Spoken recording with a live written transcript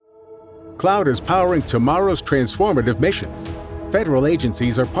cloud is powering tomorrow's transformative missions. Federal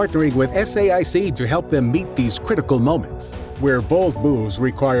agencies are partnering with SAIC to help them meet these critical moments, where bold moves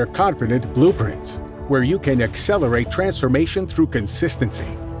require confident blueprints, where you can accelerate transformation through consistency,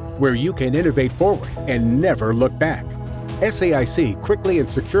 where you can innovate forward and never look back. SAIC quickly and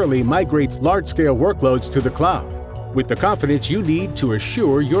securely migrates large-scale workloads to the cloud with the confidence you need to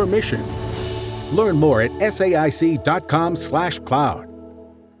assure your mission. Learn more at SAIC.com/cloud.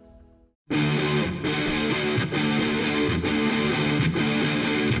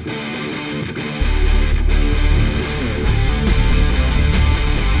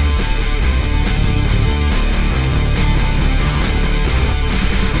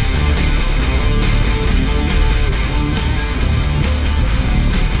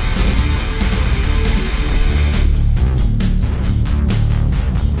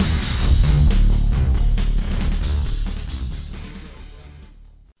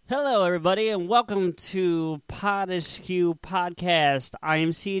 Hello, everybody, and welcome to Podeskew Podcast. I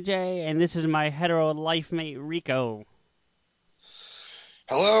am CJ, and this is my hetero life mate, Rico.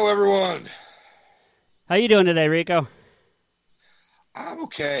 Hello, everyone. How you doing today, Rico? I'm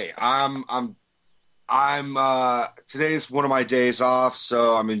okay. Today's one of my days off,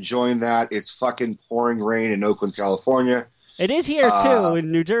 so I'm enjoying that. It's fucking pouring rain in Oakland, California. It is here, too,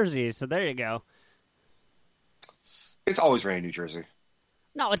 in New Jersey, so there you go. It's always raining in New Jersey.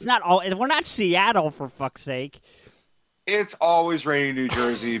 No, it's not all. We're not Seattle, for fuck's sake. It's always raining in New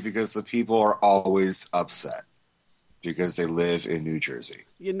Jersey because the people are always upset because they live in New Jersey.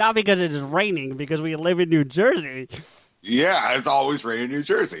 Not because it is raining, because we live in New Jersey. Yeah, it's always raining in New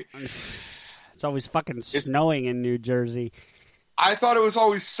Jersey. It's always fucking snowing in New Jersey. I thought it was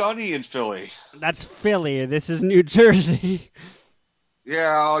always sunny in Philly. That's Philly. This is New Jersey.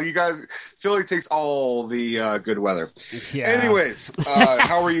 Yeah, you guys, Philly takes all the good weather. Yeah. Anyways,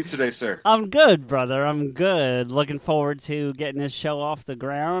 how are you today, sir? I'm good, brother. I'm good. Looking forward to getting this show off the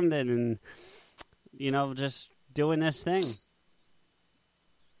ground and, just doing this thing.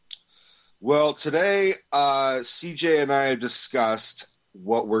 Well, today, CJ and I have discussed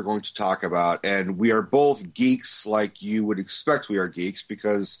what we're going to talk about, and we are both geeks like you would expect we are geeks,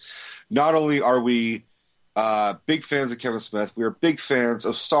 because not only are we big fans of Kevin Smith, we are big fans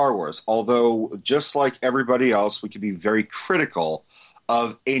of Star Wars, although just like everybody else, we can be very critical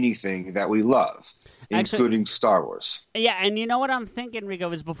of anything that we love, including Star Wars. Yeah, and you know what I'm thinking, Rico,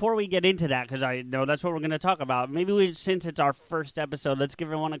 is before we get into that, because I know that's what we're going to talk about, maybe since it's our first episode, let's give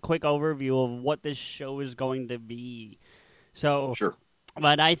everyone a quick overview of what this show is going to be. So, sure.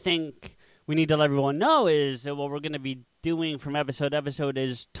 What I think we need to let everyone know is that what we're going to be doing from episode to episode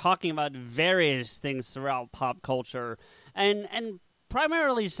is talking about various things throughout pop culture, and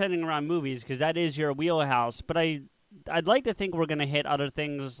primarily centering around movies, because that is your wheelhouse. But I'd like to think we're going to hit other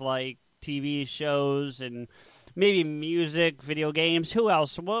things like TV shows and maybe music, video games. Who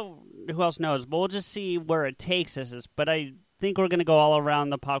else? Well, who else knows? But we'll just see where it takes us. But I think we're going to go all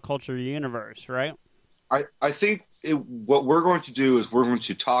around the pop culture universe, right? I think what we're going to do is we're going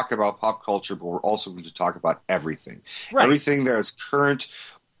to talk about pop culture, but we're also going to talk about everything. Right. Everything that is current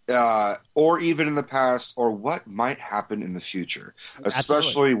or even in the past, or what might happen in the future,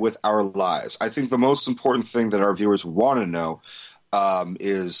 especially with our lives. I think the most important thing that our viewers want to know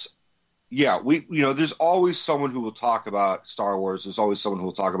is, there's always someone who will talk about Star Wars. There's always someone who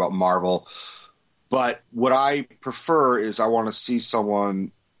will talk about Marvel. But what I prefer is I want to see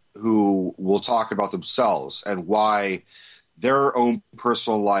someone who will talk about themselves and why their own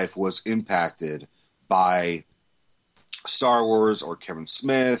personal life was impacted by Star Wars or Kevin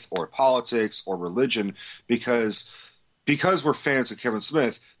Smith or politics or religion, because we're fans of Kevin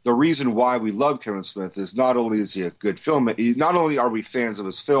Smith. The reason why we love Kevin Smith is not only is he a good filmmaker, not only are we fans of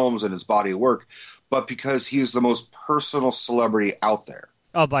his films and his body of work, but because he is the most personal celebrity out there.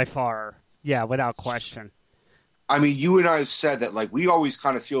 Oh, by far. Yeah, without question. I mean, you and I have said that, like, we always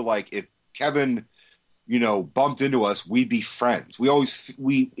kind of feel like if Kevin, bumped into us, we'd be friends.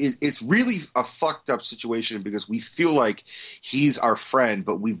 It's really a fucked up situation because we feel like he's our friend,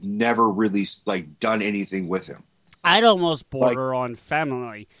 but we've never really, done anything with him. I'd almost border on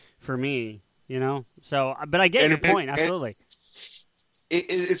family for me, So, but I get your point, absolutely.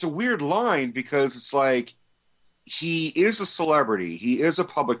 It's a weird line because it's like, he is a celebrity. He is a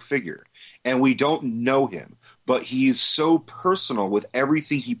public figure, and we don't know him. But he is so personal with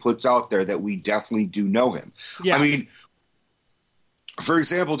everything he puts out there that we definitely do know him. Yeah. I mean, for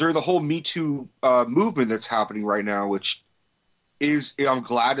example, during the whole Me Too movement that's happening right now, which I'm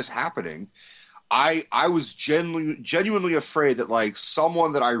glad is happening, I was genuinely afraid that,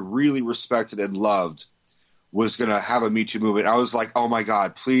 someone that I really respected and loved was going to have a Me Too movement. I was like, oh my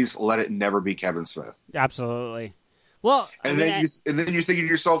God, please let it never be Kevin Smith. Absolutely. Well, and then you're thinking to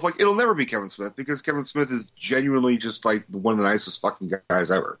yourself, like, it'll never be Kevin Smith because Kevin Smith is genuinely just like one of the nicest fucking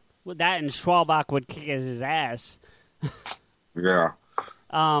guys ever. Well, that and Schwalbach would kick his ass. Yeah.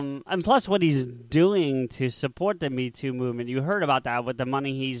 And plus what he's doing to support the Me Too movement. You heard about that with the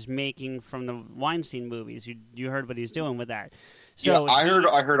money he's making from the Weinstein movies. You heard what he's doing with that. So yeah,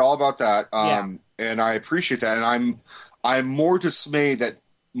 I heard all about that. And I appreciate that. And I'm more dismayed that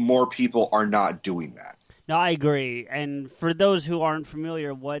more people are not doing that. No, I agree. And for those who aren't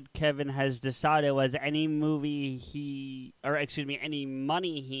familiar, what Kevin has decided was any money he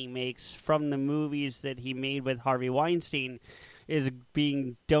makes from the movies that he made with Harvey Weinstein is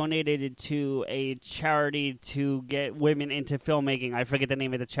being donated to a charity to get women into filmmaking. I forget the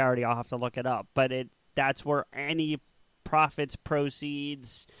name of the charity. I'll have to look it up. But that's where any profits,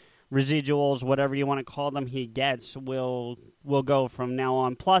 proceeds, residuals, whatever you want to call them, he gets will go from now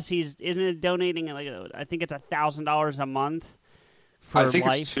on. Plus, isn't it donating I think it's $1,000 a month for I think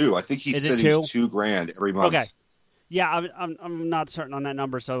life? It's $2,000. I think he said he's $2,000 every month. Okay. Yeah, I'm not certain on that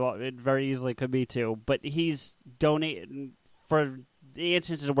number, so it very easily could be $2,000. But he's donating for the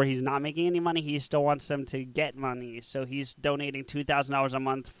instances where he's not making any money. He still wants them to get money, so he's donating $2,000 a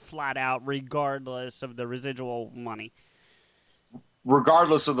month flat out, regardless of the residual money.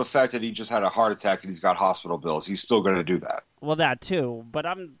 Regardless of the fact that he just had a heart attack and he's got hospital bills, he's still going to do that. Well, that too. But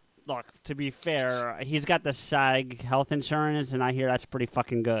look, to be fair, he's got the SAG health insurance, and I hear that's pretty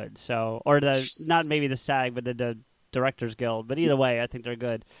fucking good. So, or not maybe the SAG, but the Directors Guild. But either way, I think they're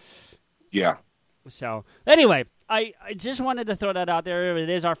good. Yeah. So, anyway, I just wanted to throw that out there. It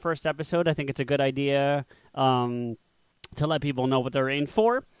is our first episode. I think it's a good idea to let people know what they're in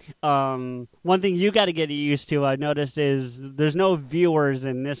for. One thing you got to get used to, I noticed, is there's no viewers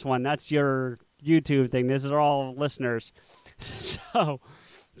in this one. That's your YouTube thing. These are all listeners. So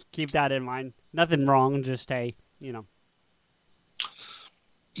keep that in mind. Nothing wrong. Just, hey, No,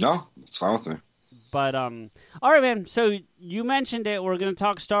 it's fine with me. But, all right, man. So you mentioned it. We're going to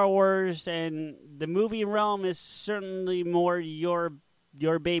talk Star Wars, and the movie realm is certainly more your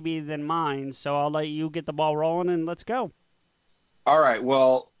baby than mine. So I'll let you get the ball rolling, and let's go. All right.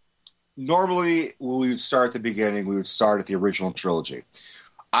 Well, normally we would start at the beginning. We would start at the original trilogy.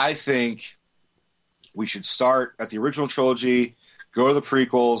 I think we should start at the original trilogy, go to the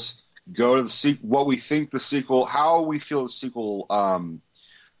prequels, go to what we think the sequel, how we feel the sequel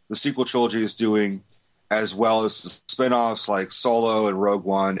trilogy is doing, as well as the spin-offs like Solo and Rogue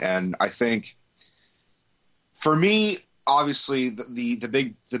One. And I think, for me, obviously the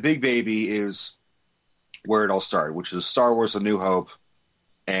big baby is where it all started, which is Star Wars: A New Hope.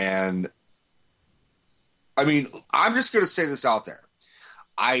 And I mean, I'm just going to say this out there.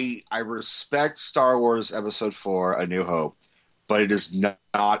 I respect Star Wars Episode 4: A New Hope, but it is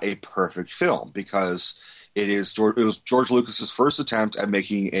not a perfect film because it was George Lucas's first attempt at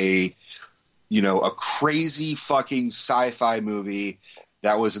making a crazy fucking sci-fi movie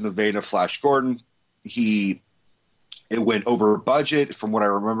that was in the vein of Flash Gordon. It went over budget from what I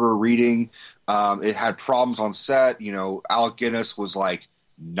remember reading. It had problems on set. Alec Guinness was like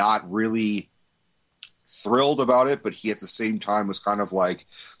not really thrilled about it, but he at the same time was kind of like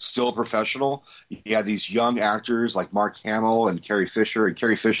still a professional. He had these young actors like Mark Hamill and Carrie Fisher, and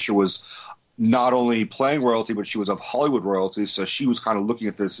Carrie Fisher was not only playing royalty, but she was of Hollywood royalty. So she was kind of looking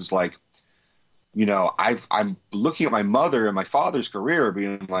at this as like, I'm looking at my mother and my father's career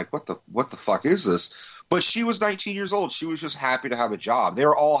being like, what the fuck is this? But she was 19 years old. She was just happy to have a job. They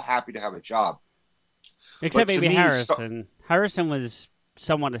were all happy to have a job. Except maybe Harrison. Harrison was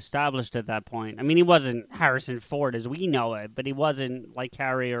somewhat established at that point. I mean, he wasn't Harrison Ford as we know it, but he wasn't like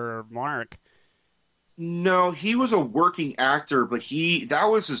Harry or Mark. No, he was a working actor, but that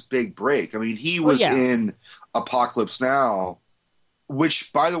was his big break. I mean, he was in Apocalypse Now.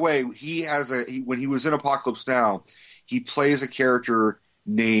 Which, by the way, when he was in Apocalypse Now, he plays a character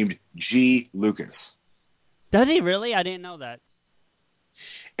named G. Lucas. Does he really? I didn't know that.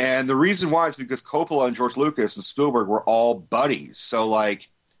 And the reason why is because Coppola and George Lucas and Spielberg were all buddies. So, like,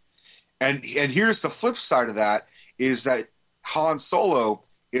 and here's the flip side of that, is that Han Solo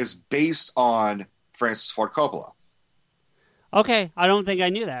is based on Francis Ford Coppola. Okay, I don't think I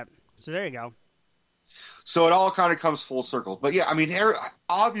knew that. So there you go. So it all kind of comes full circle. But yeah, I mean,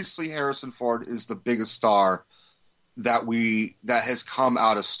 obviously Harrison Ford is the biggest star that has come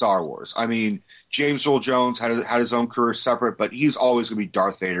out of Star Wars. I mean, James Earl Jones had his own career separate, but he's always going to be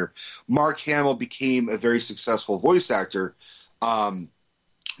Darth Vader. Mark Hamill became a very successful voice actor,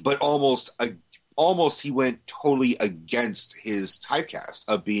 but almost almost he went totally against his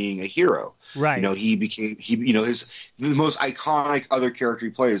typecast of being a hero. Right. You know, the most iconic other character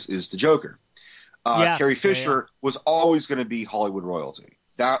he plays is the Joker. Carrie Fisher was always going to be Hollywood royalty.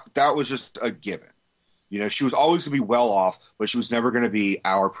 That was just a given. You know, she was always going to be well off, but she was never going to be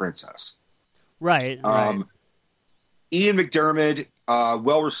our princess. Right. Ian McDiarmid,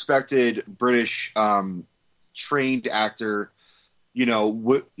 well-respected British trained actor. You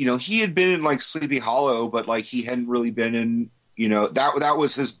know, he had been in like Sleepy Hollow, but like he hadn't really been in. You know, that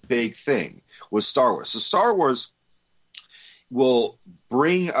was his big thing was Star Wars. So Star Wars will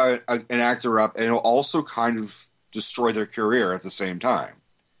bring an actor up, and it'll also kind of destroy their career at the same time,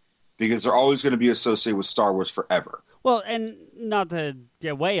 because they're always going to be associated with Star Wars forever. Well, and not to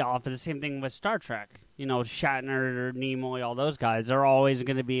get way off, but the same thing with Star Trek. You know, Shatner, Nimoy, all those guys, they're always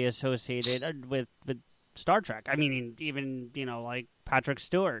going to be associated with Star Trek. I mean, even, you know, like Patrick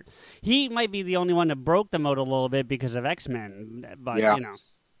Stewart. He might be the only one that broke the mold a little bit because of X-Men, but, you know.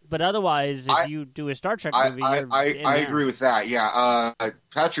 But otherwise, if you do a Star Trek movie, I agree with that. Yeah,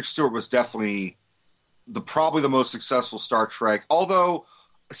 Patrick Stewart was definitely probably the most successful Star Trek. Although,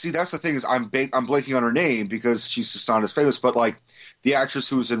 see, that's the thing is I'm blanking on her name because she's just not as famous. But like the actress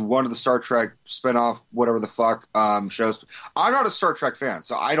who was in one of the Star Trek spinoff, whatever the fuck shows. I'm not a Star Trek fan,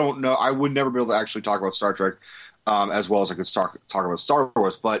 so I don't know. I would never be able to actually talk about Star Trek as well as I could talk about Star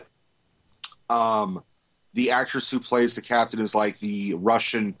Wars. But the actress who plays the captain is like the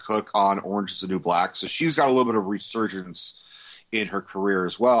Russian cook on Orange is the New Black. So she's got a little bit of resurgence in her career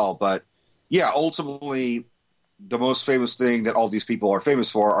as well. But yeah, ultimately, the most famous thing that all these people are famous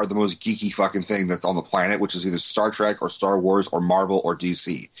for are the most geeky fucking thing that's on the planet, which is either Star Trek or Star Wars or Marvel or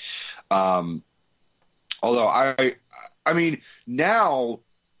DC. Although I mean, now,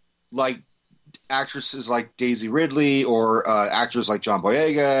 like actresses like Daisy Ridley or actors like John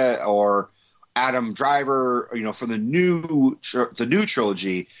Boyega or Adam Driver, you know, from the new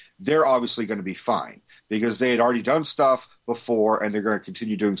trilogy, they're obviously going to be fine because they had already done stuff before and they're going to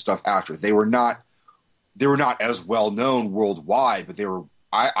continue doing stuff after. They were not as well known worldwide, but they were.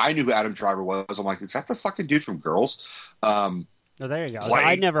 I knew who Adam Driver was. I'm like, is that the fucking dude from Girls? Oh, there you go.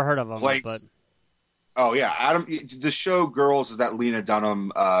 I'd never heard of him. But... Oh yeah, Adam. The show Girls is that Lena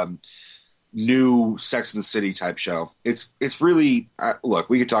Dunham new Sex and the City type show. It's really look.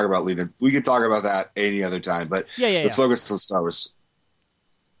 We could talk about Lena. We could talk about that any other time. But let's focus on Star Wars.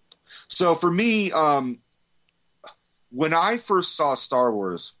 So for me, when I first saw Star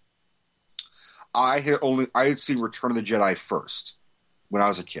Wars, I had seen Return of the Jedi first when I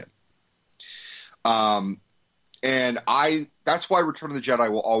was a kid. And that's why Return of the Jedi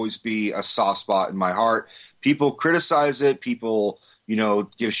will always be a soft spot in my heart. People criticize it. People, you know,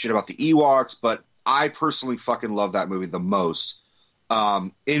 give shit about the Ewoks, but I personally fucking love that movie the most.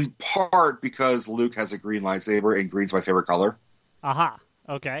 In part because Luke has a green lightsaber and green's my favorite color. Aha.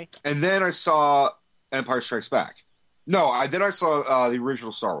 Okay. And then I saw Empire Strikes Back. Then I saw the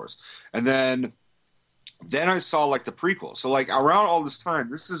original Star Wars. And then I saw like the prequel. So like around all this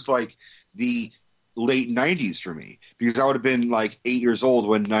time, this is like the late 90s for me because I would have been like 8 years old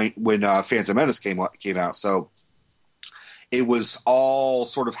when Phantom Menace came out. So it was all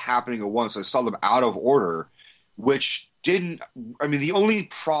sort of happening at once. I saw them out of order, which didn't. I mean, the only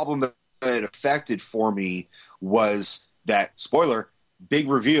problem that it affected for me was that spoiler big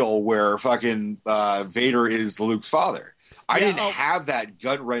reveal where fucking Vader is Luke's father. I didn't have that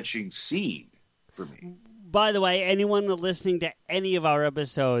gut wrenching scene for me. By the way, anyone listening to any of our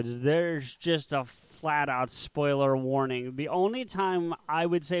episodes, there's just a flat-out spoiler warning. The only time I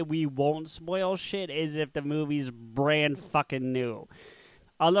would say we won't spoil shit is if the movie's brand fucking new.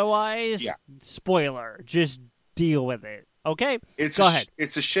 Otherwise, spoiler. Just deal with it. Okay? Go ahead.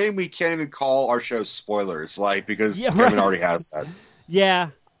 It's a shame we can't even call our show spoilers, like, because Kevin already has that.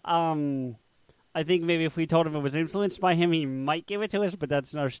 Yeah. I think maybe if we told him it was influenced by him, he might give it to us, but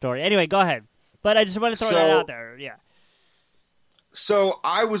that's another story. Anyway, go ahead. But I just want to throw that out there, yeah. So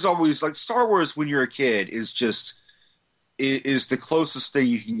I was always like, Star Wars when you're a kid is the closest thing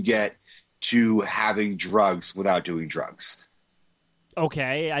you can get to having drugs without doing drugs.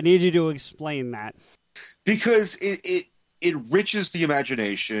 Okay, I need you to explain that. Because it enriches the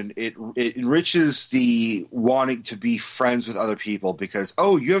imagination. It enriches the wanting to be friends with other people because,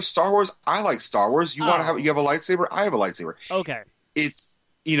 oh, you have Star Wars? I like Star Wars. You have a lightsaber? I have a lightsaber. Okay. It's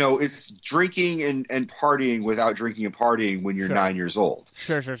drinking and partying without drinking and partying when you're 9 years old.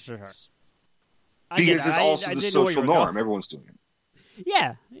 Sure. Because it's also the social norm. Everyone's doing it.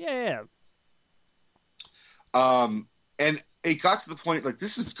 Yeah. And it got to the point, like,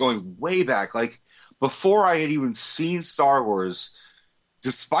 this is going way back. Like, before I had even seen Star Wars,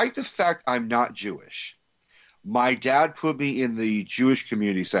 despite the fact I'm not Jewish, my dad put me in the Jewish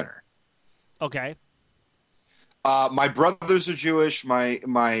Community Center. Okay. My brothers are Jewish. My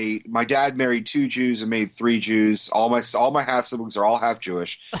dad married 2 Jews and made 3 Jews. All my half siblings are all half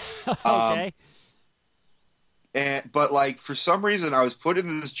Jewish. Okay. But like for some reason, I was put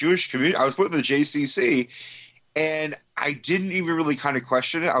in this Jewish community. I was put in the JCC, and I didn't even really kind of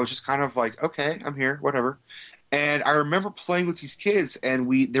question it. I was just kind of like, okay, I'm here, whatever. And I remember playing with these kids, and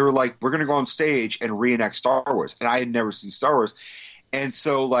they were like, we're going to go on stage and reenact Star Wars. And I had never seen Star Wars. And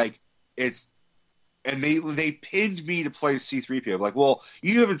so, like, they pinned me to play C-3PO. Like, well,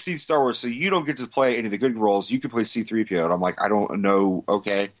 you haven't seen Star Wars, so you don't get to play any of the good roles. You can play C-3PO. And I'm like, I don't know,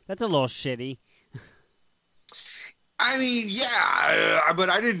 okay. That's a little shitty. I mean, yeah, but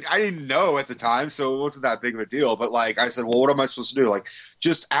I didn't know at the time, so it wasn't that big of a deal. But like I said, well, what am I supposed to do? Like,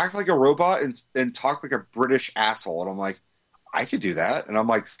 just act like a robot and talk like a British asshole. And I'm like, I could do that. And I'm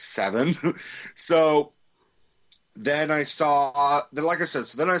like 7. So then I saw Return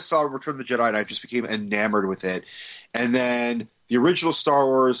of the Jedi, and I just became enamored with it. And then the original Star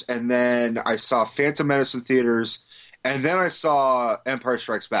Wars, and then I saw Phantom Menace in theaters, and then I saw Empire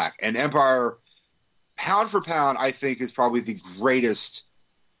Strikes Back. And Empire, pound for pound, I think is probably the greatest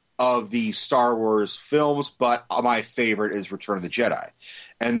of the Star Wars films, but my favorite is Return of the Jedi.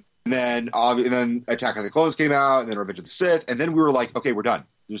 And then Attack of the Clones came out, and then Revenge of the Sith, and then we were like, okay, we're done.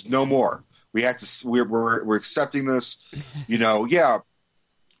 There's no more. We have to. We're accepting this. You know, yeah,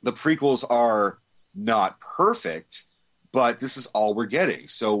 the prequels are not perfect, but this is all we're getting,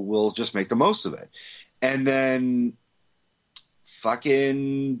 so we'll just make the most of it. And then,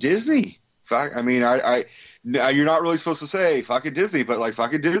 fucking Disney. I mean, you're not really supposed to say fucking Disney, but like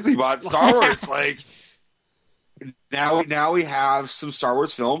fucking Disney bought Star Wars. Like now we have some Star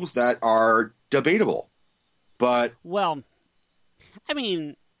Wars films that are debatable, but well, I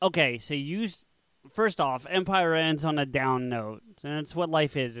mean, okay, so first off, Empire ends on a down note, and that's what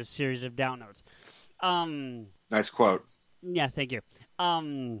life is, a series of down notes. Nice quote. Yeah, thank you.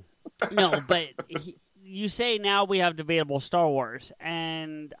 No, but you say now we have debatable Star Wars,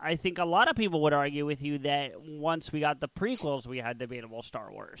 and I think a lot of people would argue with you that once we got the prequels, we had debatable Star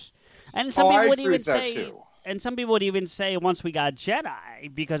Wars. And some people would even say, and some people would even say once we got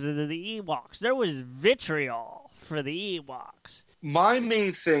Jedi because of the Ewoks, there was vitriol for the Ewoks. My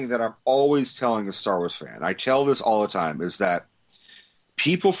main thing that I'm always telling a Star Wars fan, I tell this all the time, is that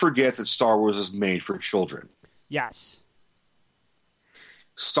people forget that Star Wars is made for children. Yes.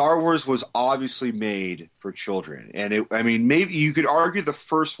 Star Wars was obviously made for children. And maybe you could argue the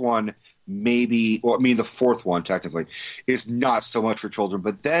first one, the fourth one technically, is not so much for children.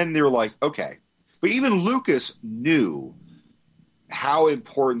 But then they were like, okay. But even Lucas knew how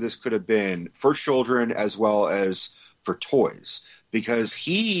important this could have been for children as well as for toys. Because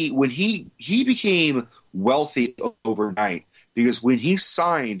when he became wealthy overnight, because when he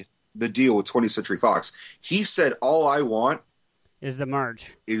signed the deal with 20th Century Fox, he said, all I want is the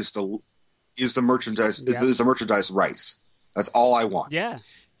merch. Is the merchandise is the merchandise rights. That's all I want. Yeah.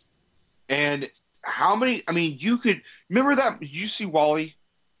 And how many? I mean, you could remember that. Did you see WALL-E,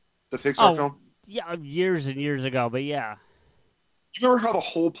 the Pixar film? Yeah, years and years ago. But yeah. Do you remember how the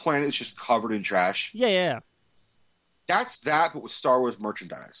whole planet is just covered in trash? Yeah. That's that, but with Star Wars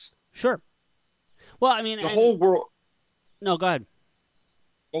merchandise. Sure. Well, I mean, whole world. No, go ahead.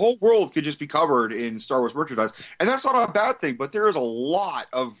 The whole world could just be covered in Star Wars merchandise. And that's not a bad thing, but there is a lot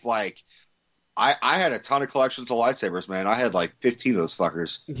of, like... I had a ton of collections of lightsabers, man. I had, like, 15 of those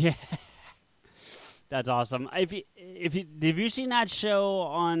fuckers. Yeah. That's awesome. Have you seen that show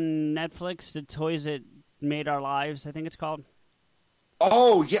on Netflix, The Toys That Made Our Lives, I think it's called?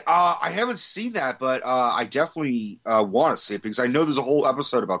 Oh, yeah. I haven't seen that, but I definitely want to see it, because I know there's a whole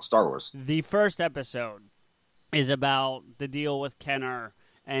episode about Star Wars. The first episode is about the deal with Kenner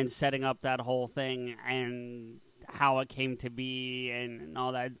and setting up that whole thing and how it came to be and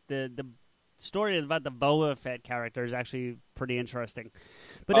all that. The story about the Boba Fett character is actually pretty interesting.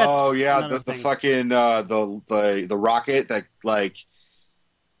 But that's the fucking the rocket that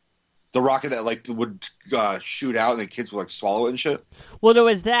would shoot out and the kids would like swallow it and shit. Well, there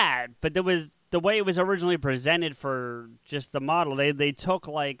was that, but there was the way it was originally presented for just the model. They took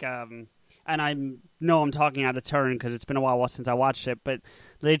like and I know I'm talking out of turn because it's been a while since I watched it, but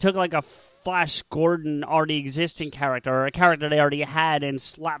they took like a Flash Gordon already existing character, or a character they already had, and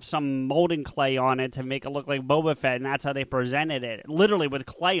slapped some molding clay on it to make it look like Boba Fett, and that's how they presented it, literally with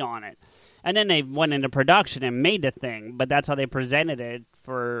clay on it. And then they went into production and made the thing, but that's how they presented it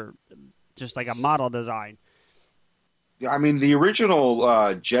for just like a model design. I mean, the original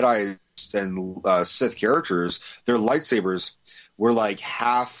Jedi and Sith characters, their lightsabers were like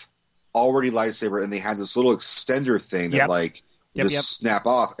half already lightsaber, and they had this little extender thing that snap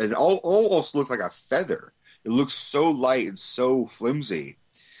off, and almost looked like a feather. It looks so light and so flimsy.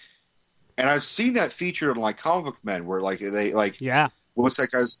 And I've seen that featured in like Comic Book Men, where like they like what's that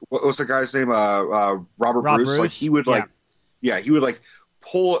guy's name? Robert Bruce. Like he would he would like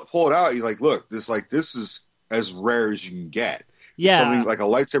pull it out. He's like, look, this is as rare as you can get. Yeah, something like a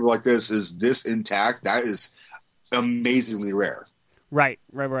lightsaber like this is this intact. That is amazingly rare. Right.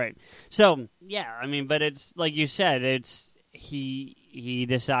 So yeah, I mean, but it's like you said, it's he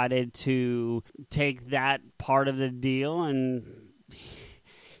decided to take that part of the deal, and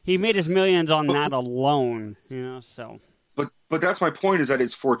he made his millions on that alone. So. But that's my point, is that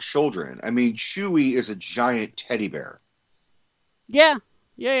it's for children. I mean, Chewie is a giant teddy bear. Yeah.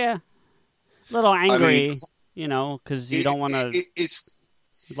 A little angry, because you don't want to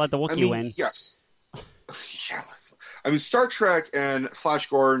let the Wookiee win. Yes. Yeah. I mean, Star Trek and Flash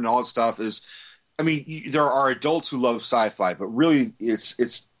Gordon and all that stuff is, I mean, there are adults who love sci-fi, but really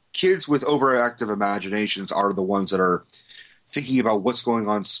it's kids with overactive imaginations are the ones that are thinking about what's going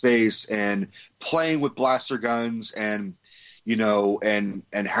on in space and playing with blaster guns and,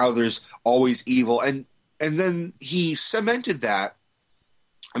 and how there's always evil. And then he cemented that.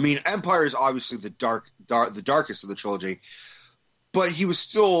 I mean, Empire is obviously the darkest of the trilogy, but he was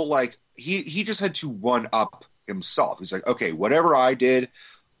still like, he just had to one up himself. He's like, okay, whatever I did,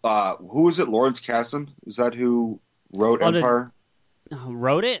 who is it? Lawrence Kasdan? Is that who wrote Empire?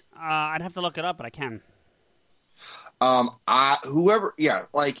 Wrote it? I'd have to look it up, but I can.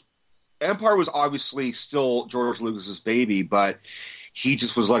 Empire was obviously still George Lucas's baby, but he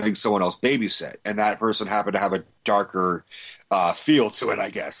just was letting someone else babysit, and that person happened to have a darker feel to it, I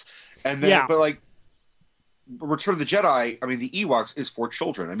guess. And then, but like Return of the Jedi, I mean, the Ewoks is for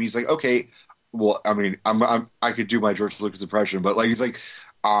children. I mean, he's like, okay, well, I mean, I could do my George Lucas impression, but like he's like,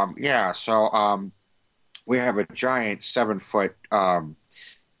 we have a giant 7-foot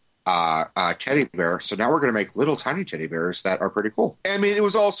teddy bear, so now we're going to make little tiny teddy bears that are pretty cool. I mean, it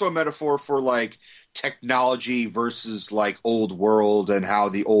was also a metaphor for like technology versus like old world, and how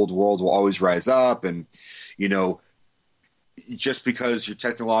the old world will always rise up, and just because you're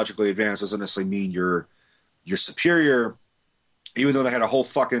technologically advanced doesn't necessarily mean you're superior. Even though they had a whole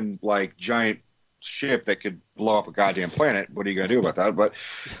fucking like giant ship that could blow up a goddamn planet, what are you gonna do about that? But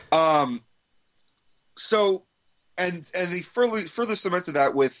so and they further cemented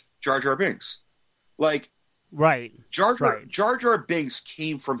that with Jar Jar Binks. Like, right. Jar Jar Binks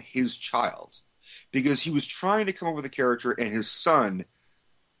came from his child, because he was trying to come up with a character, and his son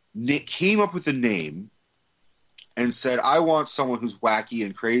came up with a name and said, I want someone who's wacky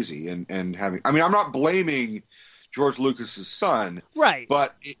and crazy and having, I mean, I'm not blaming George Lucas's son, right?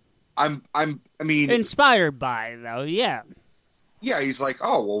 But I mean, inspired by, though, yeah. He's like,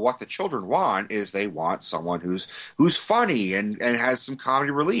 oh well, what the children want is they want someone who's funny and has some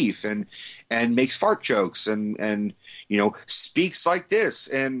comedy relief and makes fart jokes and speaks like this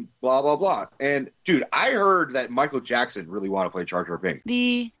and blah blah blah. And dude, I heard that Michael Jackson really wanted to play Jar Jar Binks.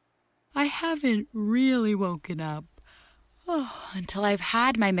 I haven't really woken up until I've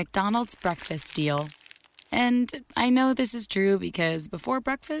had my McDonald's breakfast deal. And I know this is true because before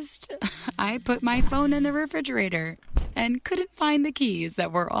breakfast, I put my phone in the refrigerator and couldn't find the keys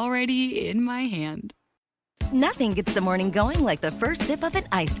that were already in my hand. Nothing gets the morning going like the first sip of an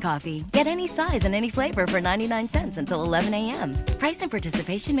iced coffee. Get any size and any flavor for 99 cents until 11 a.m. Price and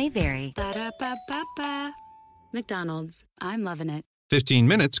participation may vary. Ba-da-ba-ba-ba. McDonald's. I'm loving it. 15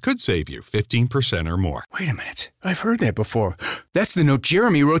 minutes could save you 15% or more. Wait a minute. I've heard that before. That's the note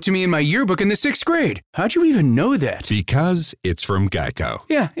Jeremy wrote to me in my yearbook in the 6th grade. How'd you even know that? Because it's from Geico.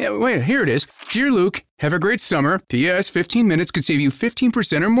 Yeah, wait, here it is. Dear Luke, have a great summer. P.S. 15 minutes could save you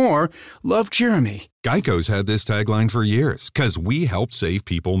 15% or more. Love, Jeremy. Geico's had this tagline for years, because we help save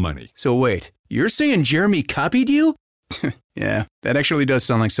people money. So wait, you're saying Jeremy copied you? Yeah, that actually does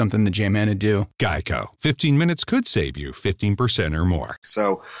sound like something the J-Man would do. Geico. 15 minutes could save you 15% or more.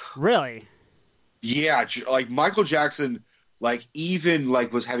 So, really? Yeah, like Michael Jackson, like even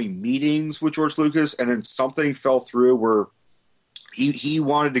like was having meetings with George Lucas, and then something fell through where he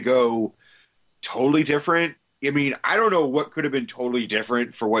wanted to go totally different. I mean, I don't know what could have been totally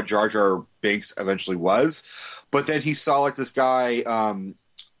different for what Jar Jar Binks eventually was, but then he saw like this guy,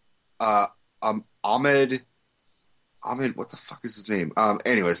 Ahmed, what the fuck is his name?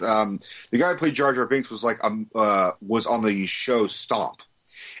 Anyways, the guy who played Jar Jar Binks was like was on the show Stomp,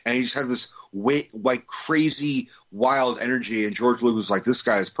 and he just had this like crazy wild energy. And George Lucas was like, "This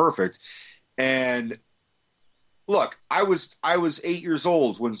guy is perfect." And look, I was 8 years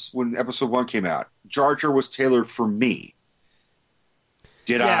old when Episode 1 came out. Jar Jar was tailored for me,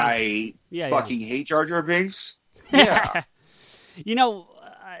 Did I fucking hate Jar Jar Binks? Yeah. You know,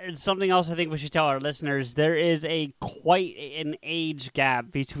 something else I think we should tell our listeners, there is quite an age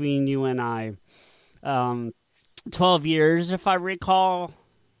gap between you and I. 12 years, if I recall,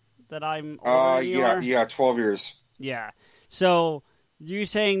 that I'm older than you are. Yeah, 12 years. Yeah. So, you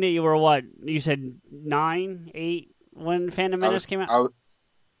saying that you were what? You said 9, 8 when Phantom Menace came out? I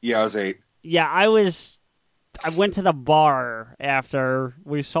was 8. Yeah, I went to the bar after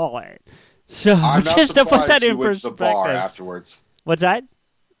we saw it. So, I'm not just to put that surprised you in went to the bar perspective. afterwards. What's that?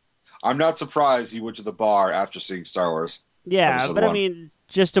 I'm not surprised you went to the bar after seeing Star Wars. Yeah, Episode but 1. I mean,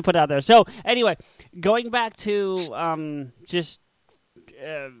 just to put it out there. So, anyway, going back to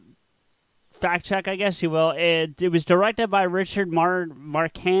fact check, I guess you will. It was directed by Richard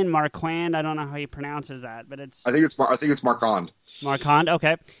Marquand. I don't know how he pronounces that, but it's. I think it's Marquand. Marquand,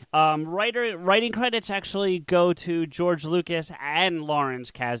 okay. Writing credits actually go to George Lucas and Lawrence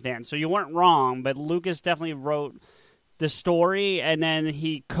Kasdan. So you weren't wrong, but Lucas definitely wrote the story, and then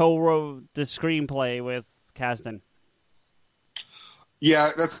he co-wrote the screenplay with Kasdan. Yeah,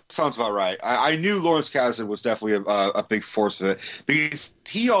 that sounds about right. I knew Lawrence Kasdan was definitely a big force of it because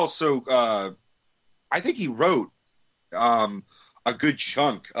he also, I think he wrote a good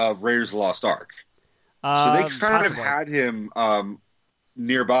chunk of Raiders of the Lost Ark. So they kind of had him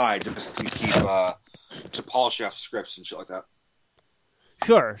nearby just to keep to polish off scripts and shit like that.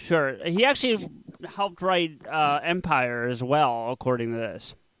 Sure. He actually helped write Empire as well, according to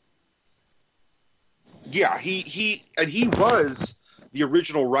this. Yeah, he was the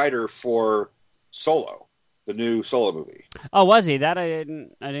original writer for Solo, the new Solo movie. Oh, was he? That I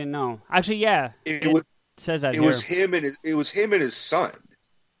didn't know. Actually, yeah. It says that it here. was him and his son.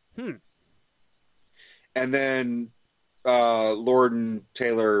 And then Lord and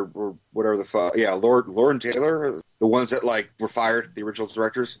Taylor, or whatever the fuck. Yeah, Lord and Taylor, the ones that were fired, the original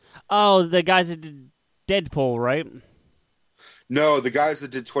directors. Oh, the guys that did Deadpool, right? No, the guys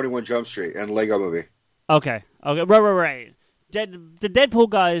that did 21 Jump Street and Lego Movie. Okay, right. The Deadpool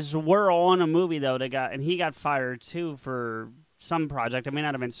guys were on a movie though. And he got fired too for some project. It may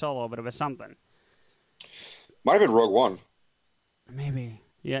not have been Solo, but it was something. Might have been Rogue One. Maybe.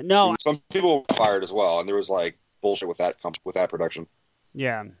 Yeah. No. Some people were fired as well, and there was bullshit with that production.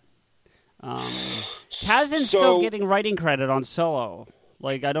 Yeah. Kasdan's still getting writing credit on Solo.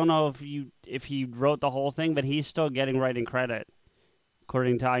 I don't know if he wrote the whole thing, but he's still getting writing credit,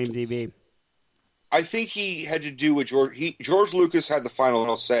 according to IMDb. I think he had to do with George Lucas had the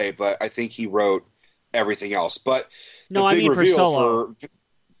final say, but I think he wrote everything else. But no, I mean for Solo.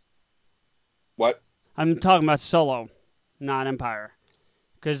 What? I'm talking about Solo, not Empire,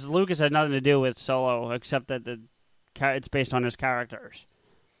 because Lucas had nothing to do with Solo except that it's based on his characters.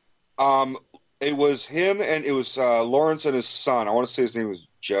 It was him, and it was Lawrence and his son. I want to say his name was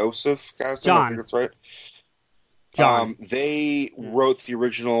Joseph Kasdan. John. I think that's right. John. They wrote the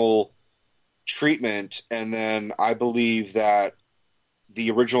original treatment, and then I believe that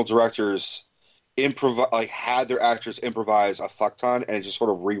the original directors had their actors improvise a fuck ton, and it just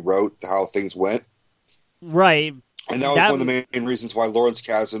sort of rewrote how things went. Right. And that was one of the main reasons why Lawrence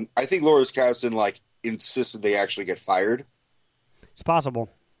Kasdan insisted they actually get fired. It's possible.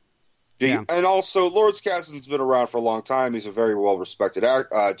 Yeah. And also, Lawrence Kasdan's been around for a long time. He's a very well-respected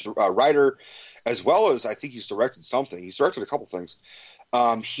writer, as well as I think he's directed something. He's directed a couple things.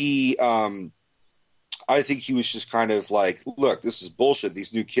 I think he was just kind of look, this is bullshit.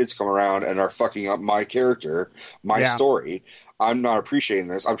 These new kids come around and are fucking up my character, my story. I'm not appreciating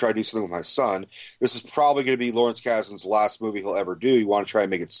this. I'm trying to do something with my son. This is probably going to be Lawrence Kasdan's last movie he'll ever do. You want to try and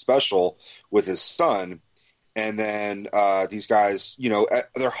make it special with his son. And then these guys,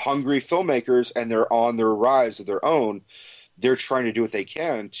 they're hungry filmmakers, and they're on their rise of their own. They're trying to do what they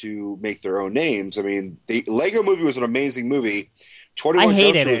can to make their own names. I mean, the Lego Movie was an amazing movie. 21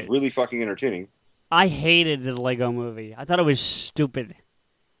 Jump Street was really fucking entertaining. I hated the Lego Movie. I thought it was stupid.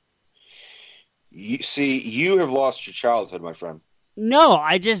 You have lost your childhood, my friend. No,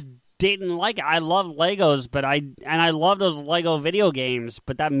 I just didn't like it. I love Legos, but I love those Lego video games,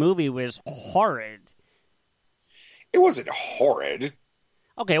 but that movie was horrid. It wasn't horrid.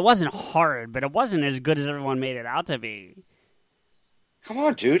 Okay, it wasn't horrid, but it wasn't as good as everyone made it out to be. Come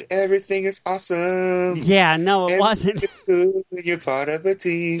on, dude. Everything is awesome. Yeah, no, it wasn't. You're part of a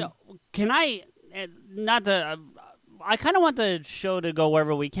team. So, can I... I kind of want the show to go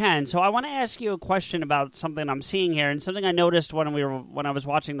wherever we can, so I want to ask you a question about something I'm seeing here, and something I noticed when I was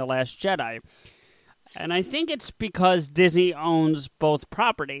watching The Last Jedi. And I think it's because Disney owns both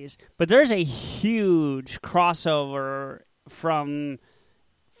properties, but there's a huge crossover from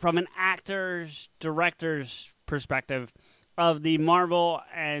an actor's, director's perspective of the Marvel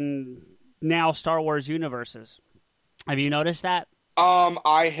and now Star Wars universes. Have you noticed that? I've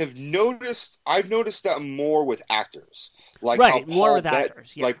noticed that more with actors. Like right, more with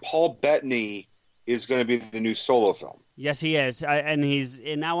actors. Yeah. Like Paul Bettany is going to be the new Solo film. Yes, he is. And he's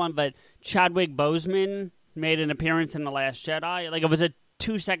in that one, but Chadwick Boseman made an appearance in The Last Jedi. Like, it was a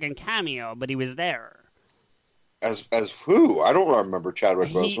 2-second cameo, but he was there. As who? I don't remember Chadwick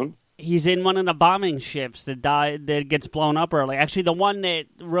Boseman. He's in one of the bombing ships that gets blown up early. Actually, the one that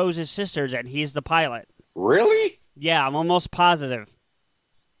Rose's sister's in. He's the pilot. Really? Yeah, I'm almost positive.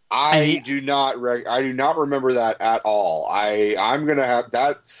 I do not remember that at all. I'm gonna have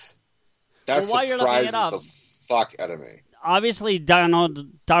that surprises the fuck out of me. Obviously, Donald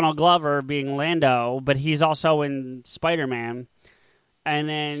Glover being Lando, but he's also in Spider-Man. And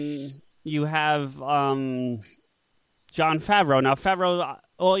then you have Jon Favreau. Now,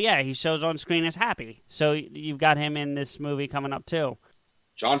 Favreau, he shows on screen as Happy. So you've got him in this movie coming up, too.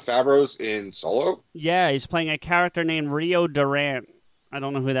 Jon Favreau's in Solo? Yeah, he's playing a character named Rio Durant. I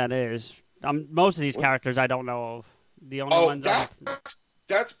don't know who that is. Most of these characters I don't know of. The only ones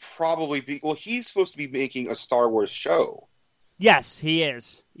that's probably... he's supposed to be making a Star Wars show. Yes, he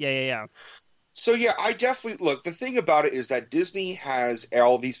is. Yeah. So, yeah, I definitely... Look, the thing about it is that Disney has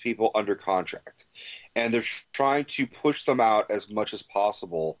all these people under contract. And they're trying to push them out as much as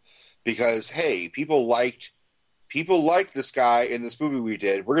possible. Because, hey, people liked this guy in this movie we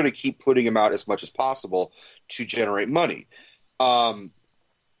did. We're going to keep putting him out as much as possible to generate money.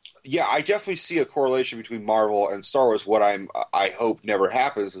 Yeah, I definitely see a correlation between Marvel and Star Wars. What I hope never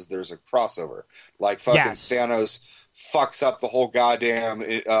happens is there's a crossover. Like fucking Thanos fucks up the whole goddamn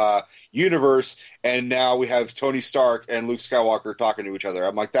universe, and now we have Tony Stark and Luke Skywalker talking to each other.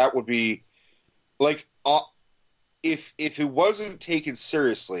 I'm like, that would be like if it wasn't taken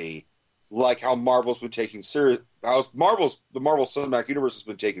seriously, like how Marvel's been taken serious, the Marvel Cinematic Universe has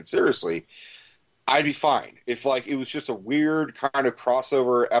been taken seriously. I'd be fine if it was just a weird kind of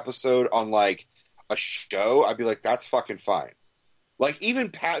crossover episode on like a show. I'd be like, that's fucking fine. Like even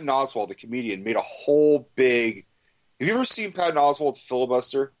Patton Oswalt, the comedian, made a whole big. Have you ever seen Patton Oswalt's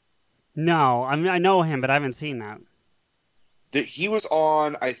Filibuster? No, I know him, but I haven't seen that. He was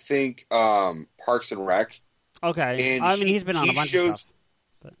on, I think, Parks and Rec. Okay, and he's been on a bunch of stuff.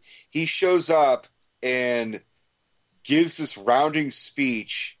 But... He shows up and gives this rounding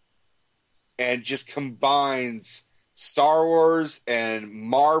speech. And just combines Star Wars and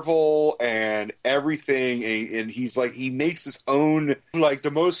Marvel and everything, and he's like, he makes his own, like,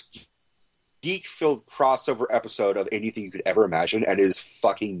 the most geek-filled crossover episode of anything you could ever imagine, and it is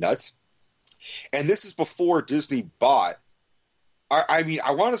fucking nuts. And this is before Disney bought, I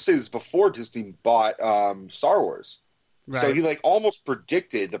want to say this is before Disney bought Star Wars. Right. So he, like, almost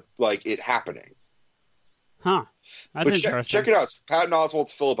predicted, it happening. Huh. That's interesting. Check it out. It's Patton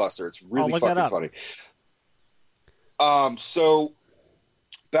Oswalt's Filibuster. It's really fucking funny. So,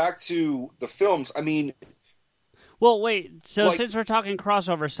 back to the films. I mean... Well, wait. So, since we're talking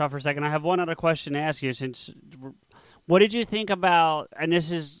crossover stuff for a second, I have one other question to ask you. What did you think about... And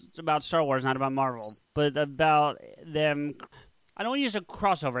this is about Star Wars, not about Marvel. But about them... I don't use a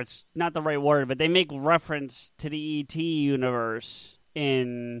crossover. It's not the right word. But they make reference to the E.T. universe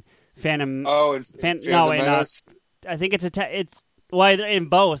in... Phantom Menace. I think it's in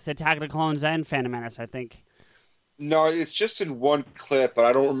both Attack of the Clones and Phantom Menace. I think. No, it's just in one clip, but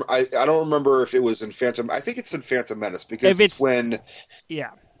I don't remember if it was in Phantom. I think it's in Phantom Menace because it's when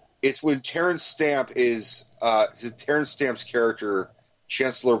Terrence Stamp is Terrence Stamp's character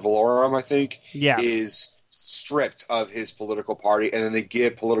Chancellor Valorum, I think, is stripped of his political party, and then they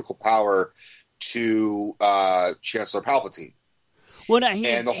give political power to Chancellor Palpatine. Well, no,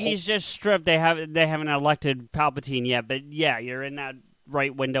 he's just stripped. They haven't elected Palpatine yet, but yeah, you're in that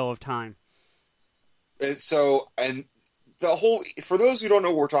right window of time. And so, for those who don't know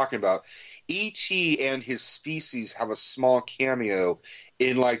what we're talking about, E.T. and his species have a small cameo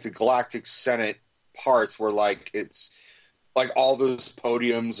in like the Galactic Senate parts where like it's like all those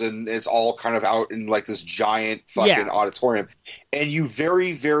podiums and it's all kind of out in like this giant fucking auditorium, and you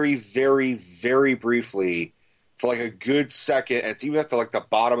very, very, very, very briefly. For like a good second, and it's even at the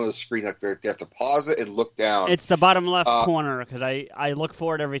bottom of the screen. They have to pause it and look down. It's the bottom left corner because I look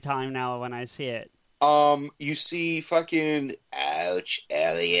for it every time now when I see it. You see fucking ouch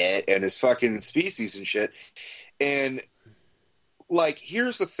Elliot and his fucking species and shit, and like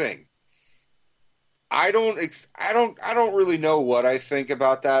here's the thing. I don't really know what I think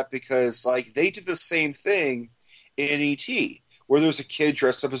about that because like they did the same thing in E.T. where there's a kid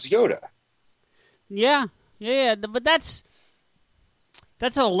dressed up as Yoda. Yeah. Yeah, but that's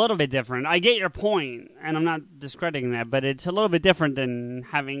That's a little bit different. I get your point, and I'm not discrediting that, but it's a little bit different than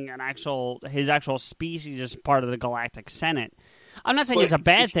having his actual species as part of the Galactic Senate. I'm not saying it's a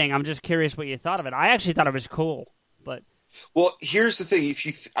bad thing. I'm just curious what you thought of it. I actually thought it was cool, but well, here's the thing.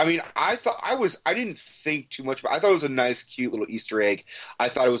 I didn't think too much about it. I thought it was a nice, cute little Easter egg. I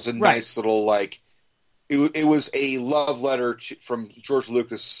thought it was a nice little It was a love letter from George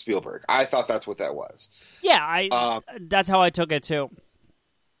Lucas Spielberg. I thought that's what that was. Yeah, that's how I took it too.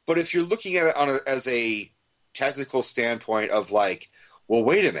 But if you're looking at it as a technical standpoint of well,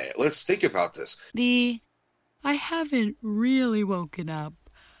 wait a minute, let's think about this. I haven't really woken up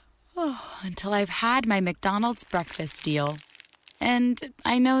until I've had my McDonald's breakfast deal. And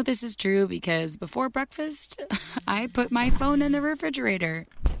I know this is true because before breakfast, I put my phone in the refrigerator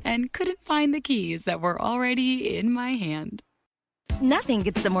and couldn't find the keys that were already in my hand. Nothing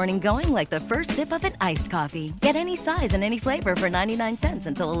gets the morning going like the first sip of an iced coffee. Get any size and any flavor for 99 cents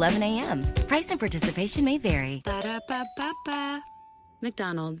until 11 a.m. Price and participation may vary. Ba-da-ba-ba-ba.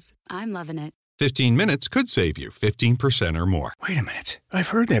 McDonald's. I'm loving it. 15 minutes could save you 15% or more. Wait a minute. I've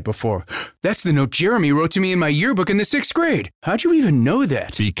heard that before. That's the note Jeremy wrote to me in my yearbook in the 6th grade. How'd you even know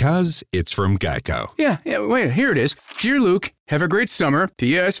that? Because it's from Geico. Yeah, wait, here it is. Dear Luke, have a great summer.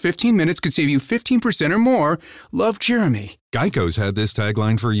 P.S. 15 minutes could save you 15% or more. Love, Jeremy. Geico's had this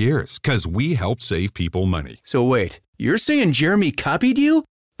tagline for years because we help save people money. So wait, you're saying Jeremy copied you?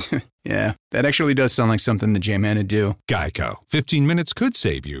 Yeah, that actually does sound like something the J-Man would do. Geico. 15 minutes could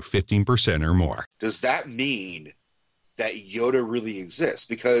save you 15% or more. Does that mean that Yoda really exists?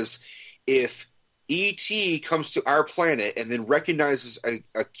 Because if E.T. comes to our planet and then recognizes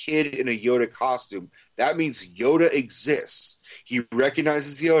a kid in a Yoda costume, that means Yoda exists. He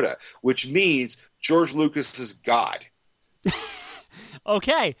recognizes Yoda, which means George Lucas is God.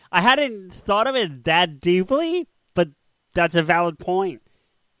 Okay, I hadn't thought of it that deeply, but that's a valid point.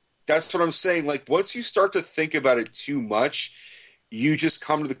 That's what I'm saying. Once you start to think about it too much, you just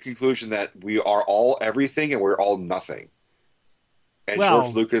come to the conclusion that we are all everything and we're all nothing. And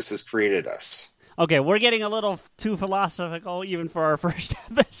George Lucas has created us. Okay, we're getting a little too philosophical even for our first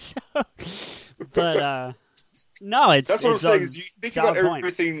episode. But, no, it's... That's what I'm saying, is you think about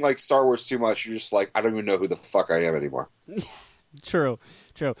everything like Star Wars too much, you're just I don't even know who the fuck I am anymore. True.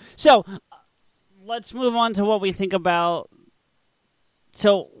 So, let's move on to what we think about...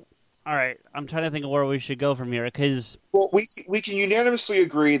 So... All right, I'm trying to think of where we should go from here, because... Well, we can unanimously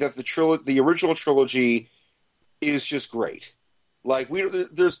agree that the original trilogy is just great.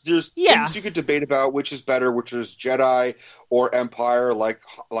 There's things you could debate about, which is better, which is Jedi or Empire, like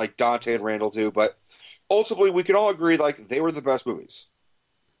Dante and Randall do, but ultimately we can all agree, they were the best movies.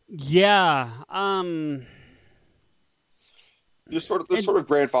 Yeah, They're sort of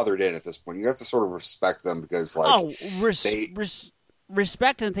grandfathered in at this point. You have to sort of respect them because,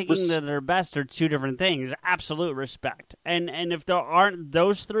 respect and thinking that they're best are two different things. Absolute respect. And if there aren't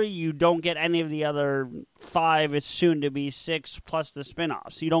those three, you don't get any of the other 5, it's soon to be 6, plus the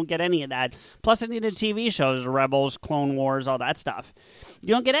spin-offs. You don't get any of that. Plus any of the TV shows, Rebels, Clone Wars, all that stuff.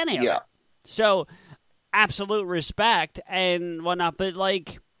 You don't get any of it. So, absolute respect and whatnot. But,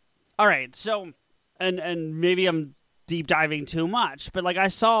 all right, so, and maybe I'm deep diving too much, but, I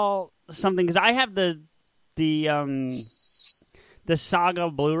saw something, because I have the Saga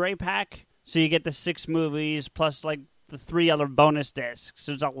Blu-ray pack, so you get the 6 movies plus the 3 other bonus discs.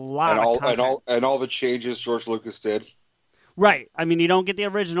 So there's a lot of content. And all the changes George Lucas did. Right. I mean, you don't get the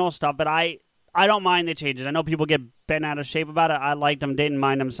original stuff, but I don't mind the changes. I know people get bent out of shape about it. I liked them, didn't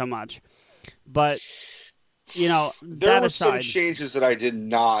mind them so much. But there were some changes that I did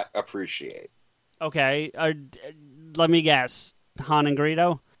not appreciate. Okay, let me guess. Han and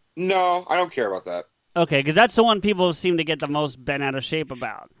Greedo? No, I don't care about that. Okay, because that's the one people seem to get the most bent out of shape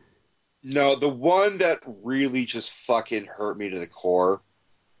about. No, the one that really just fucking hurt me to the core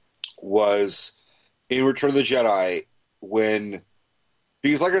was in Return of the Jedi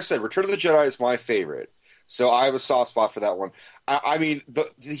because like I said, Return of the Jedi is my favorite. So I have a soft spot for that one. I mean,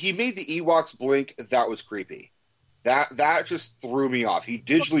 he made the Ewoks blink. That was creepy. That just threw me off. He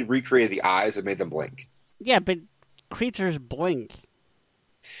digitally recreated the eyes and made them blink. Yeah, but creatures blink.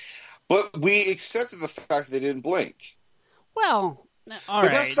 But we accepted the fact that they didn't blink. Well, all but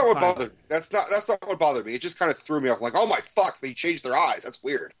that's not what bothered me. That's not what bothered me. It just kind of threw me off. Oh my fuck, they changed their eyes. That's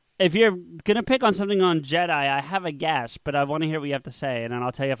weird. If you're gonna pick on something on Jedi, I have a guess, but I want to hear what you have to say, and then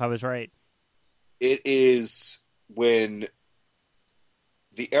I'll tell you if I was right. It is when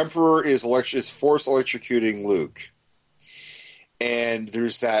the Emperor is force electrocuting Luke, and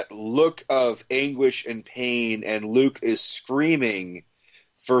there's that look of anguish and pain, and Luke is screaming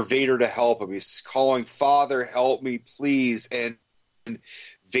for Vader to help him. He's calling, "Father, help me, please." And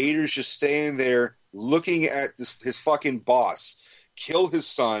Vader's just standing there looking at his fucking boss kill his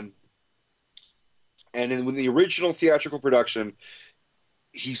son. And in the original theatrical production,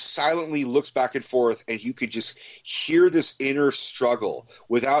 he silently looks back and forth, and you could just hear this inner struggle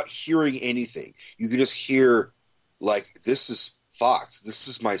without hearing anything. You could just hear, like, this is fucked. This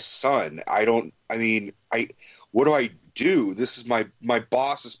is my son. What do I do? This is my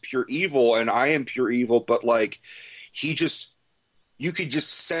boss is pure evil, and I am pure evil, but, like, you could just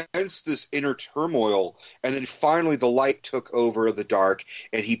sense this inner turmoil, and then finally the light took over the dark,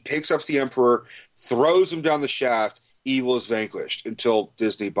 and he picks up the Emperor, throws him down the shaft. Evil is vanquished until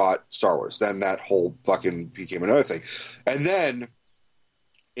Disney bought Star Wars. Then that whole fucking became another thing. And then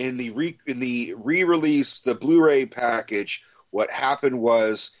in the re-release, the Blu-ray package, what happened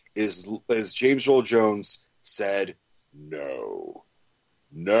is James Earl Jones said, no.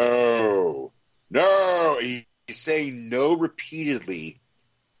 He's saying no repeatedly,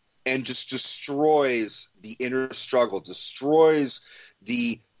 and just destroys the inner struggle, destroys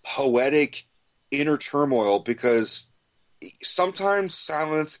the poetic inner turmoil, because sometimes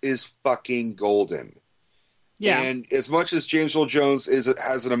silence is fucking golden. Yeah. And as much as James Earl Jones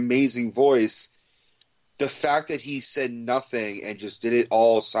has an amazing voice, the fact that he said nothing and just did it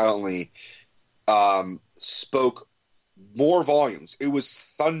all silently spoke more volumes. It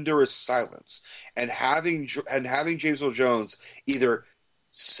was thunderous silence. And having James Earl Jones either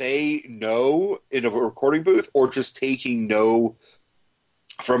say no in a recording booth or just taking no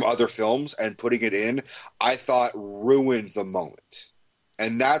from other films and putting it in, I thought ruined the moment.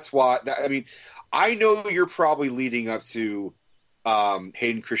 And that's why, I know you're probably leading up to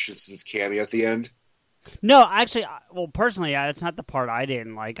Hayden Christensen's cameo at the end. No, actually, well, personally, it's not the part I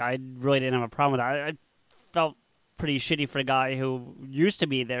didn't like. I really didn't have a problem with it. I felt pretty shitty for the guy who used to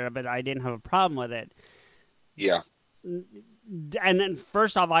be there, but I didn't have a problem with it. Yeah. And then,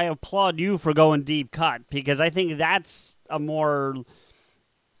 first off, I applaud you for going deep cut, because I think that's a more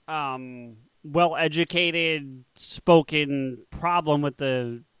well-educated, spoken problem with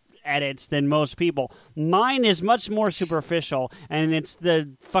the edits than most people. Mine is much more superficial, and it's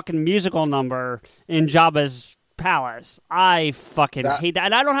the fucking musical number in Jabba's palace. I fucking hate that.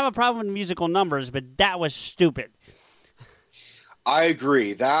 And I don't have a problem with musical numbers, but that was stupid. I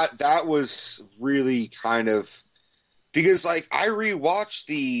agree. That was really kind of, because, like, I rewatched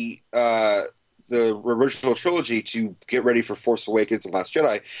the original trilogy to get ready for Force Awakens and Last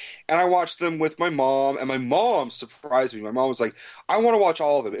Jedi, and I watched them with my mom, and my mom surprised me. My mom was like, I want to watch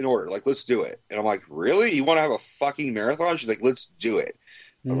all of them in order. Like, let's do it. And I'm like, really? You want to have a fucking marathon? She's like, let's do it.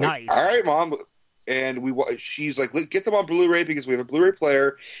 I was like, all right, Mom. And she's like, get them on Blu-ray, because we have a Blu-ray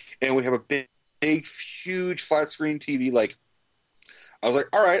player, and we have a big, huge flat screen TV. Like, I was like,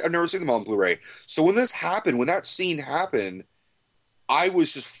 all right, I've never seen them on Blu-ray. So when that scene happened, I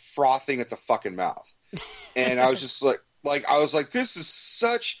was just frothing at the fucking mouth. And I was just like I was like, this is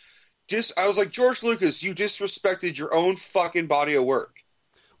such I was like, George Lucas, you disrespected your own fucking body of work.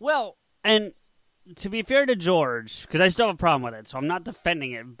 Well, and to be fair to George, because I still have a problem with it, so I'm not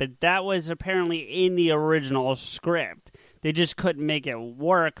defending it, but that was apparently in the original script. They just couldn't make it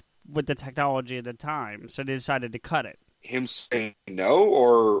work with the technology at the time, so they decided to cut it. Him saying no,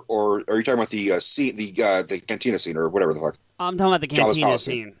 or are you talking about the scene, the cantina scene, or whatever the fuck? I'm talking about the cantina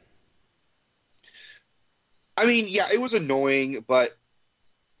scene. I mean, yeah, it was annoying, but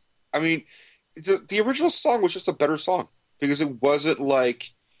I mean, the original song was just a better song, because it wasn't like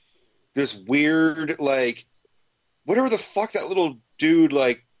this weird, like, whatever the fuck that little dude,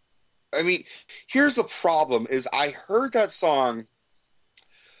 like, I mean, here's the problem, is I heard that song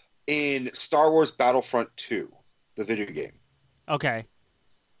in Star Wars Battlefront 2, the video game. Okay.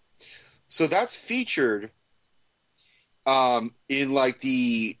 So that's featured in, like,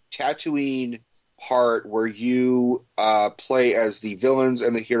 the Tatooine part where you play as the villains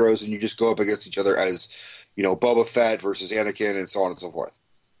and the heroes, and you just go up against each other as, you know, Boba Fett versus Anakin and so on and so forth.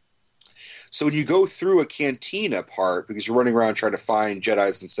 So when you go through a cantina part, because you're running around trying to find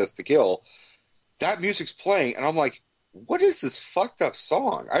Jedis and Sith to kill, that music's playing, and I'm like, what is this fucked up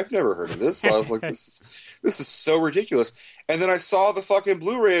song? I've never heard of this. So I was like, this is so ridiculous. And then I saw the fucking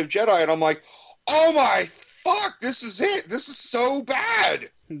Blu-ray of Jedi, and I'm like, oh my fuck, this is it. This is so bad.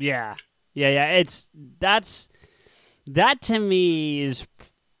 Yeah. That to me is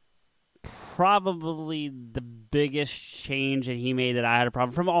probably the biggest change that he made that I had a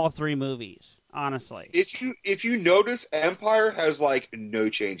problem from all three movies, honestly. If you notice, Empire has like no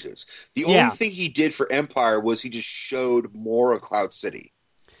changes. The only thing he did for Empire was he just showed more of Cloud City.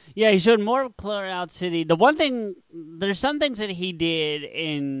 Yeah, he showed more of Cloud City. The one thing, there's some things that he did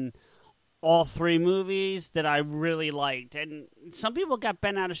in all three movies that I really liked. And some people got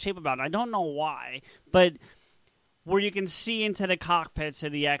bent out of shape about it. I don't know why, but where you can see into the cockpits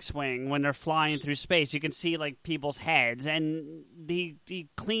of the X-Wing when they're flying through space, you can see like people's heads, and he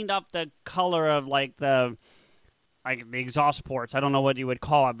cleaned up the color of like the exhaust ports. I don't know what you would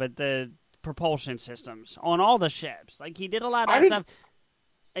call it, but the propulsion systems on all the ships. Like, he did a lot of that stuff.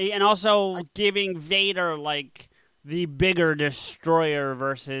 And also giving Vader, like, the bigger destroyer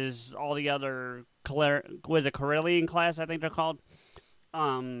versus all the other, was it Corellian class, I think they're called?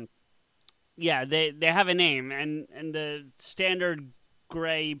 Yeah, they have a name, and the standard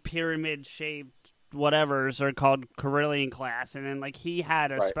gray pyramid-shaped whatevers are called Corellian class, and then, like, he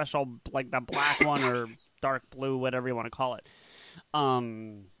had a special, like, the black one or dark blue, whatever you want to call it.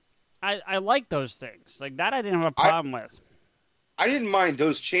 I like those things. Like, that I didn't have a problem with. I didn't mind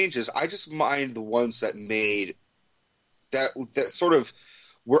those changes. I just mind the ones that made that sort of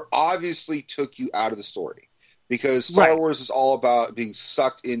were obviously took you out of the story, because Star Wars is all about being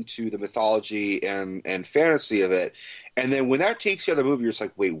sucked into the mythology and fantasy of it. And then when that takes you out of the movie, you're just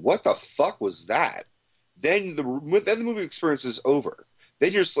like, wait, what the fuck was that? Then the movie experience is over.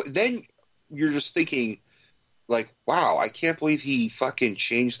 Then you're just thinking like, wow, I can't believe he fucking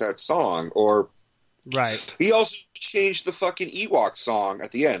changed that song. Or he also changed the fucking Ewok song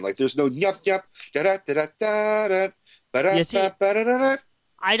at the end. Like, there's no yup yup da da da da da da da da.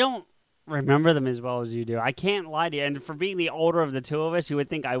 I don't remember them as well as you do. I can't lie to you. And for being the older of the two of us, you would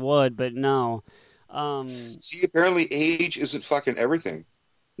think I would, but no. See, apparently age isn't fucking everything.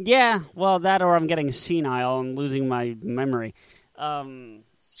 Yeah, well, that or I'm getting senile and losing my memory. It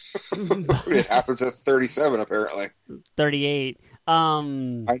happens at 37, apparently. 38. I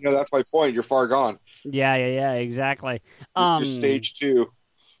know, that's my point. You're far gone. Yeah, exactly. You're stage 2.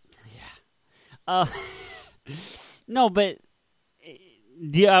 Yeah. No, but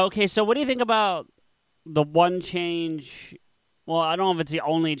okay. So, what do you think about the one change? Well, I don't know if it's the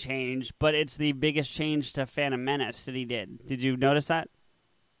only change, but it's the biggest change to Phantom Menace that he did. Did you notice that?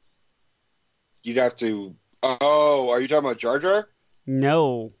 You'd have to. Oh, are you talking about Jar Jar?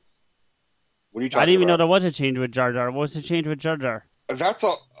 No. What are you talking about? I didn't even know there was a change with Jar Jar. What was the change with Jar Jar? That's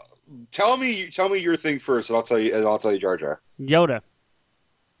all. Tell me your thing first, and I'll tell you Jar Jar. Yoda.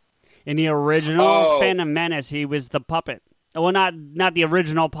 In the original Phantom Menace, he was the puppet. Well, not the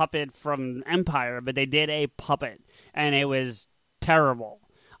original puppet from Empire, but they did a puppet, and it was terrible.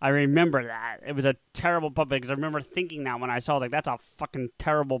 I remember that. It was a terrible puppet, because I remember thinking that when I saw it, like, that's a fucking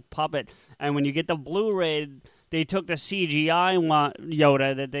terrible puppet. And when you get the Blu-ray, they took the CGI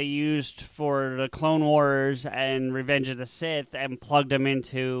Yoda that they used for the Clone Wars and Revenge of the Sith and plugged him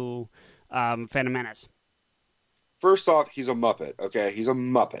into Phantom Menace. First off, he's a Muppet, okay? He's a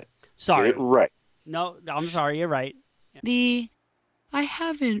Muppet. Sorry. Get it right. No, I'm sorry. You're right. I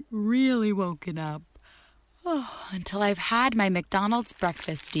haven't really woken up until I've had my McDonald's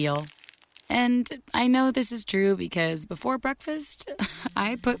breakfast deal. And I know this is true because before breakfast,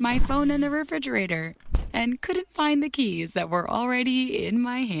 I put my phone in the refrigerator and couldn't find the keys that were already in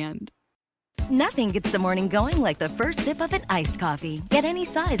my hand. Nothing gets the morning going like the first sip of an iced coffee. Get any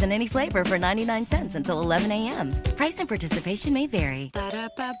size and any flavor for 99 cents until 11 a.m. Price and participation may vary.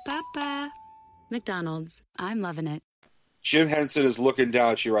 Ba-da-ba-ba-ba. McDonald's. I'm loving it. Jim Henson is looking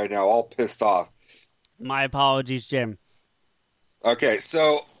down at you right now, all pissed off. My apologies, Jim. Okay,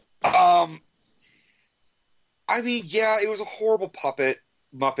 so, I mean, yeah, it was a horrible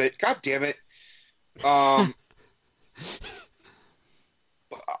Muppet. God damn it. I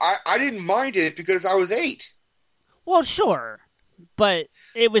didn't mind it because I was 8. Well, sure, but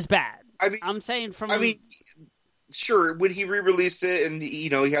it was bad. I mean, I'm saying sure, when he re-released it and, he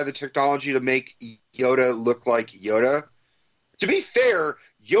had the technology to make Yoda look like Yoda. To be fair,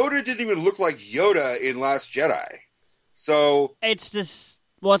 Yoda didn't even look like Yoda in Last Jedi. So it's this.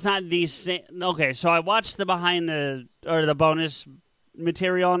 Well, it's not these same. Okay, so I watched the the bonus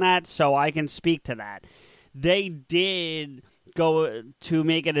material on that, so I can speak to that. They did go to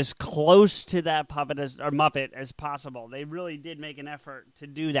make it as close to that Muppet as possible. They really did make an effort to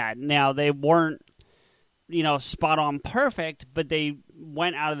do that. Now, they weren't, spot on perfect, but they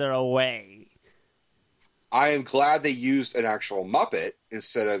went out of their way. I am glad they used an actual Muppet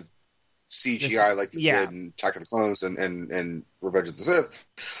instead of CGI like they did in Attack of the Clones and Revenge of the Sith.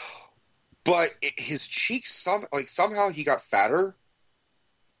 But his cheeks, somehow he got fatter.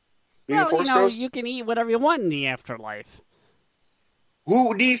 Well, you can eat whatever you want in the afterlife.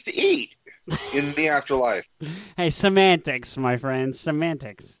 Who needs to eat in the afterlife? Hey, semantics, my friend.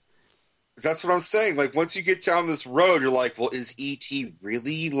 Semantics. That's what I'm saying. Like, once you get down this road, you're like, well, is E.T.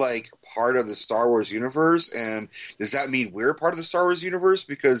 really, like, part of the Star Wars universe? And does that mean we're part of the Star Wars universe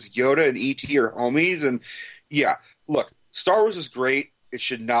because Yoda and E.T. are homies? And, yeah, look, Star Wars is great. It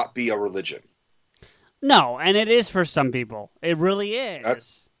should not be a religion. No, and it is for some people. It really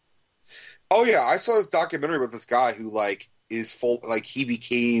is. Oh, yeah, I saw this documentary with this guy who, like, is full, like,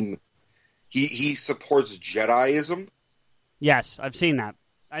 he supports Jediism. Yes, I've seen that.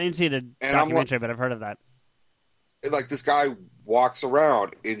 I didn't see the documentary, but I've heard of that. Like, this guy walks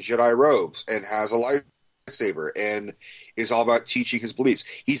around in Jedi robes and has a lightsaber and is all about teaching his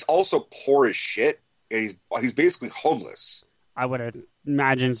beliefs. He's also poor as shit, and he's basically homeless. I would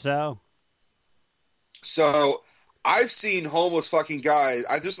imagine so. So, I've seen homeless fucking guys.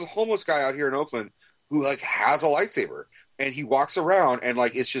 There's a homeless guy out here in Oakland who, like, has a lightsaber, and he walks around, and,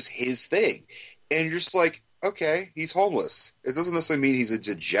 like, it's just his thing. And you're just like, okay, he's homeless. It doesn't necessarily mean he's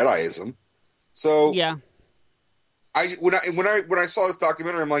into Jediism. So yeah, when I saw this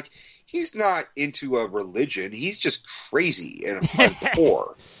documentary, I'm like, he's not into a religion. He's just crazy and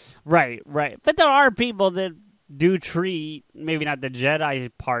poor. Right. But there are people that do treat, maybe not the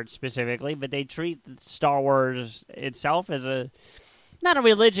Jedi part specifically, but they treat Star Wars itself as not a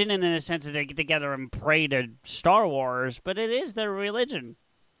religion in a sense that they get together and pray to Star Wars, but it is their religion.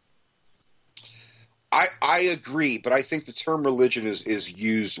 I agree, but I think the term religion is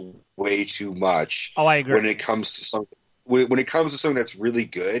used way too much. Oh, I agree. When it comes to something that's really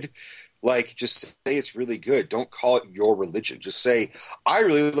good, like, just say it's really good. Don't call it your religion. Just say, I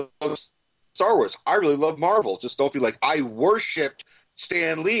really love Star Wars. I really love Marvel. Just don't be like, I worshipped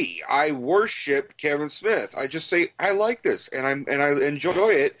Stan Lee. I worship Kevin Smith. I just say, I like this and I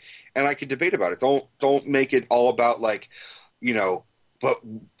enjoy it, and I can debate about it. Don't make it all about, like, but,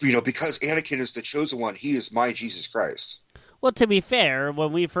 because Anakin is the chosen one, he is my Jesus Christ. Well, to be fair,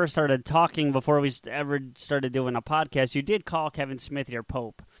 when we first started talking, before we ever started doing a podcast, you did call Kevin Smith your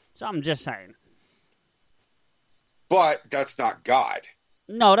Pope. So I'm just saying. But that's not God.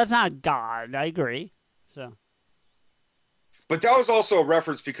 No, that's not God. I agree. So. But that was also a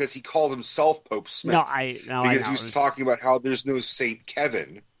reference because he called himself Pope Smith. Because he was talking about how there's no Saint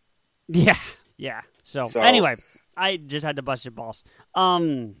Kevin. Yeah. So anyway, I just had to bust your balls.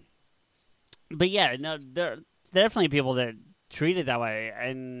 But yeah, no, there's definitely people that treat it that way,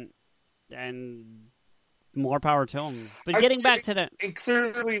 and more power to them. But getting back to that, and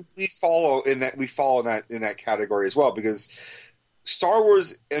clearly we follow in that category as well, because Star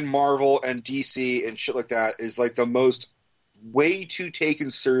Wars and Marvel and DC and shit like that is like the most way too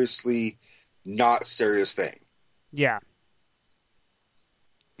taken seriously, not serious thing. Yeah.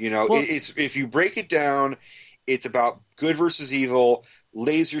 It's if you break it down, it's about good versus evil,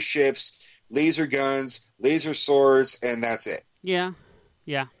 laser ships, laser guns, laser swords, and that's it. Yeah.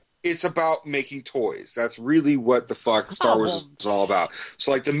 It's about making toys. That's really what the fuck Star Wars is all about.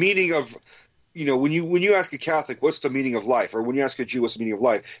 So, like, the meaning of, when you ask a Catholic, what's the meaning of life? Or when you ask a Jew, what's the meaning of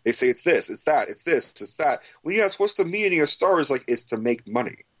life? They say it's this, it's that, it's this, it's that. When you ask, what's the meaning of Star Wars? Like, it's to make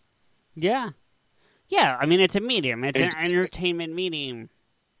money. Yeah. I mean, it's a medium. It's an entertainment medium.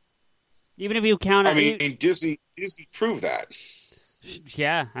 Even if you count it... I mean, Disney proved that.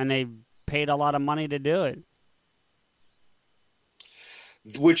 Yeah, and they paid a lot of money to do it.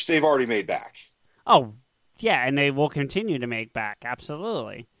 Which they've already made back. Oh, yeah, and they will continue to make back,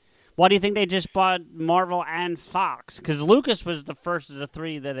 absolutely. Why do you think they just bought Marvel and Fox? Because Lucas was the first of the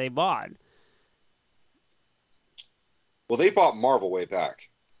three that they bought. Well, they bought Marvel way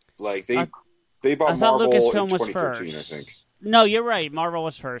back. Like, they bought Marvel in 2013, I think. No, you're right. Marvel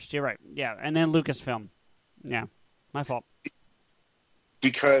was first. You're right. Yeah, and then Lucasfilm. Yeah, my fault.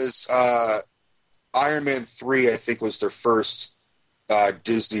 Because Iron Man 3, I think, was their first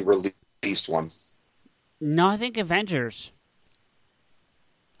Disney released one. No, I think Avengers.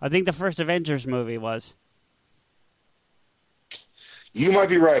 I think the first Avengers movie was. You might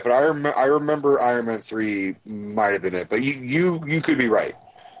be right, but I remember Iron Man 3 might have been it. But you could be right.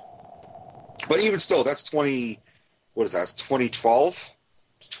 But even still, that's 2012,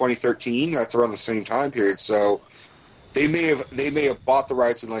 2013. That's around the same time period. So they may have bought the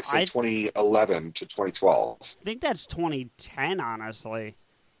rights in, like, say, 2011 to 2012. I think that's 2010, honestly.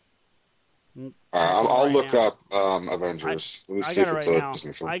 I'll look up Avengers. Let me see if it's a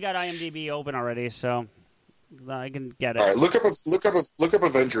Disney film. I got IMDb open already, so I can get it. All right, look up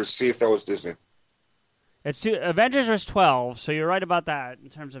Avengers. See if that was Disney. Avengers was 12, so you're right about that in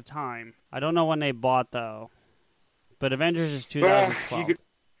terms of time. I don't know when they bought, though. But Avengers is 2012.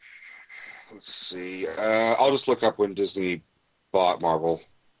 Let's see. I'll just look up when Disney bought Marvel.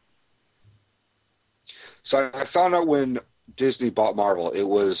 So I found out when Disney bought Marvel. It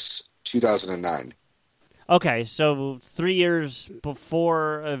was 2009. Okay, so 3 years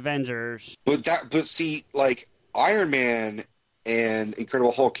before Avengers. But see, like Iron Man and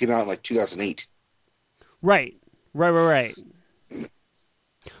Incredible Hulk came out in like 2008. Right.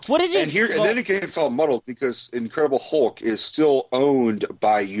 What did you? And then it gets all muddled because Incredible Hulk is still owned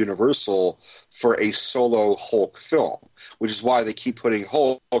by Universal for a solo Hulk film, which is why they keep putting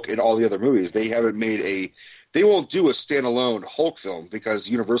Hulk in all the other movies. They haven't they won't do a standalone Hulk film because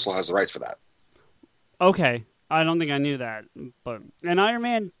Universal has the rights for that. Okay, I don't think I knew that. And Iron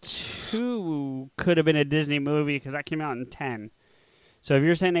Man 2 could have been a Disney movie because that came out in 10. So if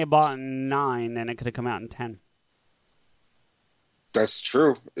you're saying they bought in 9, then it could have come out in 10. That's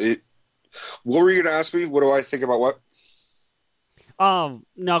true. What were you going to ask me? What do I think about what? Oh,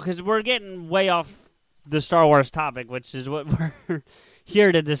 no, because we're getting way off the Star Wars topic, which is what we're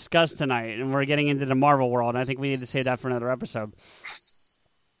here to discuss tonight, and we're getting into the Marvel world, and I think we need to save that for another episode.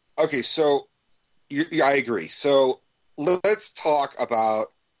 Okay, so I agree. So let's talk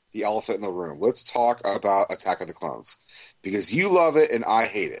about the elephant in the room. Let's talk about Attack of the Clones, because you love it and I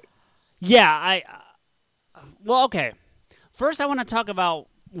hate it. Yeah, well, okay. First, I want to talk about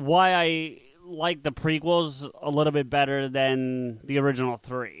why I like the prequels a little bit better than the original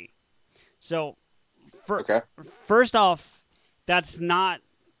 3. So, first off, that's not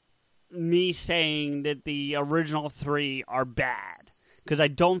me saying that the original 3 are bad, because I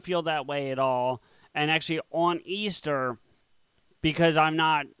don't feel that way at all. And actually, on Easter, because I'm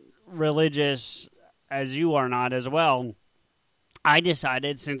not religious as you are not as well, I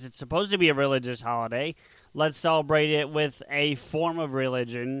decided, since it's supposed to be a religious holiday, let's celebrate it with a form of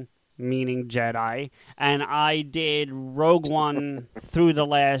religion, meaning Jedi. And I did Rogue One through The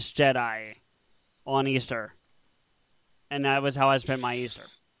Last Jedi on Easter. And that was how I spent my Easter.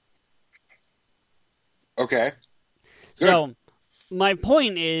 Okay. Good. So, my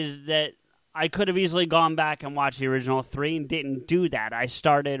point is that I could have easily gone back and watched the original 3 and didn't do that. I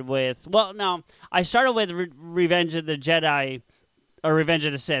started with... Revenge of the Jedi, or Revenge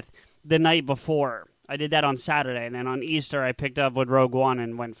of the Sith, the night before. I did that on Saturday, and then on Easter I picked up with Rogue One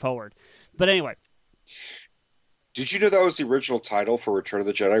and went forward. But anyway. Did you know that was the original title for Return of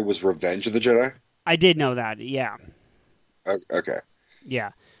the Jedi, was Revenge of the Jedi? I did know that, yeah. Okay.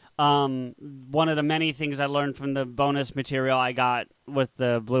 Yeah. One of the many things I learned from the bonus material I got with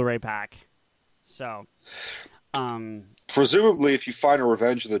the Blu-ray pack. So, presumably, if you find a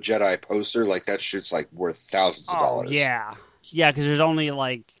Revenge of the Jedi poster, like that shit's like worth thousands of dollars. Yeah, because there's only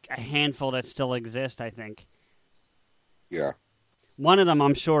like a handful that still exist, I think. Yeah. One of them,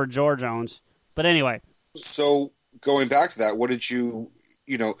 I'm sure George owns. But anyway. So going back to that, what did you're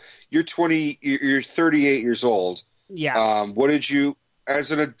 38 years old. Yeah. What did you,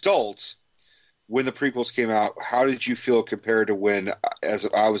 as an adult, when the prequels came out, how did you feel compared to when, as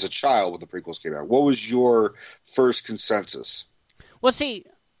I was a child, when the prequels came out? What was your first consensus? Well, see,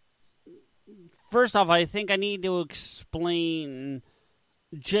 first off, I think I need to explain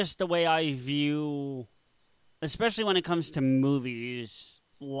just the way I view, especially when it comes to movies,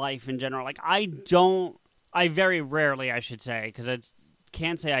 life in general. Like, I very rarely, I should say, because I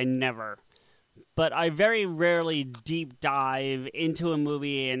can't say I never, but I very rarely deep dive into a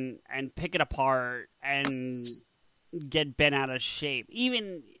movie and pick it apart and get bent out of shape.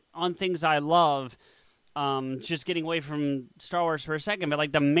 Even on things I love, just getting away from Star Wars for a second, but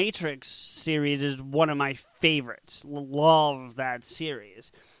like the Matrix series is one of my favorites. Love that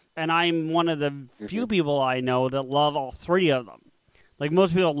series. And I'm one of the few people I know that love all 3 of them. Like,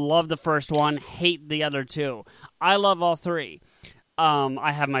 most people love the first one, hate the other 2. I love all 3.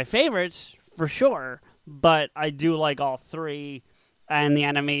 I have my favorites, for sure, but I do like all 3, and the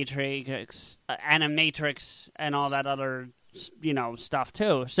Animatrix and all that other, stuff,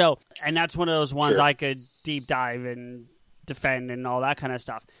 too. So, and that's one of those ones I could deep dive and defend and all that kind of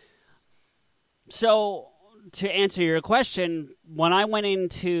stuff. So, to answer your question, when I went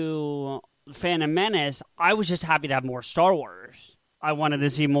into Phantom Menace, I was just happy to have more Star Wars. I wanted to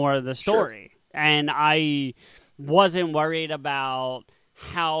see more of the story. Sure. And I wasn't worried about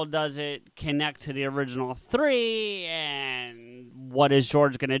how does it connect to the original 3 and what is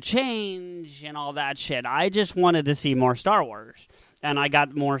George going to change and all that shit. I just wanted to see more Star Wars. And I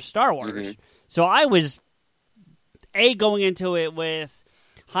got more Star Wars. Mm-hmm. So I was, going into it with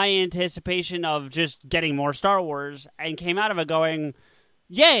high anticipation of just getting more Star Wars, and came out of it going,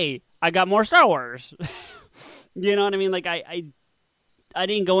 yay, I got more Star Wars. You know what I mean? Like, I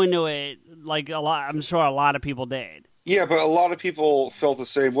didn't go into it like a lot. I'm sure a lot of people did. Yeah, but a lot of people felt the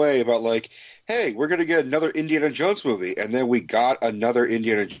same way about, like, hey, we're going to get another Indiana Jones movie. And then we got another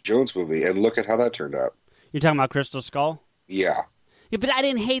Indiana Jones movie, and look at how that turned out. You're talking about Crystal Skull? Yeah. Yeah, but I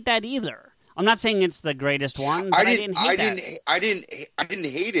didn't hate that either. I'm not saying it's the greatest one, but I didn't hate that. I didn't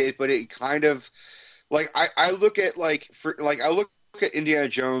hate it, but it kind of like I look at Indiana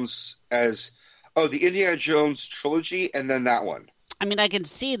Jones as the Indiana Jones trilogy, and then that one. I mean, I can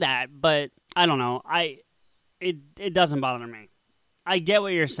see that, but I don't know. It doesn't bother me. I get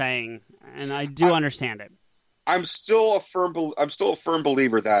what you're saying, and I do understand it. I'm still a firm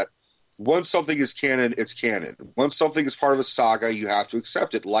believer that once something is canon, it's canon. Once something is part of a saga, you have to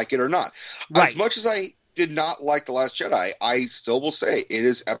accept it, like it or not. Right. As much as I did not like The Last Jedi, I still will say it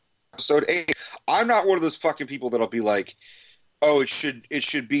is episode 8. I'm not one of those fucking people that'll be like, oh, it should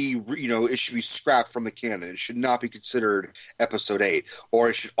be, it should be scrapped from the canon. It should not be considered episode 8, or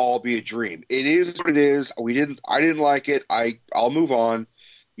it should all be a dream. It is what it is. I didn't like it. I'll move on.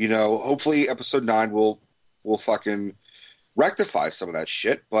 Hopefully episode 9 will fucking rectify some of that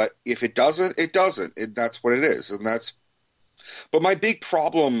shit. But if it doesn't, it doesn't. That's what it is. But my big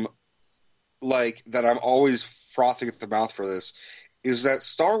problem, like, that I'm always frothing at the mouth for this, is that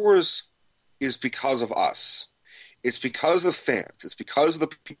Star Wars is because of us. It's because of fans. It's because of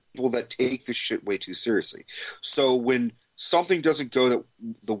the people that take this shit way too seriously. So when something doesn't go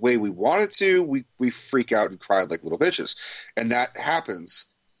the way we want it to, we freak out and cry like little bitches. And that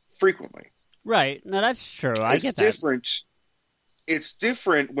happens frequently. Right. No, that's true. I get that. It's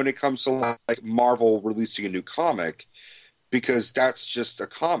different when it comes to like Marvel releasing a new comic, because that's just a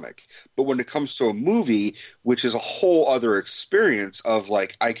comic. But when it comes to a movie, which is a whole other experience of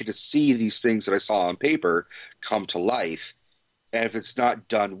like, I get to see these things that I saw on paper come to life. And if it's not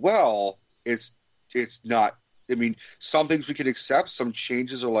done well, it's not, I mean, some things we can accept, some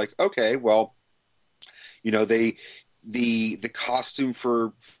changes are like, okay, well, the costume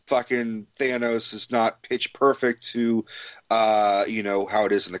for fucking Thanos is not pitch perfect to, how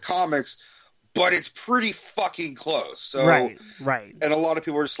it is in the comics, but it's pretty fucking close. So, right. And a lot of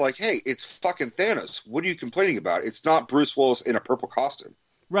people are just like, hey, it's fucking Thanos. What are you complaining about? It's not Bruce Willis in a purple costume.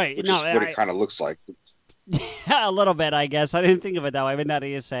 Right. Which is what it kind of looks like. Yeah, a little bit, I guess. I didn't think of it that way, but now that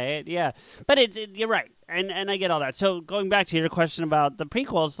you say it, yeah. But you're right, and I get all that. So going back to your question about the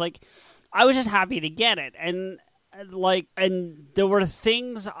prequels, like, I was just happy to get it, and there were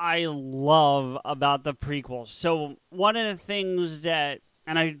things I love about the prequels. So one of the things that,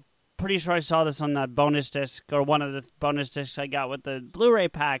 and I'm pretty sure I saw this on that bonus disc, or one of the bonus discs I got with the Blu-ray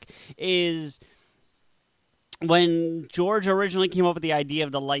pack, is when George originally came up with the idea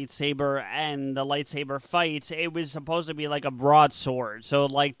of the lightsaber and the lightsaber fights, it was supposed to be like a broadsword. So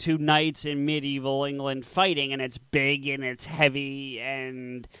like two knights in medieval England fighting, and it's big and it's heavy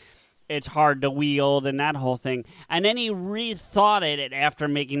and it's hard to wield and that whole thing. And then he rethought it after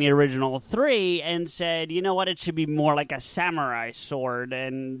making the original 3 and said, you know what, it should be more like a samurai sword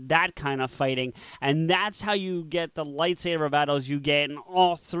and that kind of fighting. And that's how you get the lightsaber battles you get in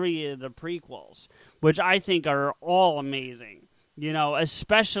all 3 of the prequels, which I think are all amazing.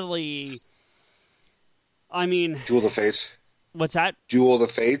 Especially, I mean... Duel of the Fates. What's that? Duel of the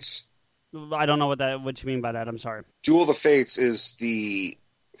Fates. I don't know what you mean by that. I'm sorry. Duel of the Fates is the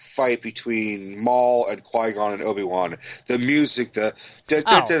fight between Maul and Qui-Gon and Obi-Wan. The music, that's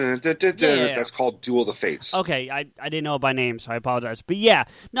called Duel of the Fates. Okay, I didn't know it by name, so I apologize. But yeah,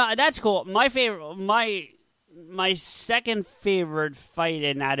 no, that's cool. My favorite, my second favorite fight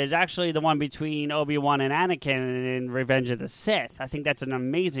in that is actually the one between Obi-Wan and Anakin in Revenge of the Sith. I think that's an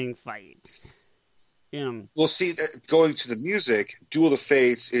amazing fight. Well, see, going to the music, Duel of the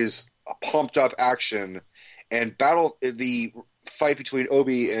Fates is a pumped up action, and the fight between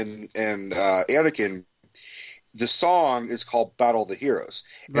Obi and Anakin, the song is called Battle of the Heroes.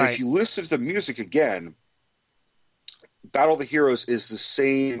 And if you listen to the music again, Battle of the Heroes is the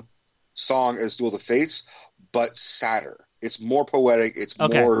same song as Duel of the Fates, but sadder. It's more poetic. It's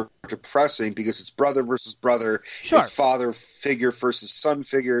more depressing because it's brother versus brother. Sure. It's father figure versus son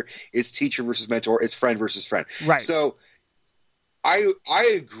figure. It's teacher versus mentor. It's friend versus friend. Right. So I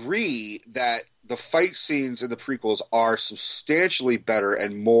agree that the fight scenes in the prequels are substantially better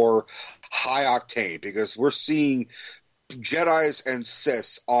and more high octane because we're seeing Jedis and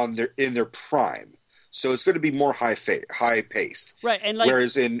Siths in their prime. So it's going to be more high paced. Right. And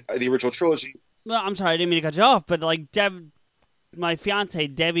whereas in the original trilogy. Well, I'm sorry, I didn't mean to cut you off, but like my fiance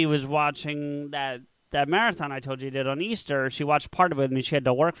Debbie was watching that marathon I told you did on Easter. She watched part of it with me. She had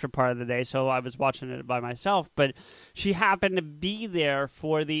to work for part of the day, so I was watching it by myself. But she happened to be there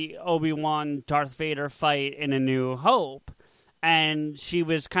for the Obi-Wan Darth Vader fight in A New Hope, and she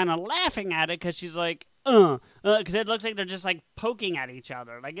was kind of laughing at it because she's like, because it looks like they're just like poking at each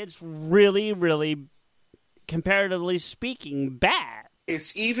other. Like it's really, really, comparatively speaking, bad.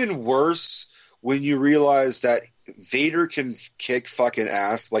 It's even worse when you realize that Vader can kick fucking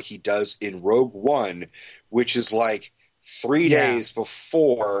ass like he does in Rogue One, which is like 3 days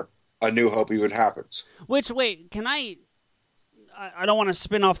before A New Hope even happens. Which, wait, can I don't want to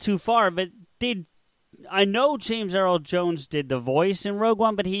spin off too far, but I know James Earl Jones did the voice in Rogue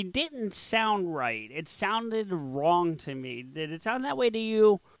One, but he didn't sound right. It sounded wrong to me. Did it sound that way to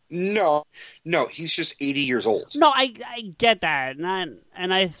you? No, he's just 80 years old. No, I get that,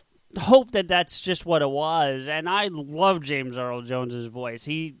 and I hope that that's just what it was. And I love James Earl Jones's voice.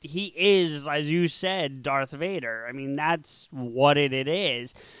 He is, as you said, Darth Vader. I mean, that's what it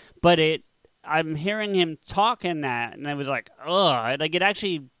is. But I'm hearing him talking that, and I was like, ugh. Like, it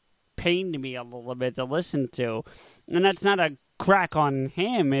actually pained me a little bit to listen to. And that's not a crack on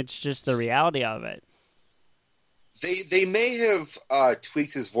him. It's just the reality of it. They may have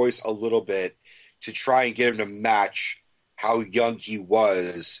tweaked his voice a little bit to try and get him to match how young he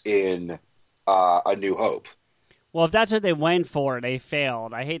was in A New Hope. Well, if that's what they went for, they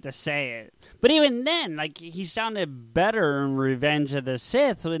failed. I hate to say it. But even then, like, he sounded better in Revenge of the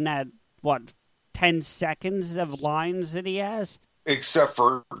Sith in that, 10 seconds of lines that he has? Except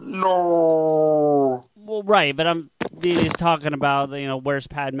for, no. Well, right, but he's talking about, where's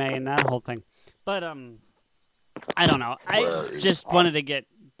Padme and that whole thing. But, I don't know. I just wanted to get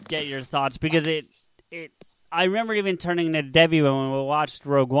your thoughts because I remember even turning to Debbie when we watched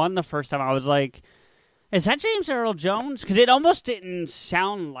Rogue One the first time. I was like, is that James Earl Jones? Because it almost didn't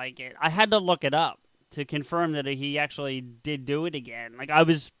sound like it. I had to look it up to confirm that he actually did do it again.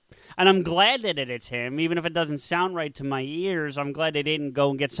 And I'm glad that it's him, even if it doesn't sound right to my ears. I'm glad they didn't go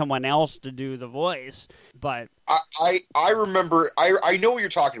and get someone else to do the voice. But I remember, I know what you're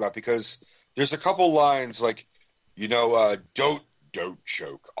talking about because there's a couple lines like, don't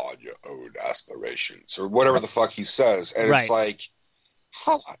choke on your own aspirations, or whatever the fuck he says, and It's like,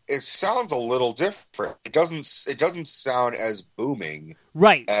 it sounds a little different. It doesn't sound as booming,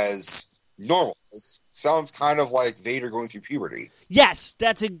 as normal. It sounds kind of like Vader going through puberty. Yes,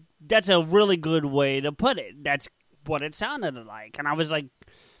 that's a really good way to put it. That's what it sounded like, and I was like,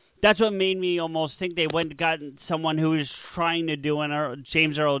 that's what made me almost think they went and got someone who was trying to do a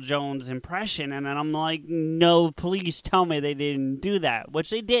James Earl Jones impression, and then I'm like, no, please tell me they didn't do that,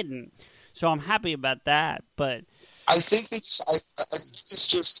 which they didn't. So I'm happy about that. But I think it's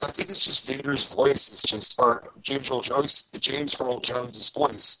just Vader's voice is just, or James Earl Jones's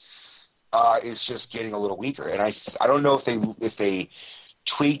voice is just getting a little weaker, and I don't know if they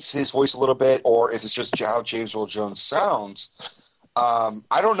tweaked his voice a little bit or if it's just how James Earl Jones sounds.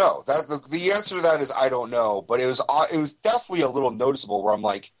 I don't know. The answer to that is I don't know, but it was definitely a little noticeable where I'm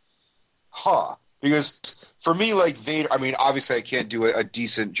like, because for me, like Vader, I mean, obviously I can't do a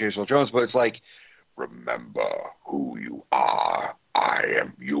decent James Earl Jones, but it's like, remember who you are.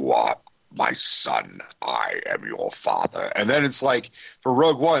 You are my son. I am your father. And then it's like, for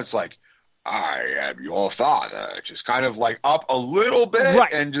Rogue One, it's like, I am your father. Just kind of like up a little bit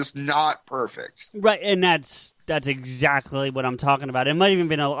and just not perfect. Right, and that's exactly what I'm talking about. It might even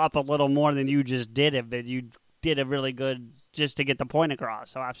been up a little more than you just did it, but you did a really good just to get the point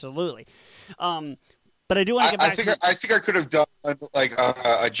across. So absolutely. But I do want to get back I think I could have done like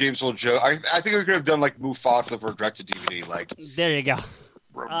a James Earl Jones. I think I could have done like Mufasa for direct to DVD. Like, there you go.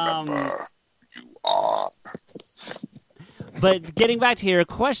 Remember, you are. But getting back to your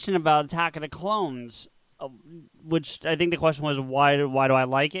question about Attack of the Clones, which I think the question was, why do I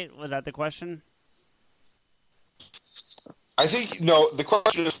like it? Was that the question? I think, no, the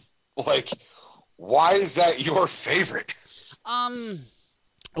question is, like, why is that your favorite?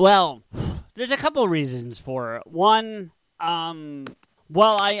 Well, there's a couple reasons for it. One,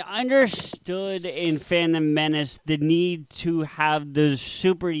 well, I understood in Phantom Menace the need to have the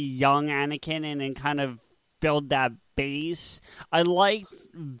super young Anakin and kind of build that base. I liked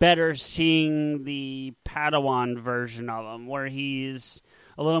better seeing the Padawan version of him, where he's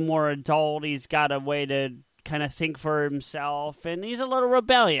a little more adult. He's got a way to kind of think for himself, and he's a little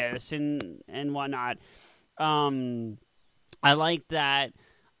rebellious and whatnot. I like that.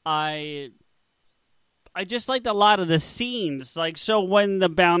 I just liked a lot of the scenes. Like, so when the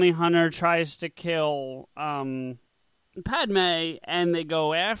bounty hunter tries to kill Padme and they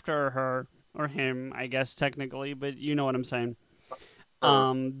go after her, or him, I guess, technically, but you know what I'm saying.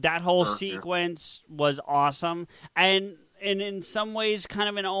 That whole sequence was awesome. And in some ways, kind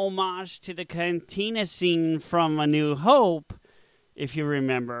of an homage to the cantina scene from A New Hope, if you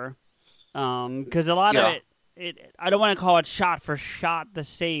remember. Because a lot of it, I don't want to call it shot for shot the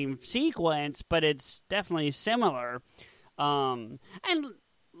same sequence, but it's definitely similar. And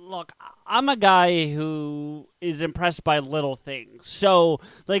look, I'm a guy who is impressed by little things. So,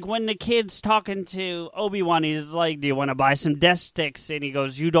 like, when the kid's talking to Obi-Wan, he's like, do you want to buy some death sticks? And he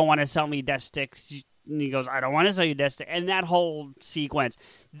goes, you don't want to sell me death sticks. And he goes, I don't want to sell you death sticks. And that whole sequence,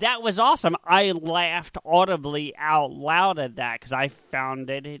 that was awesome. I laughed audibly out loud at that because I found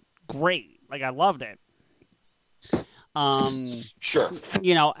it great. Like, I loved it. Sure.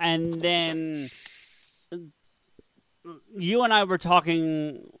 You know, and then you and I were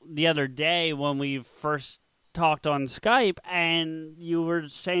talking the other day when we first talked on Skype, and you were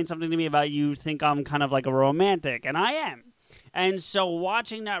saying something to me about you think I'm kind of like a romantic, and I am. And so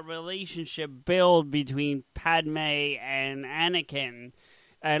watching that relationship build between Padme and Anakin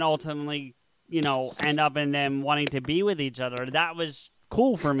and ultimately, you know, end up in them wanting to be with each other, that was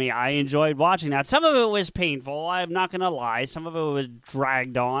cool for me. I enjoyed watching that. Some of it was painful, I'm not going to lie. Some of it was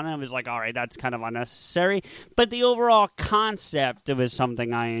dragged on. I was like, all right, that's kind of unnecessary. But the overall concept, it was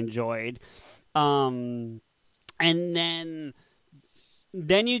something I enjoyed. And then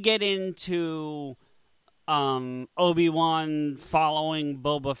you get into Obi-Wan following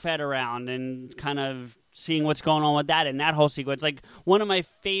Boba Fett around and kind of seeing what's going on with that and that whole sequence. Like, one of my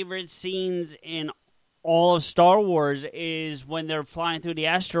favorite scenes in all of Star Wars is when they're flying through the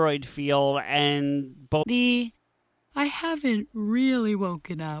asteroid field and I haven't really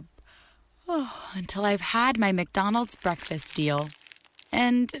woken up until I've had my McDonald's breakfast deal.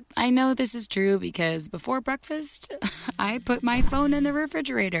 And I know this is true because before breakfast, I put my phone in the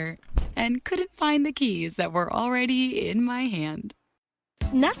refrigerator and couldn't find the keys that were already in my hand.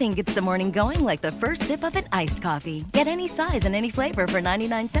 Nothing gets the morning going like the first sip of an iced coffee. Get any size and any flavor for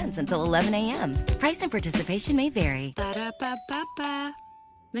 99 cents until 11 a.m. Price and participation may vary. Ba-da-ba-ba-ba.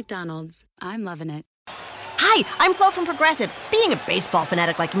 McDonald's. I'm loving it. Hi, I'm Flo from Progressive. Being a baseball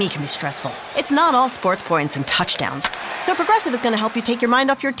fanatic like me can be stressful. It's not all sports points and touchdowns. So Progressive is going to help you take your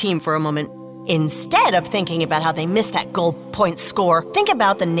mind off your team for a moment. Instead of thinking about how they missed that goal point score, think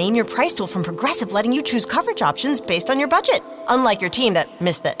about the Name Your Price tool from Progressive, letting you choose coverage options based on your budget. Unlike your team that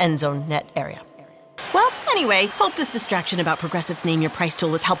missed the end zone net area. Well, anyway, hope this distraction about Progressive's Name Your Price tool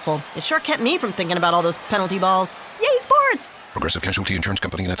was helpful. It sure kept me from thinking about all those penalty balls. Yay, sports! Progressive Casualty Insurance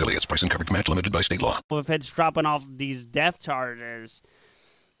Company and Affiliates. Price and coverage match limited by state law. If it's dropping off these death charges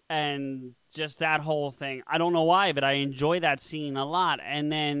and just that whole thing, I don't know why, but I enjoy that scene a lot.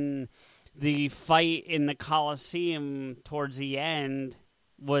 And then the fight in the Coliseum towards the end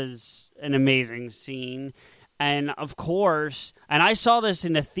was an amazing scene. And, of course, and I saw this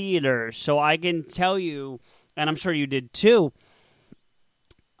in the theater, so I can tell you, and I'm sure you did too,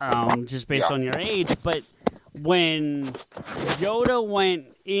 just based on your age, but when Yoda went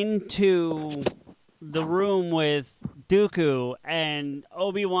into the room with Dooku and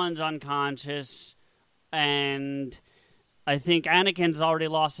Obi-Wan's unconscious and I think Anakin's already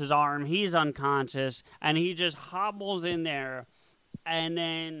lost his arm, he's unconscious, and he just hobbles in there and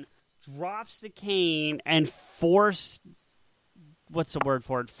then drops the cane and force lifts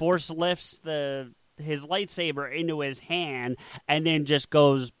his lightsaber into his hand and then just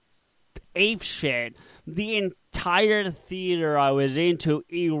goes ape shit. The entire theater I was into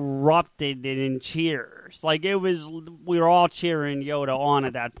erupted in cheers. Like, we were all cheering Yoda on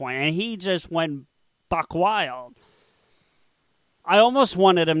at that point, and he just went buck wild. I almost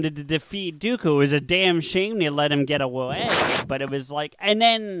wanted him to defeat Dooku. It was a damn shame they let him get away, but it was like, and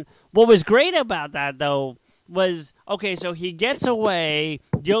then what was great about that though was, okay, so he gets away,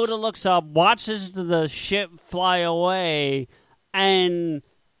 Yoda looks up, watches the ship fly away, and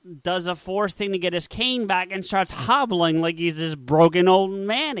does a force thing to get his cane back and starts hobbling like he's this broken old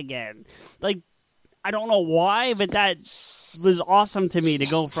man again. Like, I don't know why, but that was awesome to me to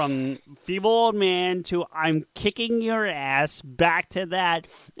go from feeble old man to I'm kicking your ass back to that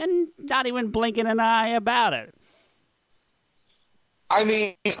and not even blinking an eye about it. I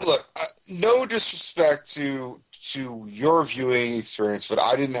mean, look, no disrespect to your viewing experience, but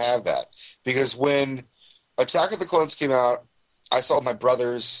I didn't have that. Because when Attack of the Clones came out, I saw my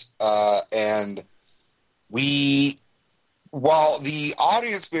brothers, and while the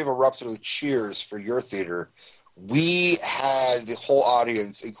audience may have erupted with cheers for your theater, we had the whole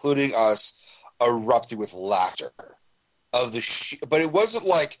audience, including us, erupting with laughter. But it wasn't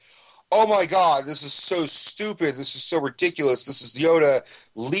like, oh my God, this is so stupid, this is so ridiculous, this is Yoda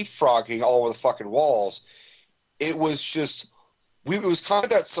leapfrogging all over the fucking walls. It was just, it was kind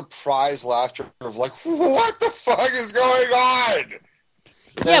of that surprise laughter of like, what the fuck is going on?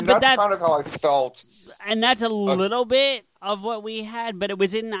 Yeah, and but that's kind of how I felt. And that's a little bit of what we had, but it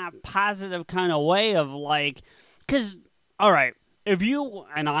was in that positive kind of way of like, because, all right, if you,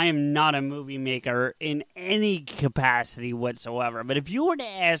 and I am not a movie maker in any capacity whatsoever, but if you were to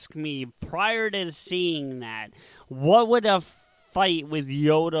ask me prior to seeing that, what would a fight with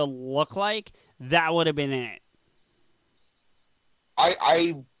Yoda look like, that would have been it.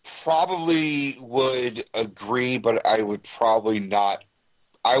 I probably would agree, but I would probably not.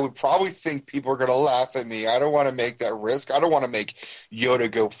 I would probably think people are going to laugh at me. I don't want to make that risk. I don't want to make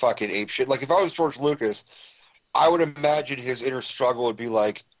Yoda go fucking apeshit. Like, if I was George Lucas, I would imagine his inner struggle would be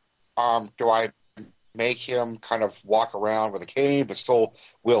like, do I make him kind of walk around with a cane but still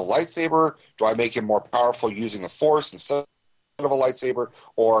wield a lightsaber? Do I make him more powerful using the Force instead of a lightsaber?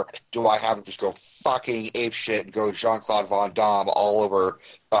 Or do I have him just go fucking apeshit and go Jean-Claude Van Damme all over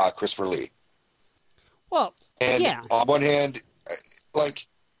Christopher Lee? Well, and yeah. On one hand, like,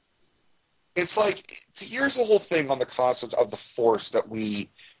 it's like, here's the whole thing on the concept of the Force that we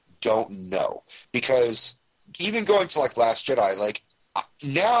don't know. Because even going to, like, Last Jedi, like,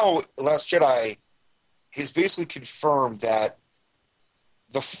 now Last Jedi has basically confirmed that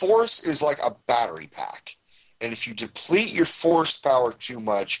the Force is like a battery pack. And if you deplete your Force power too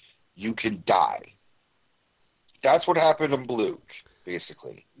much, you can die. That's what happened to Luke,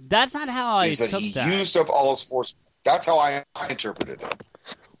 basically. That's not how I took he that. Used up all his Force. That's how I interpreted it.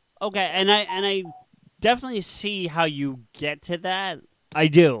 Okay, and I definitely see how you get to that. I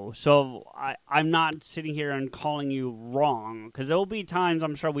do. So I'm not sitting here and calling you wrong, because there will be times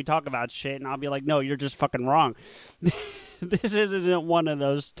I'm sure we talk about shit and I'll be like, no, you're just fucking wrong. This isn't one of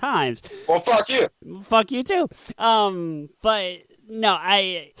those times. Well, fuck you. Fuck you too. But no,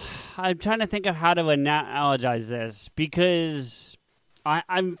 I'm trying to think of how to analogize this, because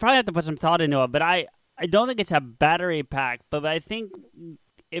I'm probably have to put some thought into it, but I don't think it's a battery pack, but I think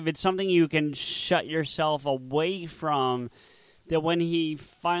if it's something you can shut yourself away from, that when he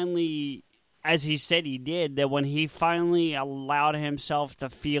finally, as he said he did, that when he finally allowed himself to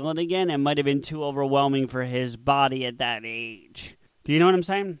feel it again, it might have been too overwhelming for his body at that age. Do you know what I'm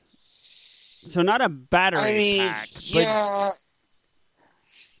saying? So not a battery pack. Yeah.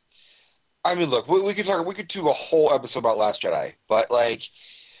 I mean, look, we could do a whole episode about Last Jedi, but, like,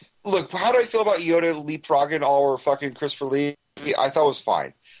 look, how do I feel about Yoda leapfrogging all over fucking Christopher Lee? I thought it was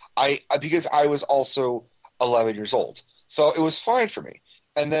fine. Because I was also 11 years old. So it was fine for me.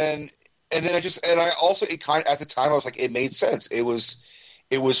 And then I also, it kind of, at the time I was like, it made sense. It was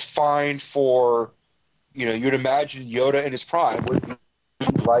fine for, you'd imagine Yoda in his prime would be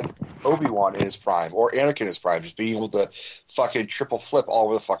like Obi-Wan in his prime or Anakin in his prime, just being able to fucking triple flip all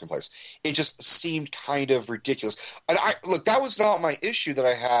over the fucking place. It just seemed kind of ridiculous. And look, that was not my issue that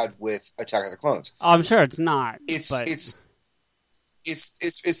I had with Attack of the Clones. Oh, I'm sure it's not. It's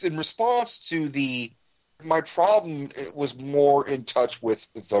in response to my problem was more in touch with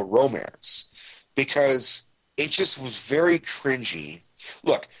the romance, because it just was very cringy.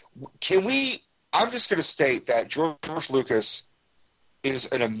 Look, I'm just going to state that George Lucas is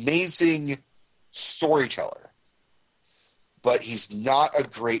an amazing storyteller, but he's not a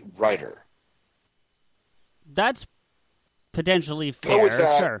great writer. That's potentially fair. Go with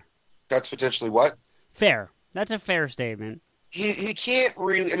that. Sure. That's potentially what? Fair. That's a fair statement. He can't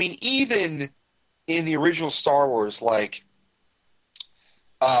really, I mean, even in the original Star Wars, like,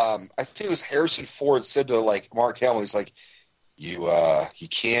 I think it was Harrison Ford said to, like, Mark Hamill, he's like, you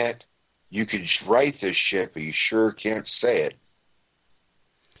can write this shit, but you sure can't say it.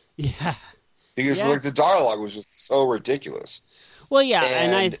 Yeah. Because, like, the dialogue was just so ridiculous. Well, yeah,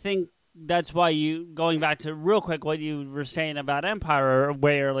 and I think that's why going back to real quick what you were saying about Empire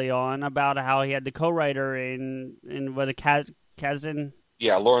way early on, about how he had the co-writer in was it Kasdan?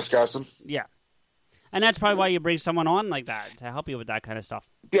 Yeah, Lawrence Kasdan. Yeah. And that's probably why you bring someone on like that, to help you with that kind of stuff.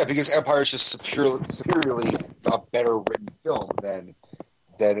 Yeah, because Empire is just superiorly a better written film than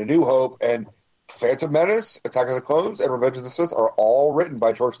A New Hope, and Phantom Menace, Attack of the Clones, and Revenge of the Sith are all written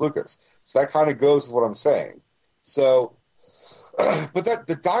by George Lucas. So that kind of goes with what I'm saying. So, but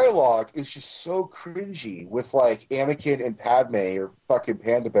the dialogue is just so cringy with, like, Anakin and Padme, or fucking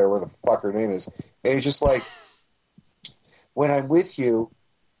Panda Bear, where the fuck her name is. And it's just like, when I'm with you,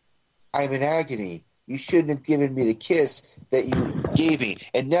 I'm in agony. You shouldn't have given me the kiss that you gave me.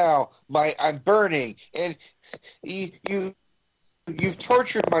 And now I'm burning, and you've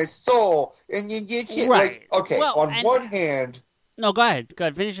tortured my soul, and you can't. Right. Like, okay, well, on one hand... No, go ahead.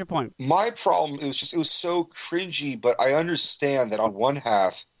 Finish your point. My problem, it was so cringy, but I understand that on one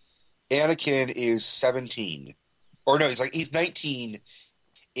half, Anakin is 17. Or no, he's 19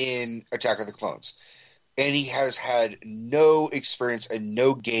 in Attack of the Clones. And he has had no experience and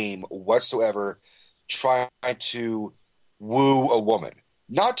no game whatsoever trying to woo a woman.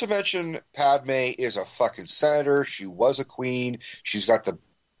 Not to mention, Padme is a fucking senator. She was a queen. She's got the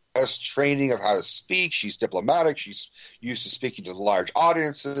best training of how to speak. She's diplomatic. She's used to speaking to large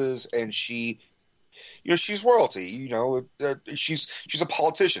audiences, and she's royalty. She's a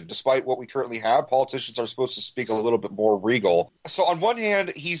politician. Despite what we currently have, politicians are supposed to speak a little bit more regal. So on one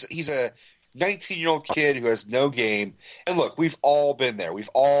hand, he's a 19-year-old kid who has no game. And look, we've all been there. We've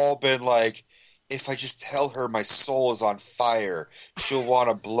all been like, if I just tell her my soul is on fire, she'll want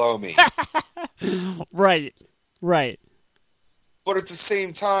to blow me. Right. But at the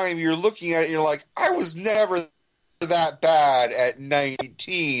same time, you're looking at it and you're like, I was never that bad at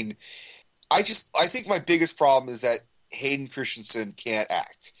 19. I think my biggest problem is that Hayden Christensen can't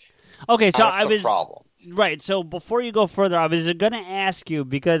act. Okay, so That's the problem. Right, so before you go further, I was going to ask you,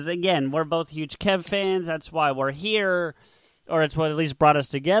 because, again, we're both huge Kev fans. That's why we're here, or it's what at least brought us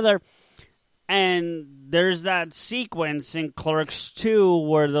together. And there's that sequence in Clerks 2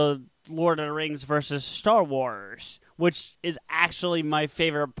 where the Lord of the Rings versus Star Wars, which is actually my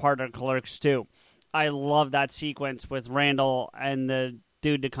favorite part of Clerks 2. I love that sequence with Randall and the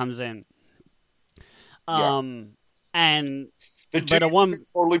dude that comes in. And the dude can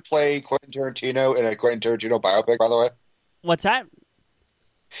totally play Quentin Tarantino in a Quentin Tarantino biopic, by the way. What's that?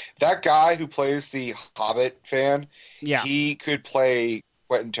 That guy who plays the Hobbit fan, yeah, he could play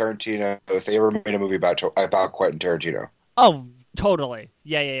Quentin Tarantino if they ever made a movie about Quentin Tarantino. Oh, totally.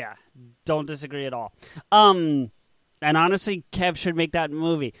 Yeah. Don't disagree at all. And honestly, Kev should make that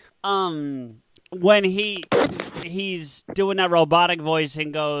movie. When he's doing that robotic voice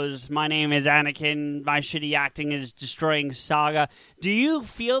and goes, "My name is Anakin, my shitty acting is destroying Saga." Do you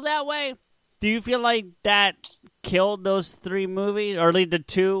feel that way? Do you feel like that killed those 3 movies, or at least the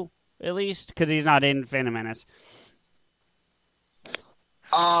 2, at least? Because he's not in Phantom Menace.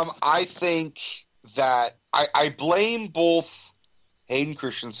 I think that I blame both Hayden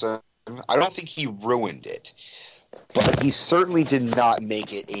Christensen. I don't think he ruined it, but he certainly did not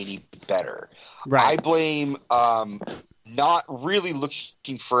make it any better. Right. I blame not really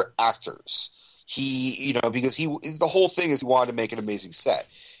looking for actors. Because the whole thing is he wanted to make an amazing set.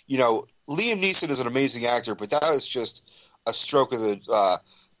 Liam Neeson is an amazing actor, but that was just a stroke of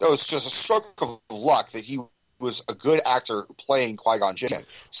luck that he was a good actor playing Qui-Gon Jinn.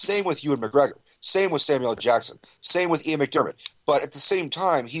 Same with Ewan McGregor. Same with Samuel Jackson. Same with Ian McDiarmid. But at the same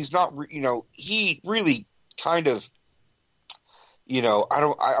time, he's not. He really kind of.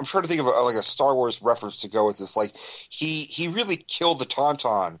 I'm trying to think of a Star Wars reference to go with this. Like he really killed the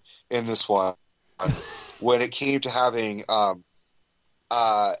Tauntaun in this one when it came to having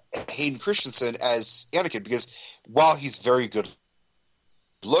Hayden Christensen as Anakin, because while he's very good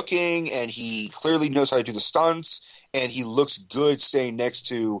looking and he clearly knows how to do the stunts and he looks good staying next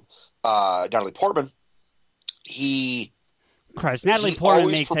to Natalie Portman, Natalie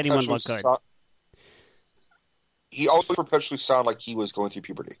Portman makes anyone look good. He always perpetually sounded like he was going through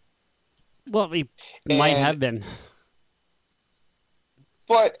puberty. Well, he might have been.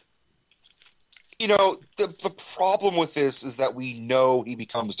 But, the problem with this is that we know he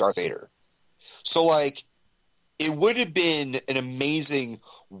becomes Darth Vader. So, it would have been an amazing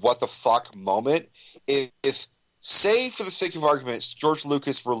what the fuck moment if, say, for the sake of argument, George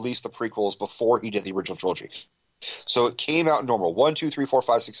Lucas released the prequels before he did the original trilogy. So it came out normal. 1, 2, 3, 4,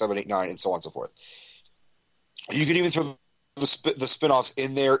 5, 6, 7, 8, 9, and so on and so forth. You can even throw the spin-offs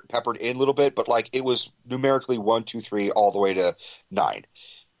in there, peppered in a little bit, but it was numerically 1, 2, 3, all the way to 9.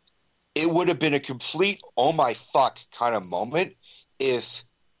 It would have been a complete oh my fuck kind of moment if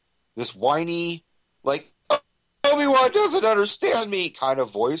this whiny, Obi-Wan doesn't understand me kind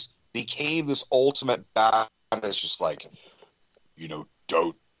of voice became this ultimate badass, just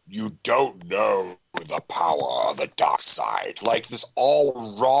you don't know the power of the dark side. This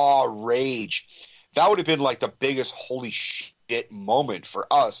all raw rage. That would have been the biggest holy shit moment for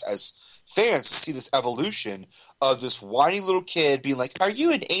us as fans to see this evolution of this whiny little kid being like, "Are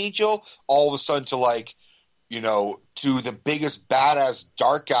you an angel?" All of a sudden to to the biggest badass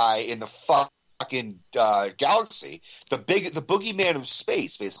dark guy in the fucking galaxy, the boogeyman of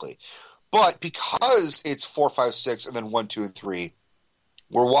space, basically. But because it's 4, 5, 6, and then 1, 2, and 3,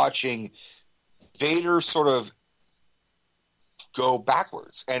 we're watching Vader sort of go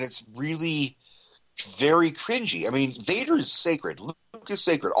backwards, and it's really very cringy. I mean, Vader is sacred. Luke is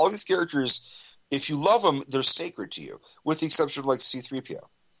sacred. All these characters, if you love them, they're sacred to you, with the exception of C-3PO.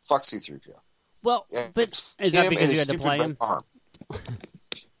 Fuck C-3PO. Well, but is that because you had to play him?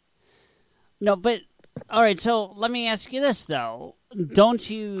 No, but all right. So let me ask you this though: don't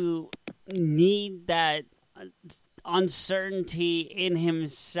you need that uncertainty in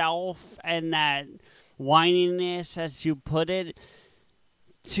himself and that whininess, as you put it,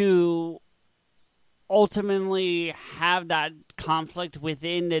 to ultimately have that conflict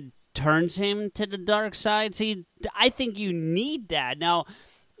within that turns him to the dark side. See, I think you need that. Now,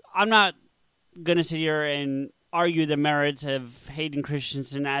 I'm not going to sit here and argue the merits of Hayden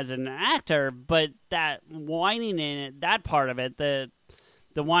Christensen as an actor, but that whining in it, that part of it, the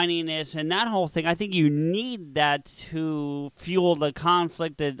whininess and that whole thing, I think you need that to fuel the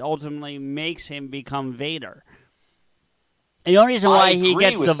conflict that ultimately makes him become Vader. The only reason why he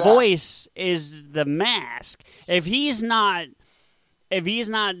gets the voice is the mask. If he's not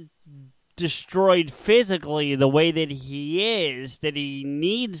destroyed physically the way that he is, that he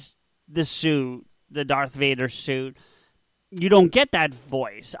needs the suit, the Darth Vader suit, you don't get that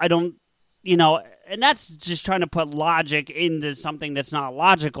voice. And that's just trying to put logic into something that's not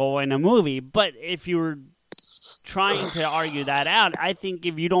logical in a movie. But if you were trying to argue that out, I think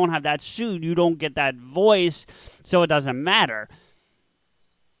if you don't have that suit, you don't get that voice, so it doesn't matter.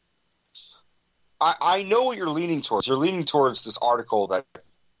 I know what you're leaning towards. You're leaning towards this article that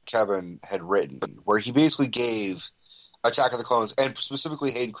Kevin had written, where he basically gave Attack of the Clones, and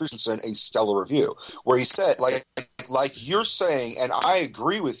specifically Hayden Christensen, a stellar review, where he said, like you're saying, and I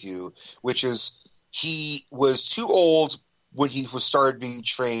agree with you, which is he was too old when he started being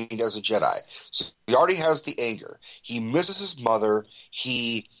trained as a Jedi. So he already has the anger. He misses his mother.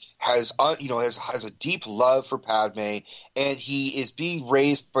 He has a deep love for Padme, and he is being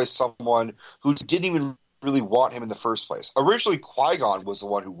raised by someone who didn't even really want him in the first place. Originally, Qui-Gon was the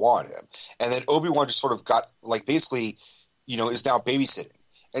one who wanted him, and then Obi-Wan just sort of got, basically, is now babysitting.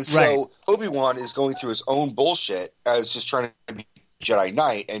 And so right. Obi-Wan is going through his own bullshit as just trying to be Jedi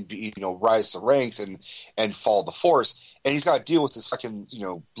Knight and rise the ranks and follow the Force, and he's got to deal with this fucking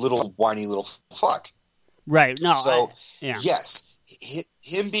little whiny little fuck. Right. No. So yes,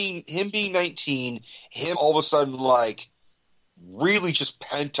 him being 19, him all of a sudden really just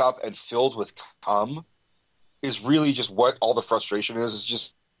pent up and filled with cum is really just what all the frustration is. Is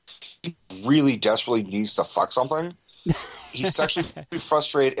just he really desperately needs to fuck something. He's sexually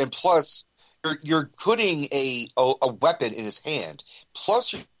frustrated, and plus you're putting a weapon in his hand.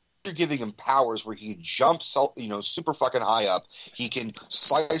 Plus you're giving him powers where he jumps, super fucking high up. He can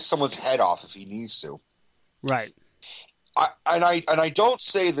slice someone's head off if he needs to. Right. I don't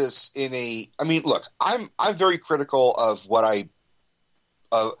say this in a. I mean, look, I'm very critical of what I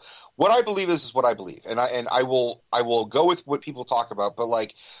believe is what I believe, and I will go with what people talk about. But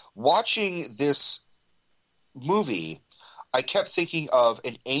watching this movie, I kept thinking of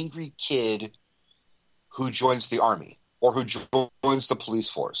an angry kid who joins the army or who joins the police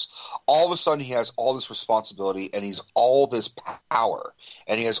force. All of a sudden, he has all this responsibility and he's all this power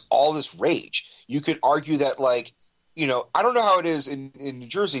and he has all this rage. You could argue that, I don't know how it is in New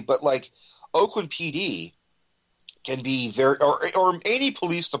Jersey, but Oakland PD can be very, or any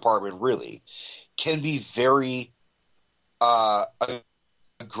police department really can be very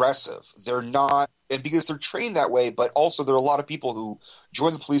aggressive. They're not. And because they're trained that way, but also there are a lot of people who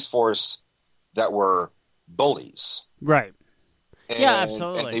joined the police force that were bullies. Right. Yeah,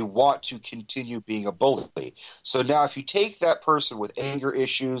 absolutely. And they want to continue being a bully. So now if you take that person with anger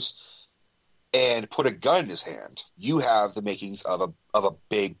issues and put a gun in his hand, you have the makings of a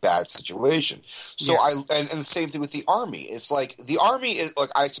big bad situation. So and the same thing with the army. It's the army is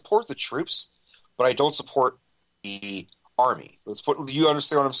I support the troops, but I don't support the army. You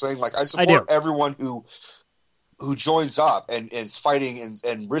understand what I'm saying? I support everyone who joins up and is fighting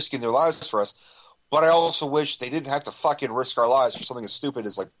and risking their lives for us, but I also wish they didn't have to fucking risk our lives for something as stupid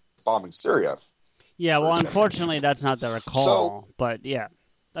as bombing Syria. Yeah, well, unfortunately, that's not their call. But yeah,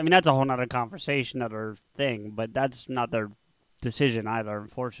 I mean that's a whole other conversation, other thing. But that's not their decision either,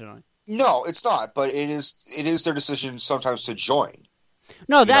 unfortunately. No, it's not. But it is their decision sometimes to join.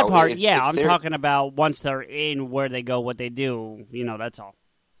 No, that part, I'm talking about once they're in, where they go, what they do, that's all.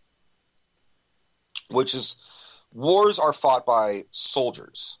 Which is, wars are fought by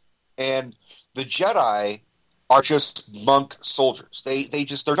soldiers, and the Jedi are just monk soldiers.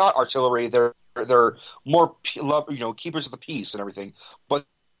 They're not artillery, they're more, keepers of the peace and everything, but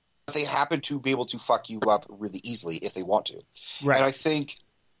they happen to be able to fuck you up really easily if they want to. Right. And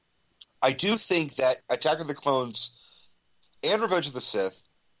I do think that Attack of the Clones and Revenge of the Sith,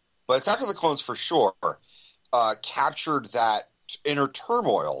 but Attack of the Clones for sure, captured that inner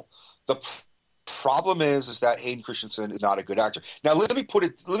turmoil. The problem is that Hayden Christensen is not a good actor. Now let me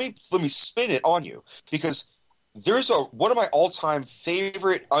spin it on you, because there's one of my all-time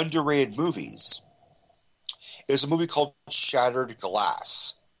favorite underrated movies is a movie called Shattered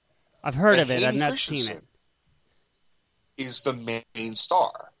Glass. I've heard of it. I've not seen it. Is the main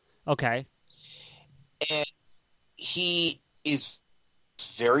star. Okay. And he is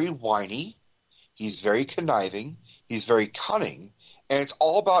very whiny. He's very conniving. He's very cunning. And it's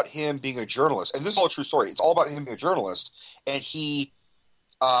all about him being a journalist. And this is all a true story. It's all about him being a journalist. And he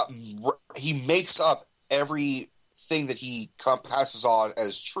makes up everything that he passes on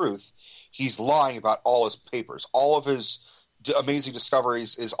as truth. He's lying about all his papers. All of his amazing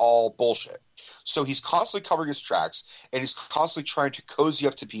discoveries is all bullshit. So he's constantly covering his tracks, and he's constantly trying to cozy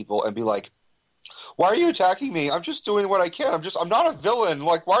up to people and be like, why are you attacking me? I'm just doing what I can. I'm not a villain.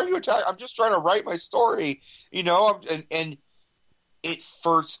 Like, why are you attacking? I'm just trying to write my story, you know? And it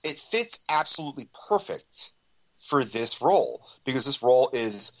fits absolutely perfect for this role, because this role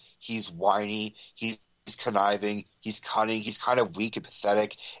is, he's whiny, he's conniving, he's cunning, he's kind of weak and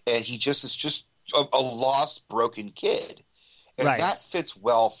pathetic, and he just is just a lost, broken kid. And that fits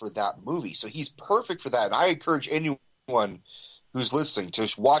well for that movie. So he's perfect for that. And I encourage anyone who's listening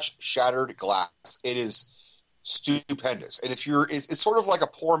to watch Shattered Glass. It is stupendous. And if you're, it's sort of like a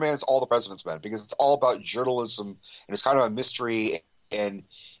poor man's All the President's Men, because it's all about journalism and it's kind of a mystery. And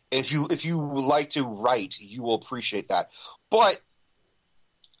if you like to write, you will appreciate that. But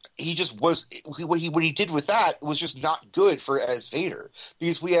he just was, what he did with that was just not good as Vader,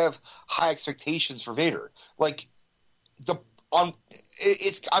 because we have high expectations for Vader. Like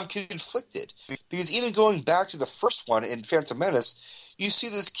I'm conflicted, because even going back to the first one in Phantom Menace, you see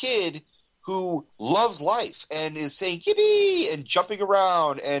this kid who loves life and is saying yippee and jumping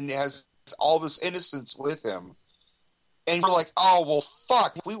around and has all this innocence with him. And we're like, oh, well,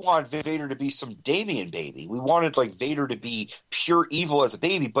 fuck. We want Vader to be some Damien baby. We wanted like Vader to be pure evil as a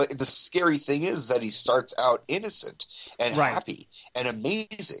baby. But the scary thing is that he starts out innocent and happy and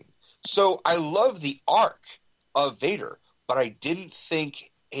amazing. So I love the arc of Vader, but I didn't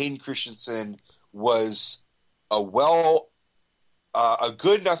think Hayden Christensen was a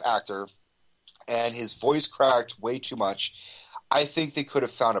good enough actor, and his voice cracked way too much. I think they could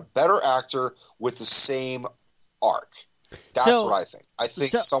have found a better actor with the same arc. That's what I think. I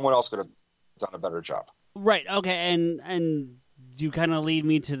think someone else could have done a better job. Right. Okay. And you kind of lead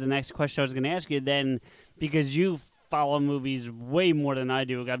me to the next question I was going to ask you then, because you follow movies way more than I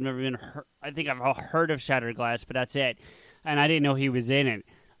do. I've never been I think I've heard of Shattered Glass, but that's it. And I didn't know he was in it.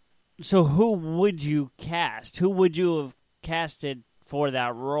 So who would you cast? Who would you have casted for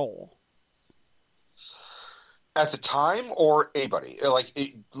that role? At the time, or anybody?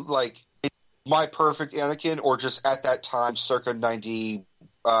 Like my perfect Anakin, or just at that time, circa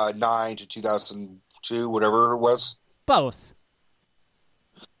 99 to 2002, whatever it was? Both.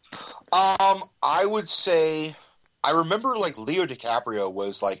 I would say, I remember like Leo DiCaprio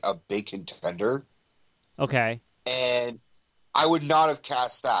was like a big contender. Okay. And I would not have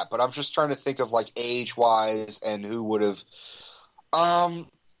cast that, but I'm just trying to think of like age-wise and who would have. I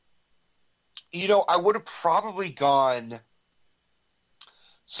would have probably gone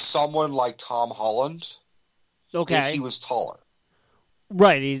someone like Tom Holland. Okay. If he was taller.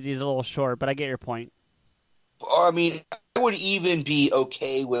 Right, he's a little short, but I get your point. I mean, I would even be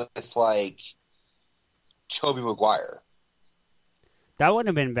okay with like Tobey Maguire. That wouldn't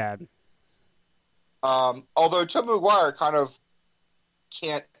have been bad. Although Tobey Maguire kind of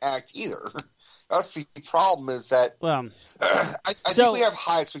can't act either. That's the problem, is that I think we have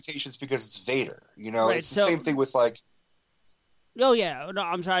high expectations because it's Vader. You know, it's the same thing with like. Oh yeah, no,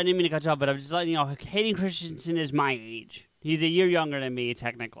 I'm sorry, I didn't mean to cut you off, but I'm just letting you know. Hayden Christensen is my age. He's a year younger than me,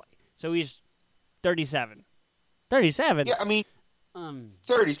 technically. So he's 37. 37. Yeah, I mean,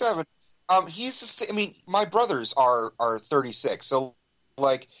 37. He's the same. I mean, my brothers are 36. So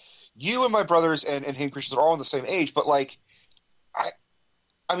like, you and my brothers and Hayden Christensen are all in the same age, but like,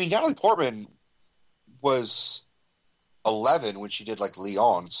 I mean, Natalie Portman was 11 when she did like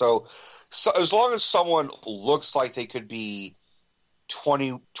Leon. So as long as someone looks like they could be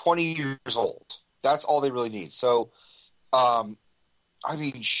 20 years old, that's all they really need. So, I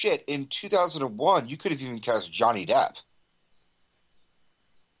mean, shit, in 2001, you could have even cast Johnny Depp.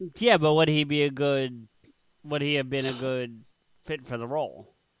 Yeah, but would he have been a good fit for the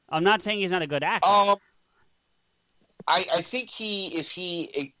role? I'm not saying he's not a good actor. I think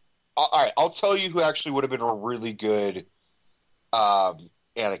all right, I'll tell you who actually would have been a really good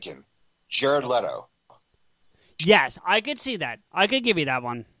Anakin. Jared Leto. Yes, I could see that. I could give you that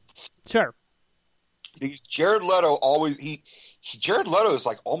one. Sure. Because Jared Leto Jared Leto is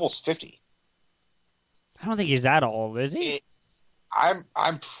like almost 50. I don't think he's that old, is he?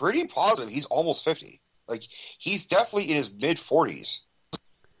 I'm pretty positive he's almost 50. Like, he's definitely in his mid-40s.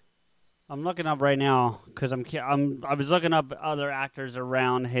 I'm looking up right now because I was looking up other actors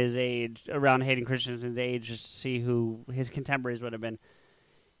around his age, around Hayden Christensen's age, just to see who his contemporaries would have been.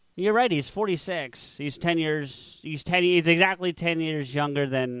 You're right. He's 46. He's 10 years. He's exactly 10 years younger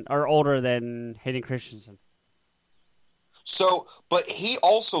than or older than Hayden Christensen. So, but he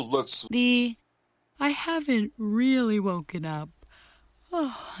also looks. I haven't really woken up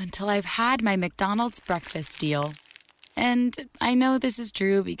until I've had my McDonald's breakfast deal. And I know this is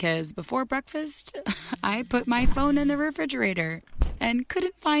true because before breakfast, I put my phone in the refrigerator and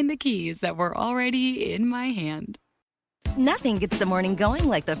couldn't find the keys that were already in my hand. Nothing gets the morning going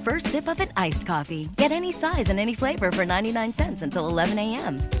like the first sip of an iced coffee. Get any size and any flavor for 99 cents until 11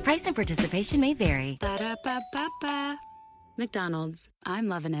 a.m. Price and participation may vary. Ba-da-ba-ba-ba. McDonald's. I'm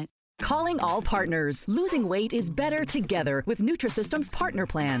loving it. Calling all partners. Losing weight is better together with Nutrisystem's Partner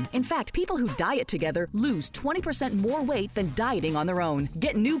Plan. In fact, people who diet together lose 20% more weight than dieting on their own.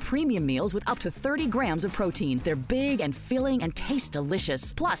 Get new premium meals with up to 30 grams of protein. They're big and filling and taste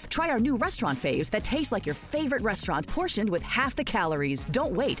delicious. Plus, try our new restaurant faves that taste like your favorite restaurant, portioned with half the calories.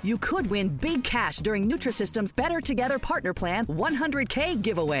 Don't wait. You could win big cash during Nutrisystem's Better Together Partner Plan $100K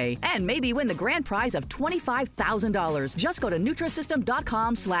giveaway. And maybe win the grand prize of $25,000. Just go to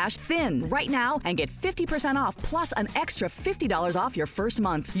Nutrisystem.com/thin right now and get 50% off plus an extra $50 off your first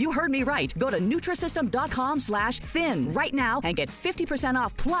month. You heard me right. Go to Nutrisystem.com/thin right now and get 50%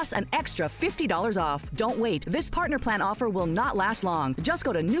 off plus an extra $50 off. Don't wait. This partner plan offer will not last long. Just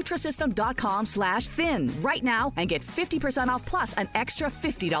go to Nutrisystem.com/thin right now and get 50% off plus an extra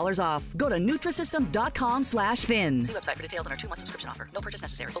 $50 off. Go to Nutrisystem.com/thin. See website for details on our 2-month subscription offer. No purchase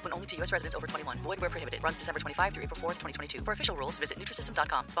necessary. Open only to U.S. residents over 21. Void where prohibited. Runs December 25 through April 4th, 2022. For official rules, visit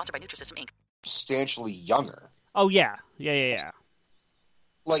Nutrisystem.com. Sponsored by Nutrisystem, Inc. Substantially younger. Oh, yeah. Like,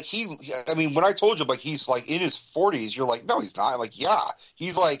 when I told you, like, he's, like, in his 40s, you're like, no, he's not. I'm like, yeah.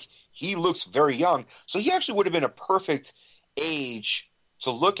 He's, like, he looks very young. So he actually would have been a perfect age to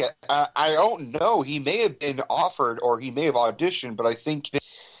look at. I don't know. He may have been offered or he may have auditioned, but I think,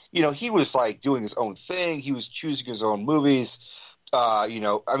 he was, like, doing his own thing. He was choosing his own movies.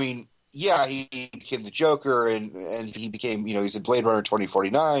 He became the Joker, and he became, he's in Blade Runner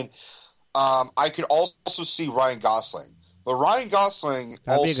 2049. I could also see Ryan Gosling, but Ryan Gosling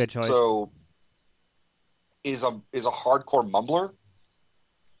That'd be a good choice. is a hardcore mumbler.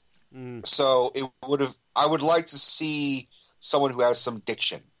 So I would like to see someone who has some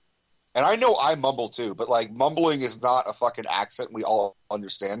diction. And I know I mumble too, but like mumbling is not a fucking accent we all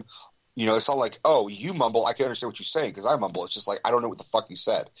understand. It's not like, oh, you mumble, I can understand what you're saying because I mumble. It's just like, I don't know what the fuck you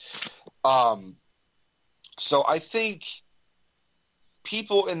said. So I think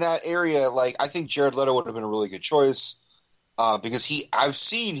people in that area, like, I think Jared Leto would have been a really good choice because I've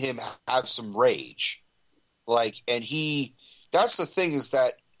seen him have some rage. Like, and that's the thing is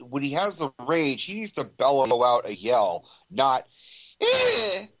that when he has the rage, he needs to bellow out a yell, not,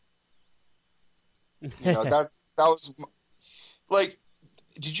 eh. That was, like,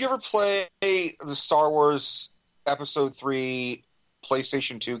 did you ever play the Star Wars Episode 3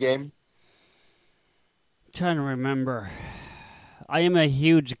 PlayStation 2 game? I'm trying to remember. I am a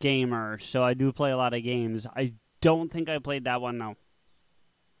huge gamer, so I do play a lot of games. I don't think I played that one, no.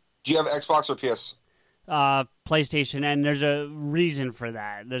 Do you have Xbox or PS? PlayStation, and there's a reason for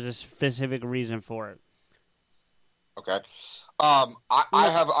that. There's a specific reason for it. Okay. I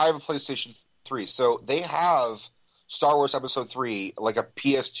have a PlayStation 3, so they have Star Wars Episode 3, like a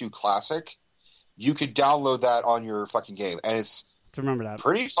PS2 classic. You could download that on your fucking game, and it's remember that.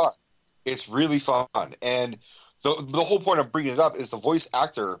 Pretty fun. It's really fun. And the whole point of bringing it up is the voice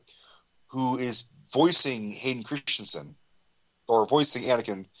actor who is voicing Hayden Christensen or voicing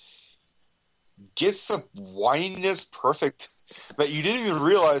Anakin gets the whininess perfect that you didn't even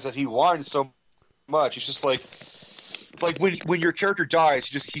realize that he whined so much. It's just like when your character dies,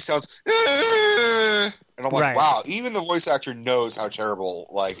 he sounds and I'm like, wow, even the voice actor knows how terrible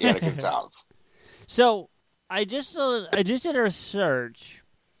like Anakin sounds. So I just did a search,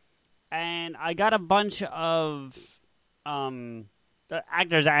 and I got a bunch of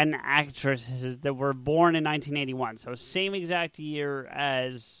actors and actresses that were born in 1981, so same exact year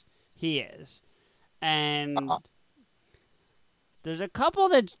as he is. And there's a couple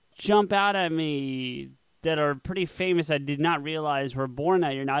that jump out at me that are pretty famous I did not realize were born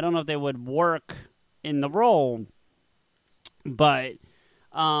that year. Now, I don't know if they would work in the role, but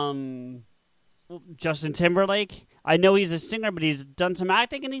Justin Timberlake, I know he's a singer, but he's done some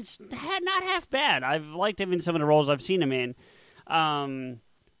acting, and he's not half bad. I've liked him in some of the roles I've seen him in.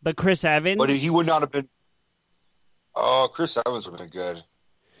 But Chris Evans... But he would not have been... Oh, Chris Evans would have been good.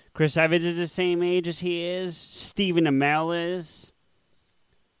 Chris Evans is the same age as he is. Stephen Amell is.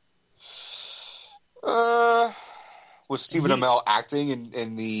 Was Stephen Amell acting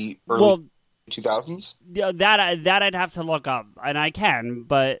in the early 2000s? Yeah, that I'd have to look up, and I can,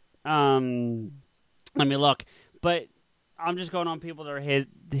 but Let me look. But I'm just going on people that are his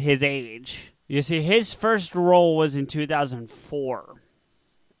age. You see, his first role was in 2004.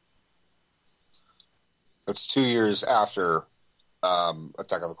 That's 2 years after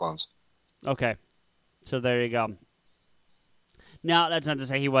Attack of the Clones. Okay. So there you go. Now, that's not to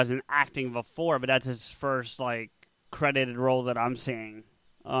say he wasn't acting before, but that's his first, credited role that I'm seeing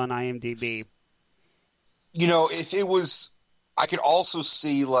on IMDb. You know, if it was... I could also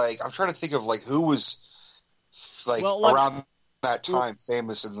see, I'm trying to think of, who was, around that time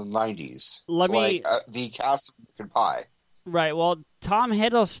famous in the 90s. The cast of American Pie. Right, well, Tom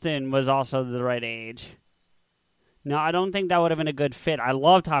Hiddleston was also the right age. No, I don't think that would have been a good fit. I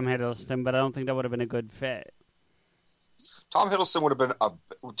love Tom Hiddleston, but I don't think that would have been a good fit. Tom Hiddleston would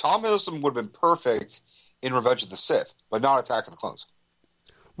have been perfect in Revenge of the Sith, but not Attack of the Clones.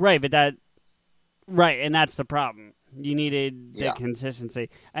 Right, and that's the problem. You needed the consistency.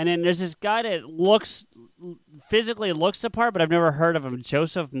 And then there's this guy that physically looks the part, but I've never heard of him.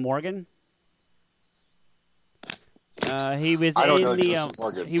 Joseph Morgan. He was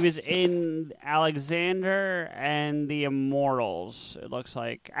in Alexander and the Immortals, it looks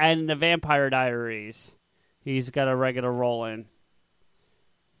like, and the Vampire Diaries. He's got a regular role in.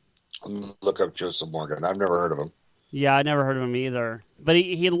 Look up Joseph Morgan. I've never heard of him. Yeah, I never heard of him either. But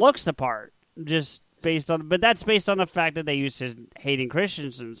he looks the part, but that's based on the fact that they used his Hayden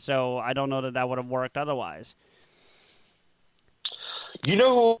Christensen. So I don't know that would have worked otherwise. You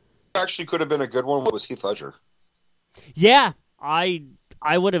know who actually could have been a good one was Heath Ledger. Yeah, I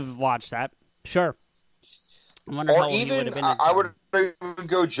would have watched that. Sure. I wonder how he would have been. I would even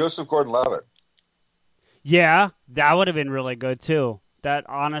go Joseph Gordon-Levitt. Yeah, that would have been really good too. That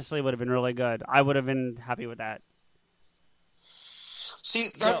honestly would have been really good. I would have been happy with that. See,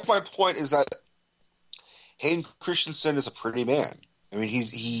 that's my point. Is that Hayden Christensen is a pretty man. I mean,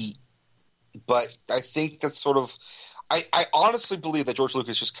 but I think that's sort of. I honestly believe that George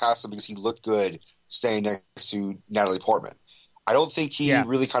Lucas just cast him because he looked good staying next to Natalie Portman. I don't think he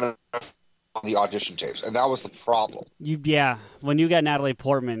really kind of on the audition tapes, and that was the problem. When you got Natalie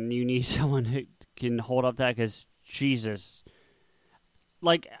Portman, you need someone who can hold up that because Jesus.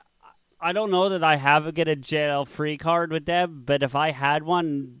 I don't know that I get a jail-free card with them, but if I had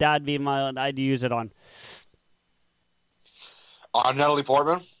one, that'd be I'd use it on. On Natalie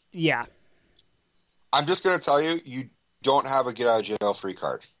Portman? Yeah. I'm just going to tell you, you don't have a get-out-of-jail-free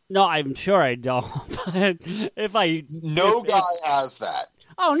card. No, I'm sure I don't. But No guy has that.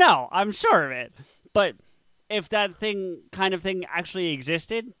 Oh, no, I'm sure of it. But if that kind of thing actually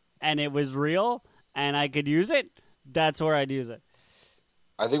existed, and it was real, and I could use it, that's where I'd use it.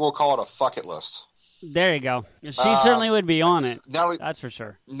 I think we'll call it a fuck it list. There you go. She certainly would be on it. That's for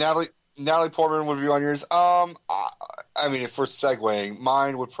sure. Natalie Portman would be on yours. I mean, if we're segueing,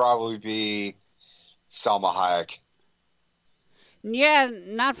 mine would probably be Salma Hayek. Yeah,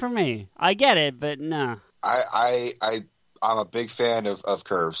 not for me. I get it, but no. I'm a big fan of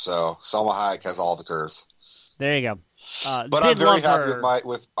curves, so Salma Hayek has all the curves. There you go. But I'm very happy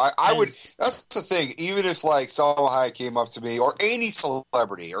with I would. That's the thing. Even if Salma Hayek came up to me, or any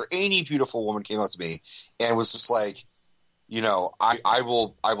celebrity, or any beautiful woman came up to me, and was just I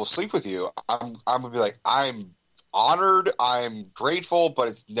will sleep with you. I'm gonna be like, I'm honored, I'm grateful, but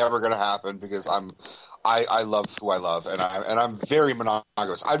it's never gonna happen because I love who I love, and I'm very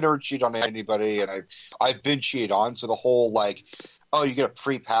monogamous. I've never cheated on anybody, and I've been cheated on. So the whole you get a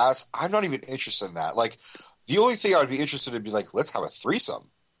free pass. I'm not even interested in that. The only thing I would be interested in would be let's have a threesome.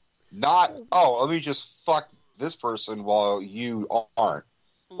 Not, let me just fuck this person while you aren't.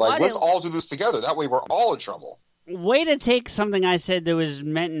 Let's all do this together. That way we're all in trouble. Way to take something I said that was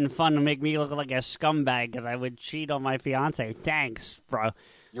meant in fun to make me look like a scumbag because I would cheat on my fiance. Thanks, bro.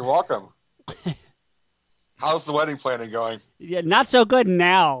 You're welcome. How's the wedding planning going? Yeah, not so good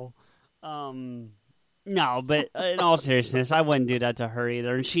now. No, but in all seriousness, I wouldn't do that to her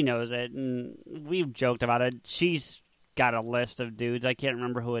either, and she knows it, and we've joked about it. She's got a list of dudes. I can't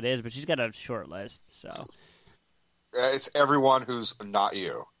remember who it is, but she's got a short list, so... It's everyone who's not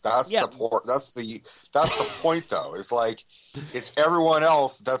you. That's the point, though. It's it's everyone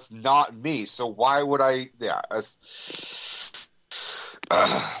else that's not me. So why would I? Yeah.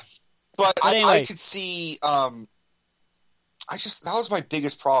 But anyway. I could see. That was my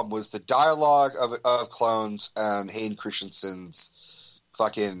biggest problem was the dialogue of Clones and Hayden Christensen's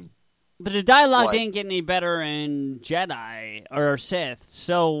fucking. But the dialogue didn't get any better in Jedi or Sith,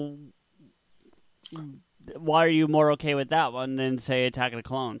 so. Why are you more okay with that one than, say, Attack of the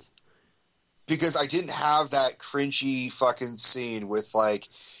Clones? Because I didn't have that cringy fucking scene with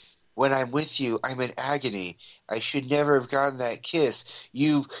when I'm with you, I'm in agony. I should never have gotten that kiss.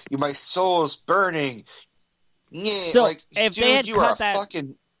 My soul is burning. Yeah, so like, if dude, they had you cut are that,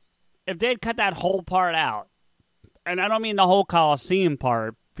 fucking... if they had cut that whole part out, and I don't mean the whole Coliseum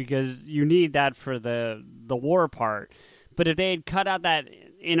part because you need that for the war part, but if they had cut out that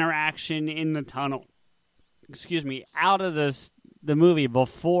interaction in the tunnel, out of the movie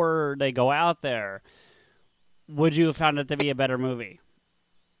before they go out there, would you have found it to be a better movie?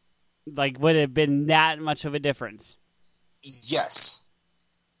 Like, would it have been that much of a difference? Yes.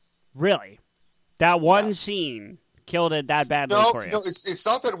 Really? That one scene killed it that badly for you? No, it's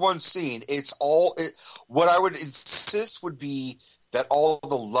not that one scene. It's all... what I would insist would be that all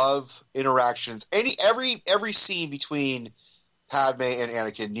the love interactions, every scene between Padme and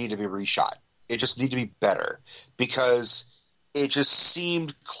Anakin need to be reshot. It just need to be better because it just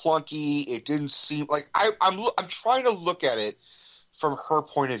seemed clunky. It didn't seem like... I'm trying to look at it from her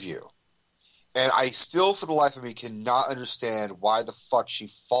point of view. And I still, for the life of me, cannot understand why the fuck she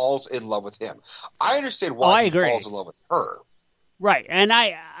falls in love with him. I understand why he falls in love with her. Right, and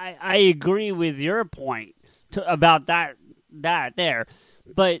I agree with your point about that there.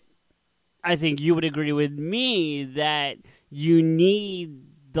 But I think you would agree with me that you need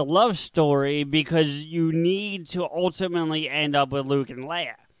the love story because you need to ultimately end up with Luke and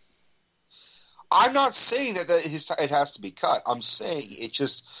Leia. I'm not saying that it has to be cut. I'm saying it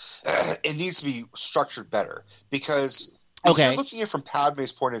just it needs to be structured better because if you're looking at it from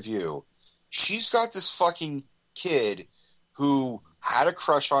Padme's point of view, she's got this fucking kid who had a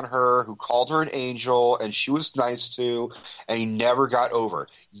crush on her, who called her an angel, and she was nice to, and he never got over.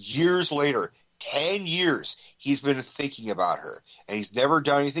 Years later, 10 years, he's been thinking about her, and he's never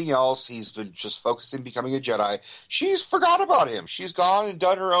done anything else. He's been just focusing on becoming a Jedi. She's forgot about him. She's gone and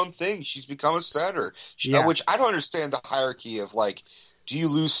done her own thing. She's become a senator, which I don't understand the hierarchy of, like, do you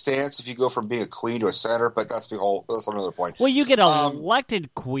lose stance if you go from being a queen to a senator? But that's another point. Well, you get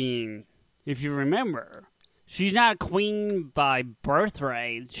elected queen, if you remember. She's not queen by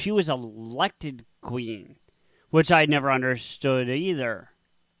birthright. She was elected queen, which I never understood either.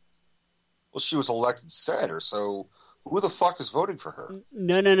 Well, she was elected senator, so who the fuck is voting for her?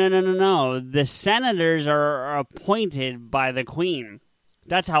 No. The senators are appointed by the queen.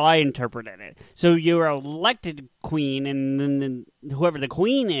 That's how I interpreted it. So you're elected queen, and then whoever the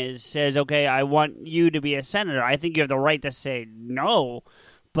queen is says, okay, I want you to be a senator. I think you have the right to say no,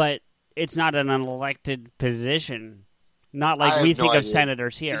 but it's not an unelected position. Not like we think of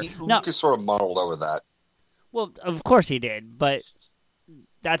senators here. Lucas sort of muddled over that. Well, of course he did, but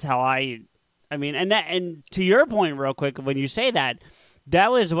that's how I mean, and to your point, real quick, when you say that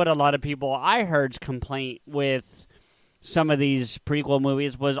was what a lot of people I heard's complaint with some of these prequel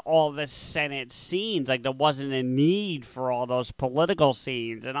movies was all the Senate scenes. Like, there wasn't a need for all those political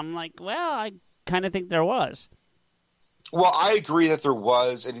scenes. And I'm like, well, I kind of think there was. Well, I agree that there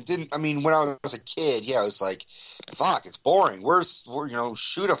was, and it didn't. I mean, when I was a kid, I was like, fuck, it's boring.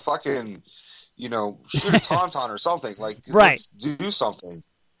 Shoot a fucking, shoot a tauntaun or something. Like, let's do something.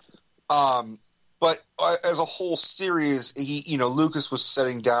 But as a whole series, Lucas was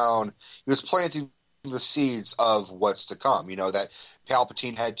setting down, he was planting the seeds of what's to come, that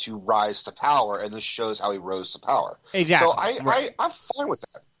Palpatine had to rise to power, and this shows how he rose to power. Exactly. So I'm fine with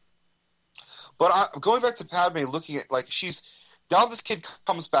that. But going back to Padme, looking at, like, now this kid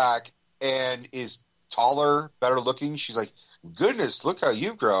comes back and is taller, better looking. She's like, goodness, look how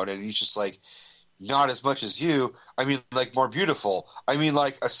you've grown. And he's just like, not as much as you. I mean, like, more beautiful. I mean,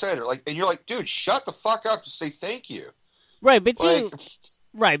 like a senator. Like, and you're like, dude, shut the fuck up and say thank you. Right, but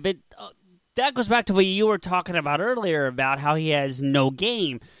that goes back to what you were talking about earlier about how he has no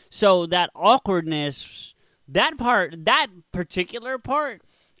game. So that awkwardness, that particular part,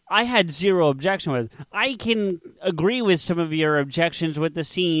 I had zero objection with. I can agree with some of your objections with the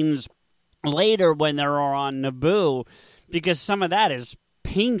scenes later when they're on Naboo, because some of that is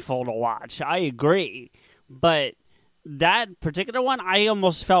painful to watch. I agree. But that particular one, I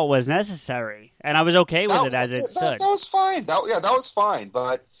almost felt was necessary, and I was okay with it as it stood. That was fine. That was fine,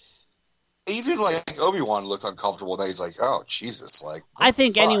 but even, like, Obi-Wan looked uncomfortable. Then he's like, oh, Jesus. Like, I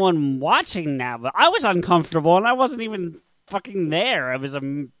think anyone watching now, but I was uncomfortable, and I wasn't even fucking there. I was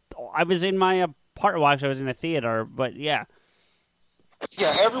in my apartment. Well, actually, I was in a theater, but yeah.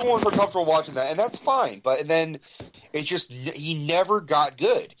 Yeah, everyone was uncomfortable watching that, and that's fine. But then it just, he never got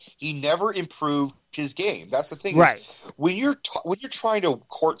good. He never improved his game. That's the thing. Right. Is, when you're trying to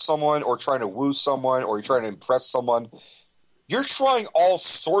court someone or trying to woo someone or you're trying to impress someone, you're trying all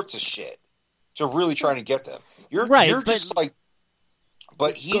sorts of shit to really trying to get them. You're just like,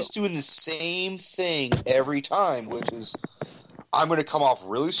 but he's doing the same thing every time, which is I'm going to come off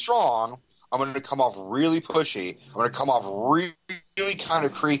really strong. I'm going to come off really pushy. I'm going to come off really kind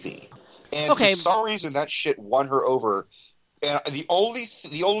of creepy. And for some reason, that shit won her over. And the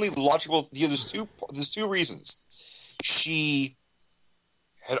only logical, there's two reasons. She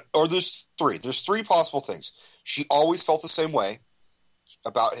had, or there's three. There's three possible things. She always felt the same way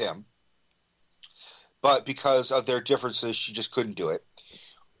about him, but because of their differences, she just couldn't do it.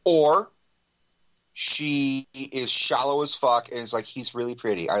 Or she is shallow as fuck and is like, he's really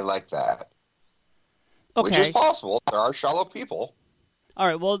pretty. I like that. Okay. Which is possible. There are shallow people. All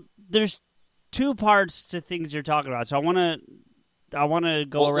right. Well, there's two parts to things you're talking about, so I want to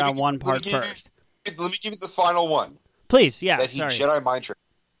go around one part first. Let me give you the final one. Please, yeah. That he Jedi mind trick.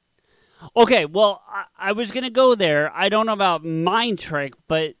 Okay, well, I was going to go there. I don't know about mind trick,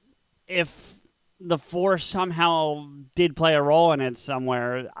 but if the Force somehow did play a role in it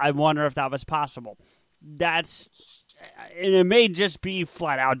somewhere, I wonder if that was possible. It may just be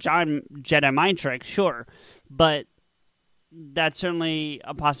flat out Jedi mind trick, sure, but that's certainly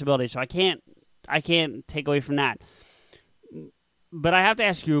a possibility. So I can't take away from that. But I have to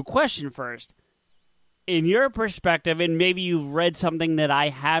ask you a question first. In your perspective, and maybe you've read something that I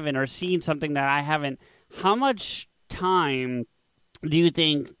haven't or seen something that I haven't, how much time do you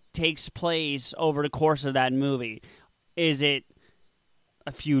think takes place over the course of that movie? Is it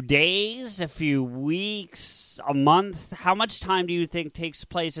a few days, a few weeks, a month? How much time do you think takes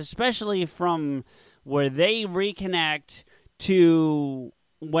place, especially from where they reconnect to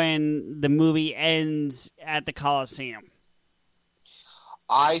when the movie ends at the Coliseum?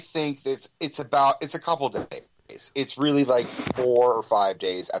 I think it's a couple days. It's really like 4 or 5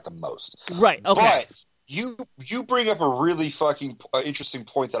 days at the most. Right, okay. But you bring up a really fucking interesting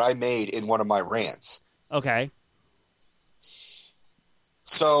point that I made in one of my rants. Okay.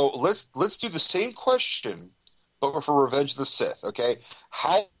 So let's do the same question, but for Revenge of the Sith, okay?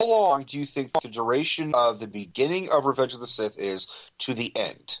 How long do you think the duration of the beginning of Revenge of the Sith is to the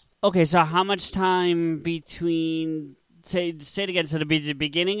end? Okay, so how much time between... Say it again. So the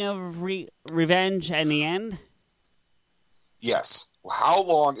beginning of Revenge and the end? Yes. How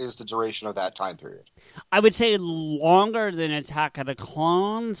long is the duration of that time period? I would say longer than Attack of the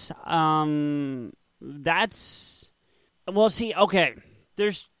Clones. That's... Well, see, okay.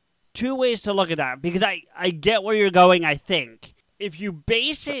 There's two ways to look at that, because I get where you're going, I think. If you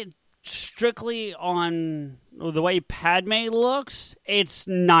base it strictly on the way Padme looks, it's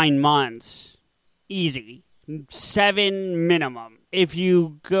 9 months. Easy. 7 minimum. If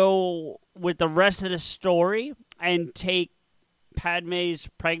you go with the rest of the story and take Padme's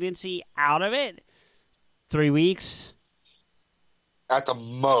pregnancy out of it, 3 weeks. At the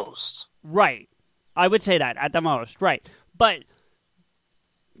most. Right. I would say that, at the most. Right. But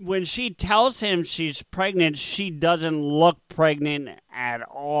when she tells him she's pregnant, she doesn't look pregnant at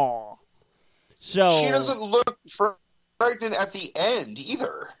all. So she doesn't look pregnant at the end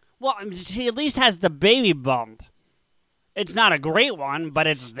either. Well, she at least has the baby bump. It's not a great one, but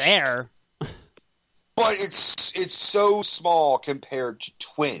it's there. But it's so small compared to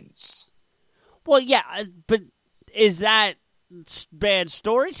twins. Well, yeah, but is that bad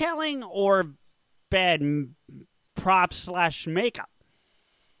storytelling or bad props / makeup?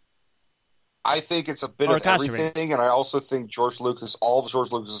 I think it's a bit of everything, and I also think all of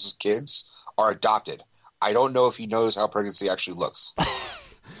George Lucas's kids are adopted. I don't know if he knows how pregnancy actually looks.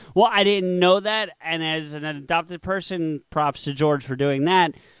 Well, I didn't know that, and as an adopted person, props to George for doing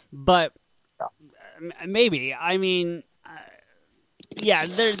that. But maybe, I mean, yeah,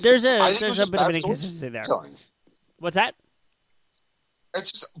 there's a bit of an inconsistency there. What's that?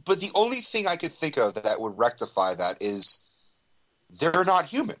 It's just, but the only thing I could think of that would rectify that is they're not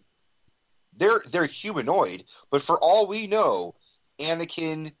human. They're humanoid, but for all we know,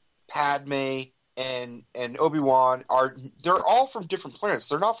 Anakin, Padme, and Obi-Wan they're all from different planets.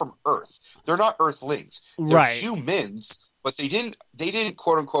 They're not from Earth. They're not Earthlings. They're humans, but they didn't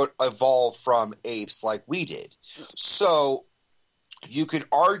quote unquote evolve from apes like we did. So you could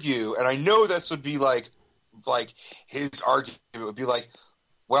argue, and I know this would be like his argument would be like,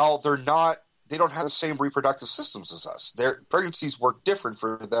 well, they don't have the same reproductive systems as us. Their pregnancies work different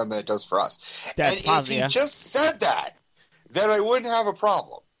for them than it does for us. If he just said that, then I wouldn't have a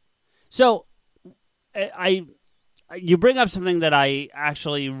problem. So you bring up something that I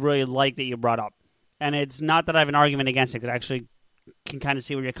actually really like that you brought up, and it's not that I have an argument against it, because I actually can kind of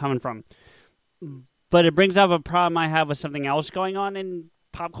see where you're coming from. But it brings up a problem I have with something else going on in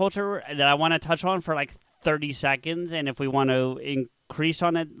pop culture that I want to touch on for like 30 seconds, and if we want to increase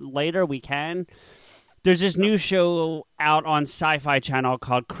on it later, we can. There's this new show out on Sci-Fi Channel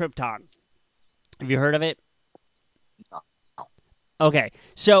called Krypton. Have you heard of it? No. Okay,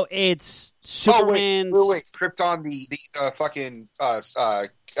 so it's Superman's... Oh, wait. Krypton, the fucking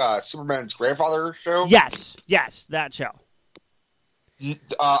Superman's grandfather show? Yes, that show.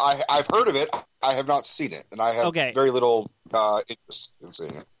 I've heard of it. I have not seen it, and I have very little interest in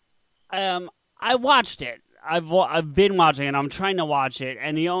seeing it. I watched it. I've been watching it. I'm trying to watch it,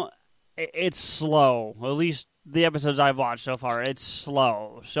 and it's slow. At least the episodes I've watched so far, it's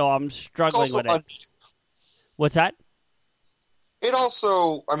slow. So I'm struggling with it. What's that? It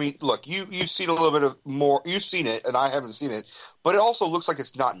also, I mean, look, you've seen a little bit of more. You've seen it, and I haven't seen it, but it also looks like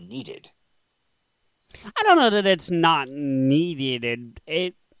it's not needed. I don't know that it's not needed.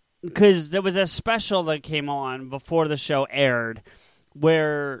 Because there was a special that came on before the show aired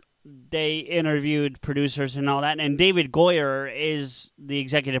where they interviewed producers and all that, and David Goyer is the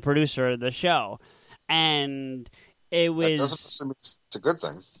executive producer of the show. And it was... That doesn't mean it's a good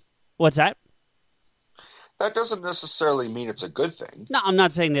thing. What's that? That doesn't necessarily mean it's a good thing. No, I'm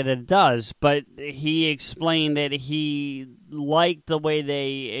not saying that it does, but he explained that he liked the way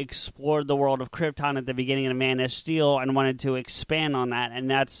they explored the world of Krypton at the beginning of Man of Steel and wanted to expand on that, and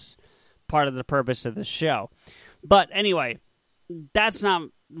that's part of the purpose of the show. But anyway, that's not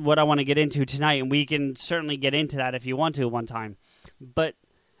what I want to get into tonight, and we can certainly get into that if you want to one time. But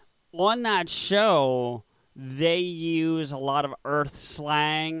on that show, they use a lot of Earth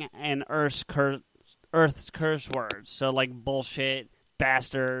slang and Earth's curse words, so like bullshit,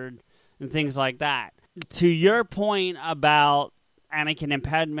 bastard, and things like that. To your point about Anakin and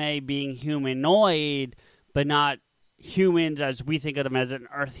Padme being humanoid, but not humans as we think of them as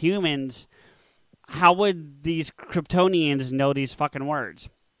Earth humans, how would these Kryptonians know these fucking words?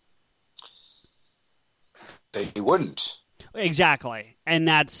 They wouldn't. Exactly, and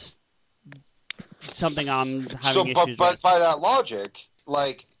that's something I'm having issues with. But by that logic,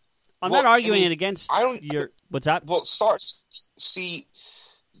 like... I'm not arguing it against your... What's that? Well, Star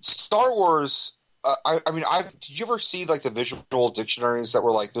Wars... did you ever see like the visual dictionaries that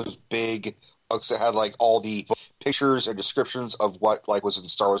were like those big books that had like all the pictures and descriptions of what like was in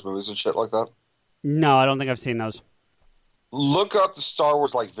Star Wars movies and shit like that? No, I don't think I've seen those. Look up the Star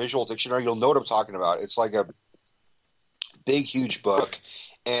Wars like visual dictionary. You'll know what I'm talking about. It's like a big, huge book,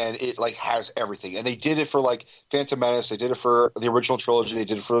 and it like has everything. And they did it for like Phantom Menace. They did it for the original trilogy. They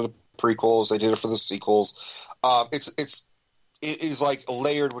did it for the prequels. They did it for the sequels. It is like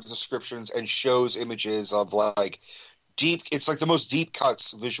layered with descriptions and shows images of like deep. It's like the most deep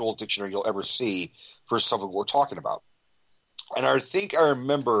cuts visual dictionary you'll ever see for something we're talking about. And I think I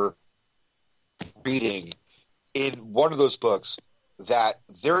remember reading in one of those books that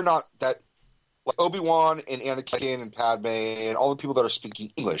they're not that like Obi-Wan and Anakin and Padme and all the people that are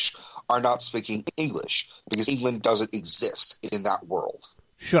speaking English are not speaking English because England doesn't exist in that world.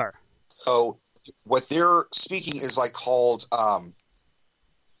 Sure. So what they're speaking is like called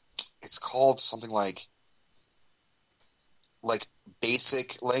it's called something like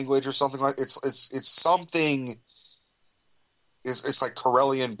basic language or something like it's something it's like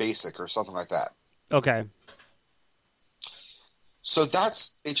Corellian basic or something like that. Okay. So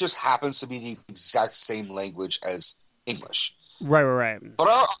it just happens to be the exact same language as English. Right. But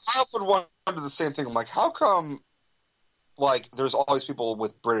I often wonder the same thing. I'm like, how come like there's all these people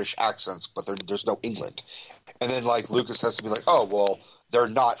with British accents, but there's no England? And then like Lucas has to be like, oh well, they're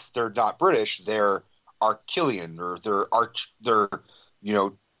not British, they're Arquillian, or they're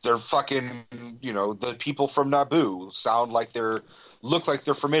fucking the people from Naboo look like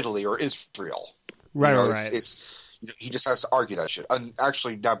they're from Italy or Israel. Right. It's he just has to argue that shit. And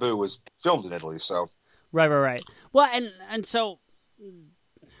actually, Naboo was filmed in Italy, so... Right. Well, and so...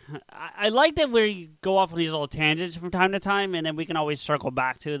 I like that we go off on these little tangents from time to time, and then we can always circle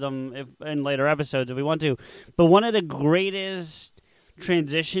back to them in later episodes if we want to. But one of the greatest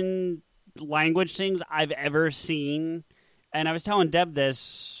transition language things I've ever seen, and I was telling Deb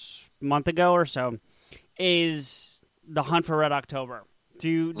this a month ago or so, is The Hunt for Red October.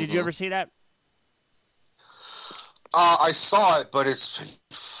 Did you ever see that? I saw it, but it's been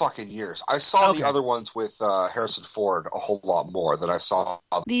fucking years. I saw the other ones with Harrison Ford a whole lot more than I saw.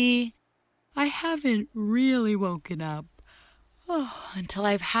 I haven't really woken up until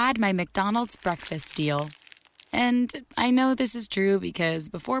I've had my McDonald's breakfast deal. And I know this is true because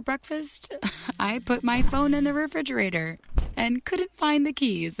before breakfast, I put my phone in the refrigerator and couldn't find the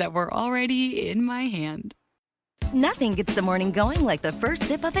keys that were already in my hand. Nothing gets the morning going like the first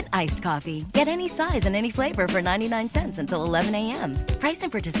sip of an iced coffee. Get any size and any flavor for 99 cents until 11 a.m. Price and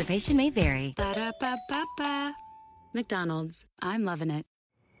participation may vary. Ba-da-ba-ba-ba. McDonald's. I'm loving it.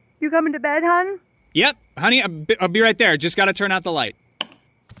 You coming to bed, hon? Yep, honey, I'll be right there. Just gotta turn out the light.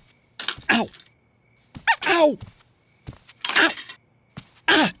 Ow! Ow! Ow!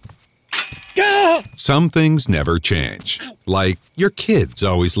 Some things never change. Like your kids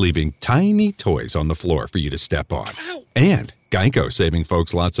always leaving tiny toys on the floor for you to step on. And Geico saving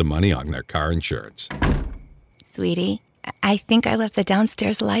folks lots of money on their car insurance. Sweetie, I think I left the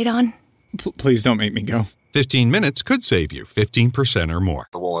downstairs light on. Please don't make me go. 15 minutes could save you 15% or more.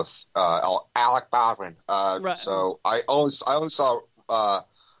 The one with Alec Baldwin. Right. So I only saw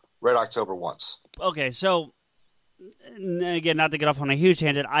Red October once. Okay, so again, not to get off on a huge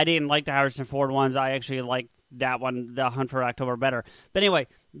tangent, I didn't like the Harrison Ford ones. I actually liked that one, The Hunt for October, better. But anyway,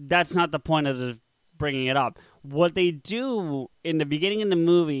 that's not the point of bringing it up. What they do in the beginning of the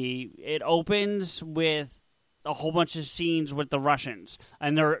movie, it opens with a whole bunch of scenes with the Russians,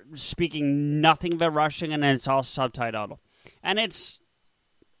 and they're speaking nothing but Russian, and then it's all subtitled. And it's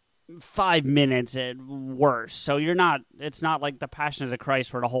 5 minutes at worst, so it's not like The Passion of the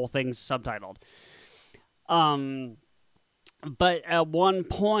Christ where the whole thing's subtitled. But at one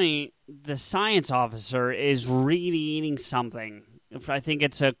point, the science officer is reading something. I think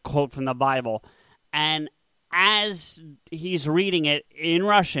it's a quote from the Bible, and as he's reading it in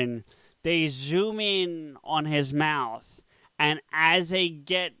Russian, they zoom in on his mouth, and as they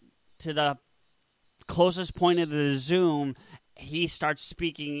get to the closest point of the zoom, he starts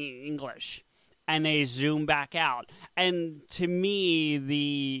speaking English, and they zoom back out. And to me,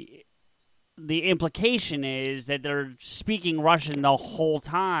 the implication is that they're speaking Russian the whole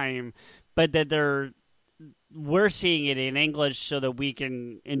time, but that we're seeing it in English so that we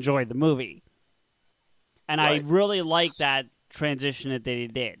can enjoy the movie. And right. I really like that transition that they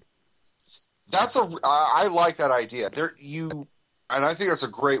did. I like that idea. And I think that's a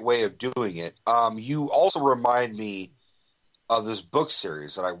great way of doing it. You also remind me of this book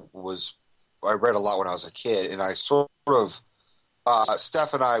series that I read a lot when I was a kid, and I sort of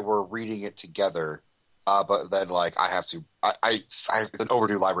Steph and I were reading it together, but then it's an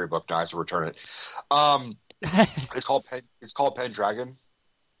overdue library book now. I have to return it. It's called Pendragon.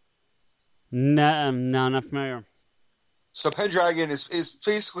 No, not familiar. So Pendragon is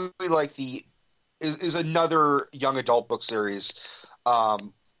basically like is another young adult book series.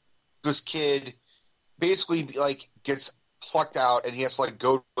 This kid basically gets plucked out, and he has to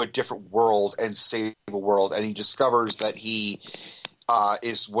go to a different world and save a world, and he discovers that he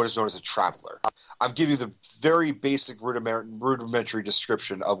is what is known as a traveler. I'm giving you the very basic rudimentary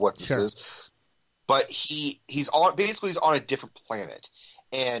description of what this is, but he's on a different planet,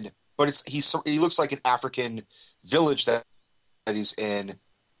 but he looks like an African village that he's in.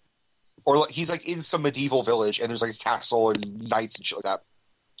 Or he's in some medieval village, and there's a castle and knights and shit like that.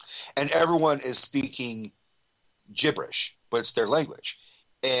 And everyone is speaking gibberish, but it's their language.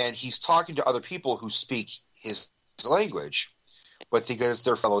 And he's talking to other people who speak his language, but because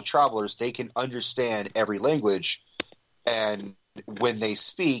they're fellow travelers, they can understand every language. And when they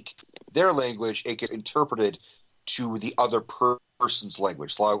speak their language, it gets interpreted to the other person's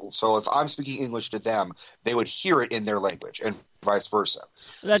language. So if I'm speaking English to them, they would hear it in their language, and vice versa.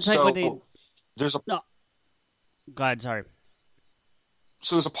 That's what they... No. Go ahead, sorry.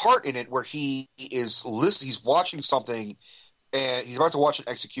 So there's a part in it where he is listening, he's watching something, and he's about to watch an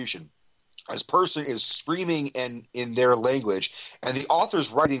execution. This person is screaming in their language, and the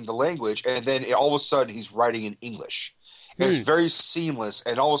author's writing the language, and then all of a sudden he's writing in English. And it's very seamless,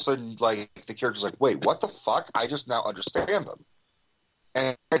 and all of a sudden, the character's like, wait, what the fuck? I just now understand them.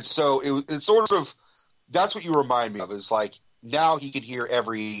 And so it's sort of, that's what you remind me of, is now he can hear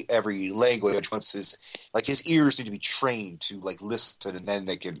every language once his ears need to be trained to listen, and then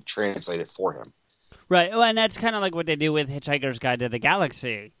they can translate it for him. Right. Well, and that's kind of like what they do with Hitchhiker's Guide to the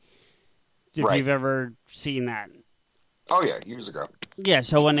Galaxy. If you've ever seen that. Oh yeah, years ago. Yeah,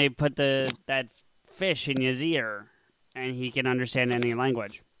 so when they put that fish in his ear, and he can understand any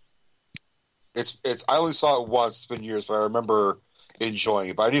language. I only saw it once. It's been years, but I remember enjoying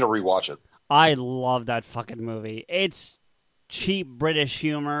it. But I need to rewatch it. I love that fucking movie. It's cheap British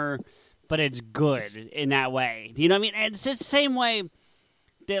humor, but it's good in that way. You know what I mean? It's the same way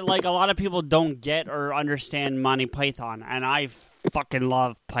that a lot of people don't get or understand Monty Python, and I fucking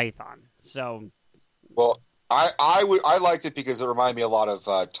love Python. So, well, I liked it because it reminded me a lot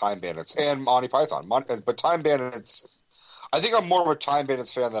of Time Bandits and Monty Python. But Time Bandits, I think I'm more of a Time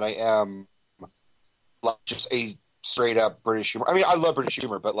Bandits fan than I am just a straight up British humor. I mean, I love British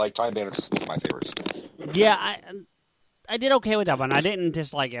humor, but Time Bandits is one of my favorites. Yeah, I did okay with that one. I didn't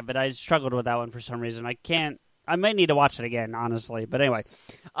dislike it, but I struggled with that one for some reason. I might need to watch it again, honestly. But anyway,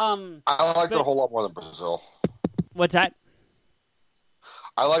 I liked it a whole lot more than Brazil. What's that?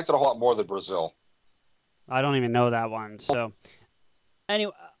 I liked it a whole lot more than Brazil. I don't even know that one. So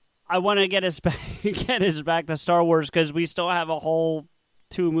anyway, I want to get us back to Star Wars because we still have a whole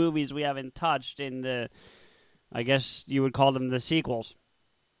two movies we haven't touched in the, I guess you would call them the sequels.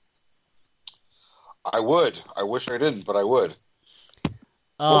 I would. I wish I didn't, but I would.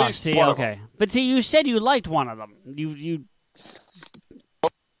 Oh, see, okay. But see, you said you liked one of them. You.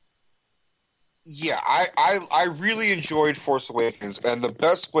 Yeah, I really enjoyed Force Awakens, and the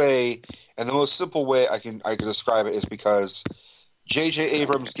best way and the most simple way I can describe it is because J.J.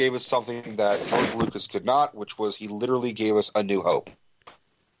 Abrams gave us something that George Lucas could not, which was he literally gave us A New Hope.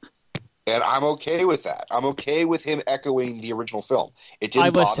 And I'm okay with that. I'm okay with him echoing the original film. It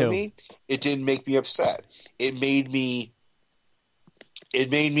didn't bother me. It didn't make me upset. It made me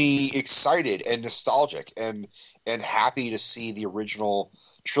excited and nostalgic and happy to see the original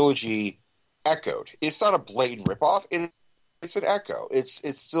trilogy echoed. It's not a blatant ripoff. It's an echo.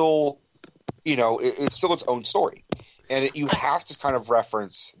 It's still, it's still its own story. And you have to kind of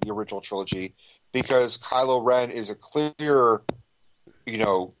reference the original trilogy because Kylo Ren is a clear,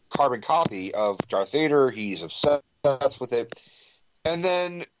 carbon copy of Darth Vader. He's obsessed with it. And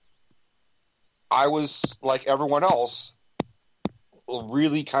then I was, like everyone else,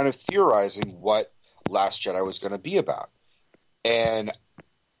 really kind of theorizing what Last Jedi was going to be about. And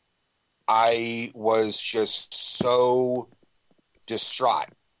I was just so distraught.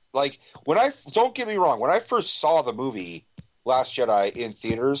 Like, don't get me wrong, when I first saw the movie Last Jedi in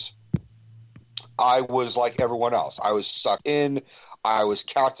theaters, I was like everyone else. I was sucked in. I was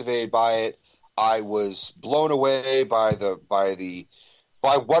captivated by it. I was blown away by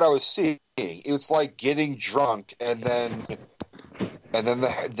what I was seeing. It was like getting drunk, and then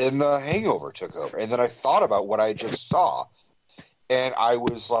the hangover took over. And then I thought about what I just saw, and I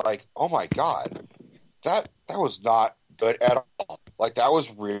was like, "Oh my god, that was not good at all. Like that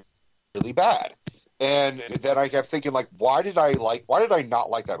was really, really bad." And then I kept thinking, like, why did I not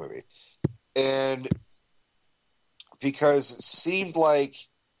like that movie? And because it seemed like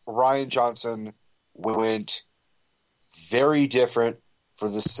Rian Johnson went very different for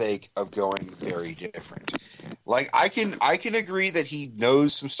the sake of going very different. Like, I can agree that he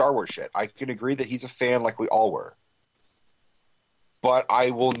knows some Star Wars shit. I can agree that he's a fan like we all were. But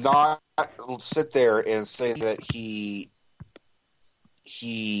I will not sit there and say that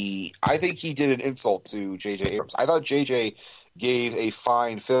I think he did an insult to J.J. Abrams. I thought J.J. gave a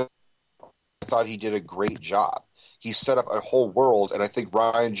fine film. I thought he did a great job. He set up a whole world, and I think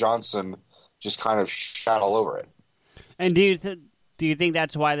Rian Johnson just kind of shot all over it. And do you think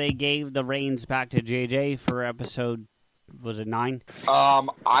that's why they gave the reins back to JJ for episode, was it 9?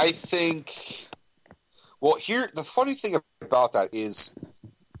 I think. Well, here the funny thing about that is,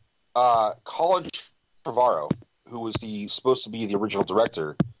 Colin Trevorrow, who was supposed to be the original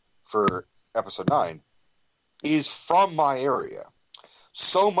director for episode 9, is from my area.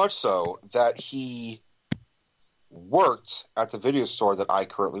 So much so that he worked at the video store that I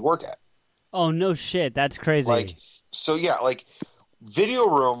currently work at. Oh, no shit. That's crazy. Video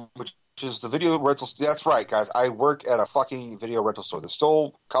Room, which is the video rental. That's right, guys. I work at a fucking video rental store. There's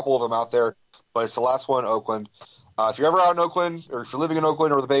still a couple of them out there, but it's the last one in Oakland. If you're ever out in Oakland, or if you're living in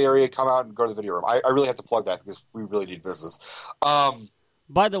Oakland or the Bay Area, come out and go to the Video Room. I really have to plug that because we really need business.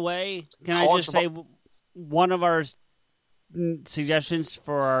 By the way, can I just say one of our suggestions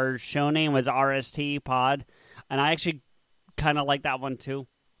for our show name was RST Pod, and I actually kind of like that one too.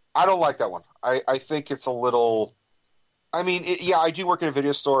 I don't like that one. I think it's a little. I mean, I do work in a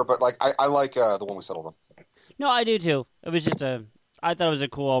video store, but I like the one we settled on. No, I do too. It was just I thought it was a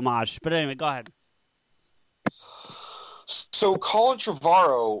cool homage. But anyway, go ahead. So Colin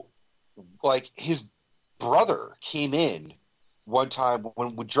Trevorrow, his brother came in one time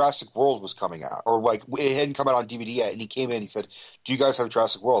when Jurassic World was coming out, or it hadn't come out on DVD yet, and he came in and he said, "Do you guys have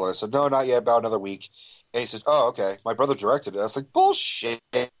Jurassic World?" And I said, "No, not yet, about another week." And he said, "Oh, okay. My brother directed it." I was like, "Bullshit,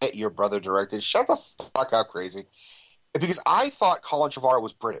 your brother directed. Shut the fuck up, crazy." Because I thought Colin Trevorrow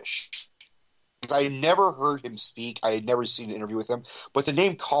was British. Because I had never heard him speak. I had never seen an interview with him. But the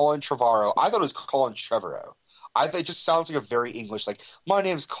name Colin Trevorrow, I thought it was Colin Trevorrow. I think it just sounds like a very English, my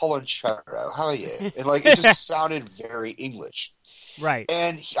name's Colin Trevorrow. How are you? And it just sounded very English. Right.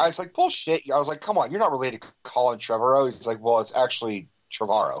 And I was like, bullshit. I was like, come on, you're not related to Colin Trevorrow. He's like, well, it's actually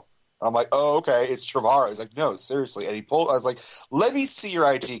Trevorrow. And I'm like, oh, okay, it's Trevorrow. He's like, no, seriously. And I was like, let me see your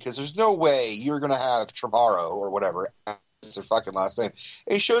ID, because there's no way you're going to have Trevorrow or whatever. It's their fucking last name.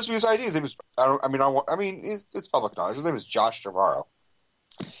 And he shows me his ID. His name is, it's public knowledge. His name is Josh Trevorrow.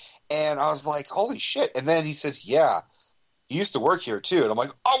 And I was like, holy shit. And then he said, yeah, he used to work here too. And I'm like,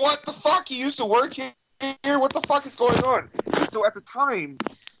 oh, what the fuck? He used to work here? What the fuck is going on? So at the time,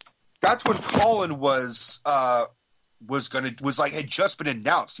 that's when Colin had just been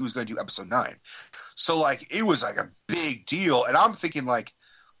announced he was going to do episode 9. So it was a big deal. And I'm thinking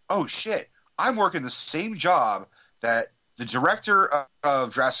oh shit, I'm working the same job that the director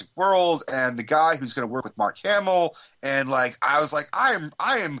of Jurassic World and the guy who's going to work with Mark Hamill, and like I was like, I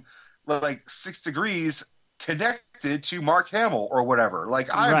am like 6 degrees connected to Mark Hamill or whatever. Like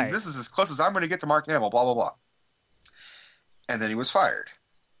this is as close as I'm going to get to Mark Hamill. Blah blah blah. And then he was fired,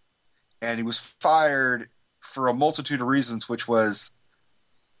 and he was fired for a multitude of reasons, which was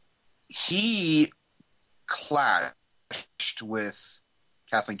he clashed with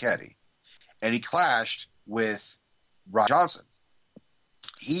Kathleen Kennedy, and he clashed with Rian Johnson.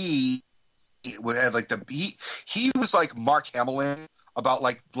 He had like he was like Mark Hamill about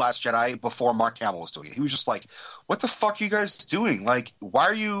like Last Jedi before Mark Hamill was doing it. He was just like, what the fuck are you guys doing? Like, why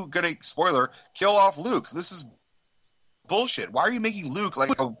are you gonna, spoiler, kill off Luke? This is bullshit. Why are you making Luke like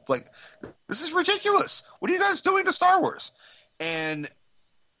this is ridiculous? What are you guys doing to Star Wars? And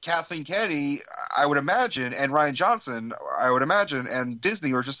Kathleen Kennedy, I would imagine, and Rian Johnson, I would imagine, and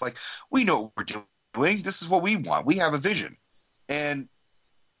Disney were just like, we know what we're doing. This is what we want. We have a vision. And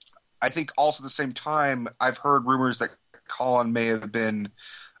I think also at the same time, I've heard rumors that Colin may have been,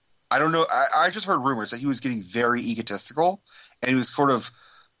 I don't know, I just heard rumors that he was getting very egotistical, and he was sort of,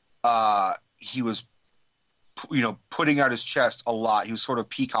 he was, putting out his chest a lot. He was sort of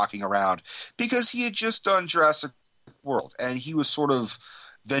peacocking around because he had just done Jurassic World, and he was sort of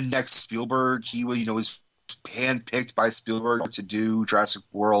the next Spielberg. He was handpicked by Spielberg to do Jurassic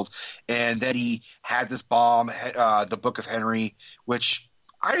World, and then he had this bomb, The Book of Henry, which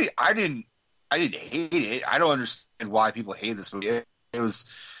I didn't hate it. I don't understand why people hate this movie. It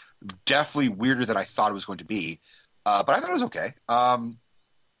was definitely weirder than I thought it was going to be, but I thought it was okay.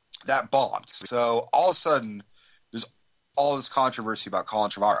 That bombed, so all of a sudden there's all this controversy about Colin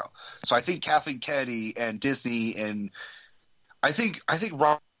Trevorrow. So I think Kathleen Kennedy and Disney, and I think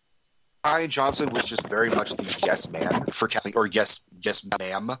Rian Johnson was just very much the yes man for Kathleen, or yes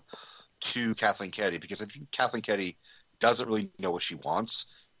ma'am to Kathleen Kennedy, because I think Kathleen Kennedy doesn't really know what she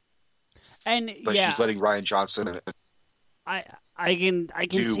wants, but she's letting Rian Johnson. I can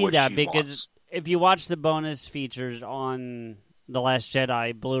see that, because if you watch the bonus features on The Last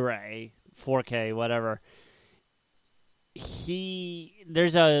Jedi Blu-ray, 4K, whatever,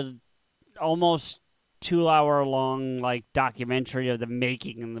 there's a almost 2-hour long like documentary of the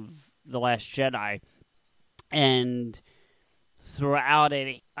making of The Last Jedi, and throughout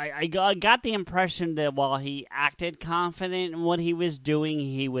it, I got the impression that while he acted confident in what he was doing,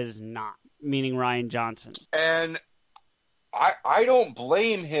 he was not, meaning Rian Johnson. And I don't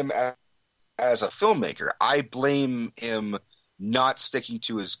blame him as a filmmaker. I blame him not sticking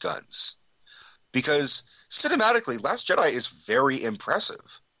to his guns, because cinematically, Last Jedi is very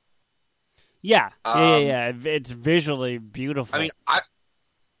impressive. Yeah. It's visually beautiful. I mean,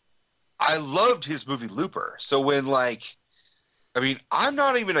 I loved his movie Looper. So when I'm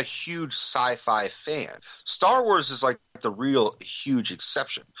not even a huge sci-fi fan. Star Wars is like the real huge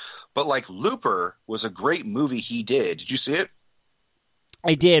exception. But like Looper was a great movie he did. Did you see it?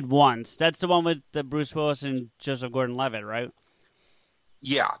 I did once. That's the one with Bruce Willis and Joseph Gordon-Levitt, right?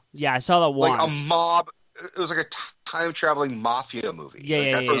 Yeah. Yeah, I saw that once. Like a mob. It was like a time-traveling mafia movie.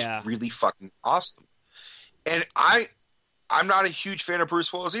 I thought it was really fucking awesome. And I'm not a huge fan of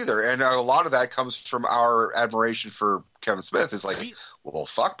Bruce Willis either. And a lot of that comes from our admiration for Kevin Smith. It's like, well,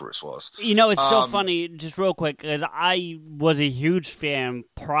 fuck Bruce Willis. It's so funny, just real quick, because I was a huge fan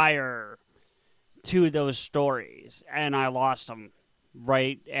prior to those stories, and I lost them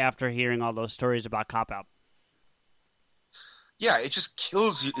right after hearing all those stories about Cop Out. Yeah, it just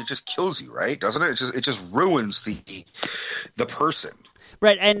kills you. It just kills you, right? Doesn't it? It just ruins the person.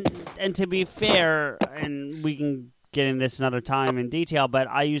 Right, and to be fair, and we can get into this another time in detail, but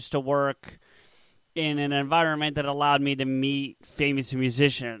I used to work in an environment that allowed me to meet famous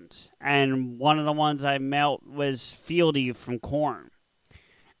musicians, and one of the ones I met was Fieldy from Korn,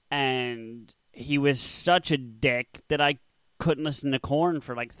 and he was such a dick that I couldn't listen to Korn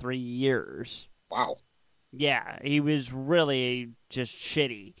for like 3 years. Wow. Yeah, he was really just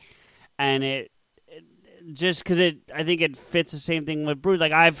shitty, and it just because I think it fits the same thing with Bruce.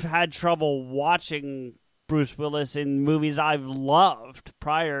 Like, I've had trouble watching Bruce Willis in movies I've loved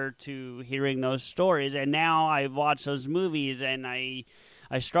prior to hearing those stories, and now I watch those movies and I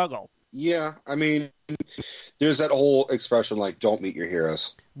struggle. Yeah, I mean, there's that whole expression like "don't meet your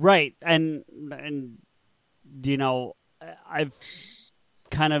heroes." Right, and I've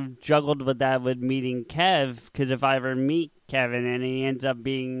kind of juggled with that with meeting Kev, because if I ever meet Kevin and he ends up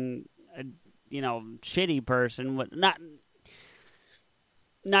being a shitty person,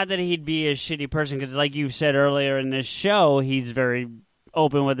 not that he'd be a shitty person, because like you said earlier in this show, he's very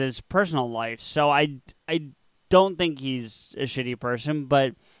open with his personal life, so I don't think he's a shitty person,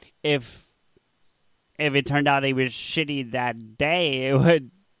 but if it turned out he was shitty that day,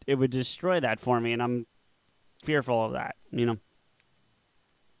 it would destroy that for me, and I'm fearful of that, you know.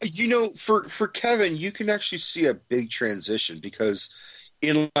 You know, for Kevin, you can actually see a big transition because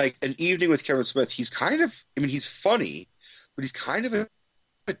in like An Evening with Kevin Smith, he's kind of, I mean, he's funny, but he's kind of a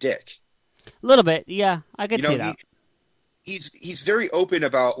dick. A little bit, yeah, I could see that. He's very open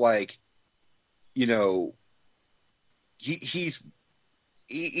about, like, you know, he's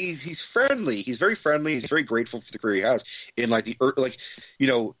friendly. He's very friendly. He's very grateful for the career he has in like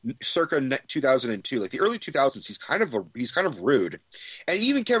circa 2002, like the early 2000s. He's kind of rude, and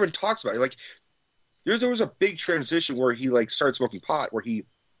even Kevin talks about it. Like there was a big transition where he like started smoking pot, where he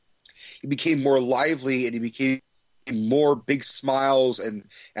became more lively and he became more big smiles and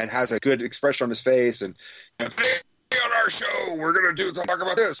has a good expression on his face and. On our show, we're gonna talk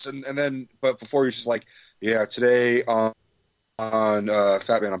about this, and then, but before he's just like, yeah, today on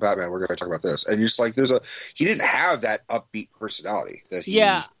Fat Man on Batman, we're gonna talk about this, and you're just like, he didn't have that upbeat personality that he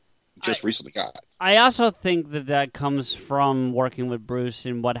recently got. I also think that comes from working with Bruce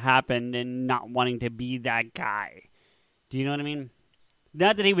and what happened and not wanting to be that guy. Do you know what I mean?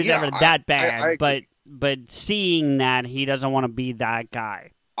 Not that he was ever that bad, but seeing that he doesn't want to be that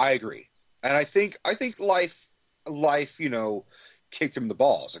guy. I agree, and I think life, you know, kicked him the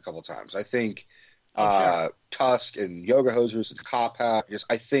balls a couple times. I think Tusk and Yoga Hosers and Cop Hat,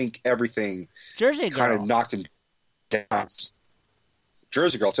 I think everything kind of knocked him down.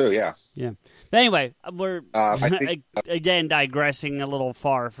 Jersey Girl too, yeah. Yeah. But anyway, we're again digressing a little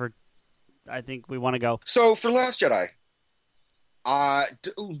far for. I think we want to go. So for Last Jedi,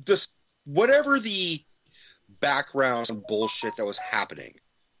 just whatever the background bullshit that was happening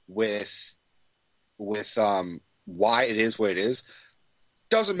with why it is what it is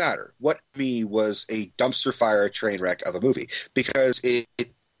doesn't matter. What me was a dumpster fire train wreck of a movie because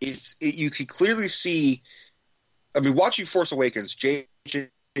you can clearly see. I mean, watching Force Awakens, JJ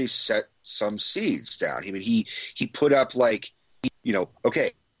set some seeds down. I mean, he put up like, you know, okay,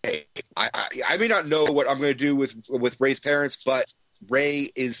 I may not know what I'm going to do with Rey's parents, but Rey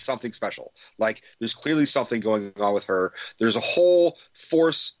is something special. Like, there's clearly something going on with her. There's a whole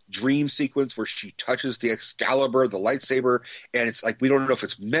Force dream sequence where she touches the Excalibur, the lightsaber, and it's like we don't know if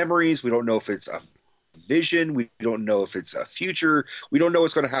it's memories, we don't know if it's a vision, we don't know if it's a future, we don't know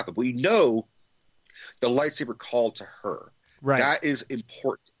what's going to happen. But we know the lightsaber called to her. Right. That is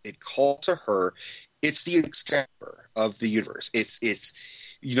important. It called to her. It's the Excalibur of the universe. It's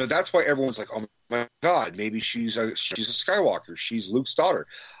you know, that's why everyone's like, oh my God, maybe she's a Skywalker. She's Luke's daughter.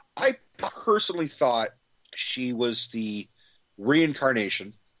 I personally thought she was the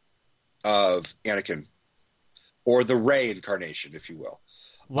reincarnation of Anakin, or the Rey incarnation, if you will.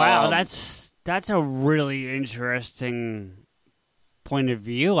 Wow, that's a really interesting point of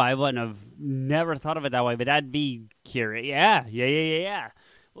view. I wouldn't have never thought of it that way, but that'd be curious. Yeah.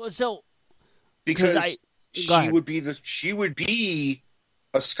 Well, so because she would be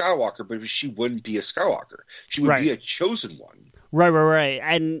a Skywalker, but she wouldn't be a Skywalker. She would be a chosen one. Right.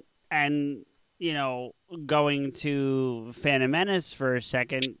 And you know, going to Phantom Menace for a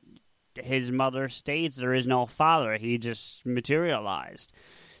second, his mother states there is no father. He just materialized.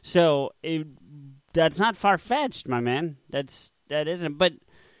 So that's not far-fetched, my man. That isn't. But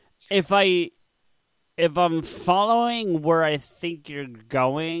if I'm following where I think you're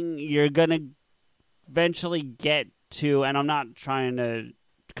going, you're gonna eventually get to, and I'm not trying to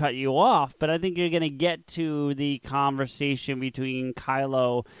cut you off, but I think you're going to get to the conversation between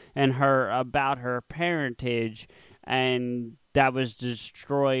Kylo and her about her parentage, and that was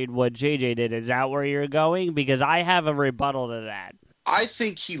destroyed what JJ did. Is that where you're going? Because I have a rebuttal to that. I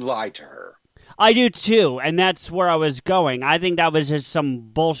think he lied to her. I do too, and that's where I was going. I think that was just some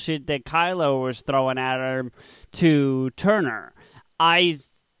bullshit that Kylo was throwing at her to turn her. I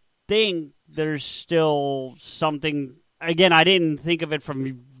think there's still something. Again, I didn't think of it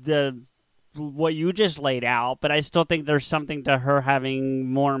from what you just laid out, but I still think there's something to her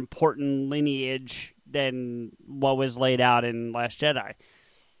having more important lineage than what was laid out in Last Jedi.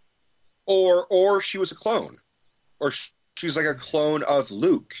 Or she was a clone. Or she's like a clone of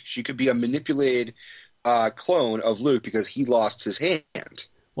Luke. She could be a manipulated clone of Luke because he lost his hand.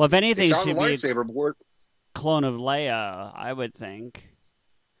 Well, if anything, she'd be a clone of Leia, I would think.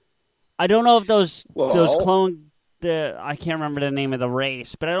 I don't know if those clone. I can't remember the name of the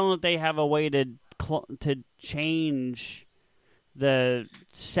race, but I don't know if they have a way to change the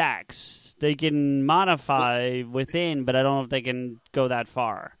sex. They can modify within, but I don't know if they can go that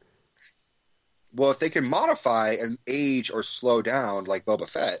far. Well, if they can modify and age or slow down like Boba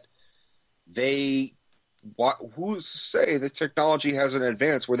Fett, they who's to say that technology hasn't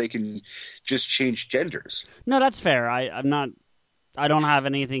advanced where they can just change genders? No, that's fair. I don't have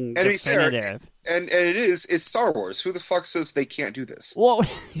anything definitive. And it's Star Wars. Who the fuck says they can't do this? Well,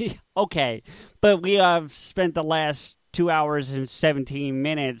 okay, but we have spent the last 2 hours and 17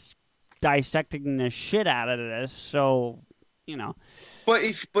 minutes dissecting the shit out of this, so you know. But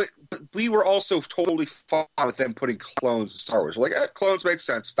we were also totally fine with them putting clones in Star Wars. We're like, clones make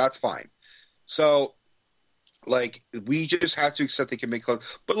sense. That's fine. So, like, we just have to accept they can make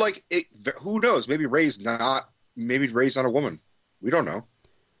clones. But like, who knows? Maybe Rey's not a woman. We don't know.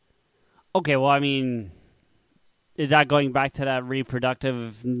 Okay, well, I mean, is that going back to that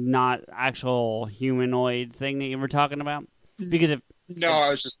reproductive, not actual humanoid thing that you were talking about? Because I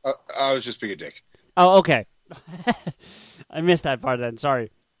was just being a dick. Oh, okay. I missed that part then.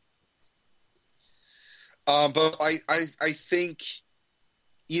 Sorry. But I think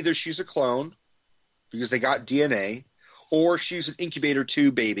either she's a clone because they got DNA, or she's an incubator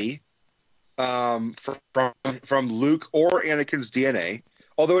tube baby from Luke or Anakin's DNA.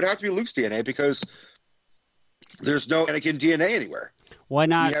 Although it'd have to be Luke's DNA because there's no Anakin DNA anywhere. Why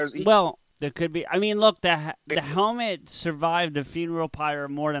not? Well, there could be. I mean, look, the helmet survived the funeral pyre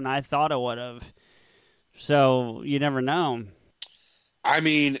more than I thought it would have. So you never know. I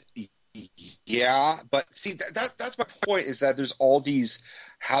mean, yeah, but see, that's my point. Is that there's all these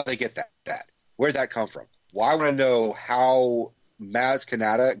how they get that where'd that come from? Well, I want to know how Maz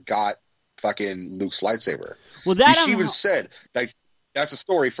Kanata got fucking Luke's lightsaber. Well, she even said like that's a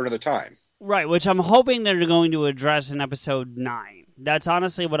story for another time. Right, which I'm hoping they're going to address in episode 9. That's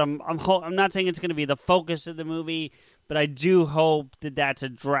honestly what I'm not saying it's going to be the focus of the movie, but I do hope that that's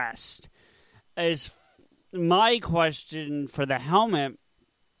addressed. As my question for the helmet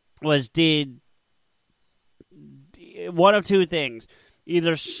was, did one of two things.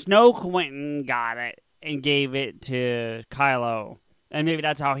 Either Snoke went and got it and gave it to Kylo, and maybe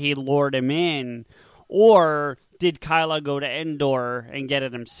that's how he lured him in, or did Kylo go to Endor and get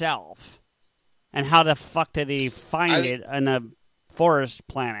it himself? And how the fuck did he find it on a forest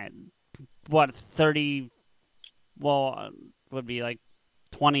planet? What, 30... Well, would be like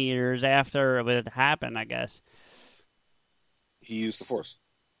 20 years after it would happen, I guess. He used the Force.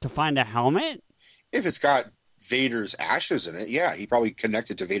 To find a helmet? If it's got Vader's ashes in it, yeah, he probably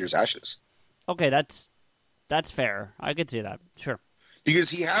connected to Vader's ashes. Okay, that's fair. I could see that, sure. Because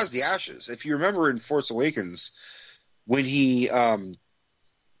he has the ashes. If you remember in Force Awakens, when he...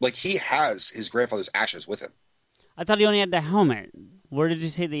 he has his grandfather's ashes with him. I thought he only had the helmet. Where did you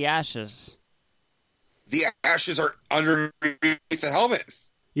see the ashes? The ashes are underneath the helmet.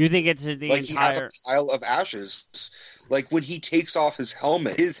 You think it's the entire... He has a pile of ashes. Like, when he takes off his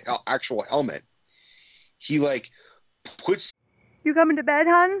helmet, his actual helmet, he, puts... You coming to bed,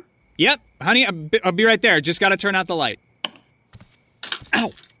 hon? Yep. Honey, I'll be right there. Just gotta turn out the light.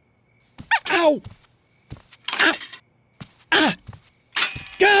 Ow! Ow! Ow!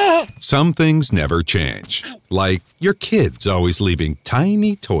 Ah! Some things never change. Like your kids always leaving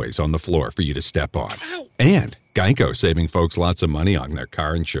tiny toys on the floor for you to step on. And Geico saving folks lots of money on their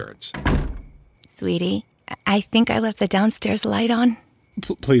car insurance. Sweetie, I think I left the downstairs light on.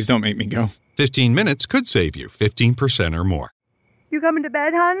 Please don't make me go. 15 minutes could save you 15% or more. You coming to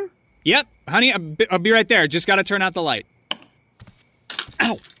bed, hon? Yep. Honey, I'll be right there. Just gotta turn out the light.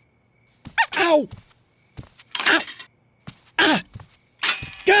 Ow! Ow! Ow!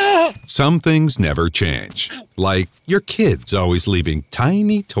 Ah! Some things never change. Like your kids always leaving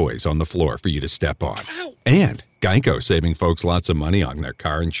tiny toys on the floor for you to step on. And Geico saving folks lots of money on their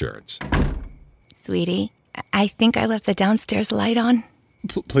car insurance. Sweetie, I think I left the downstairs light on.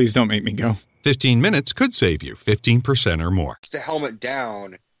 Please don't make me go. 15 minutes could save you 15% or more. The helmet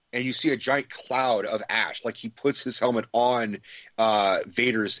down, and you see a giant cloud of ash. Like he puts his helmet on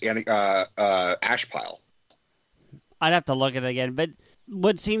Vader's ash pile. I'd have to look at it again, but...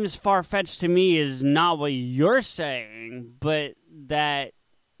 What seems far-fetched to me is not what you're saying, but that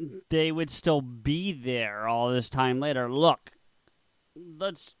they would still be there all this time later. Look,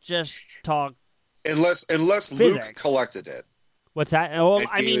 let's just talk Unless physics. Luke collected it. What's that? Well,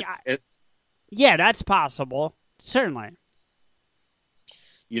 yeah, that's possible. Certainly.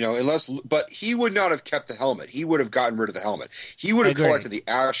 But he would not have kept the helmet. He would have gotten rid of the helmet. He would have collected the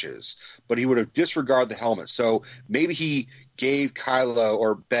ashes, but he would have disregarded the helmet. So maybe he gave Kylo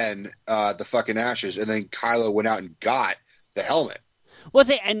or Ben the fucking ashes, and then Kylo went out and got the helmet. Well,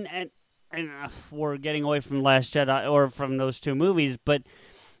 see, and we're getting away from Last Jedi or from those two movies,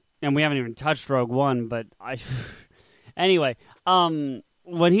 and we haven't even touched Rogue One. But anyway,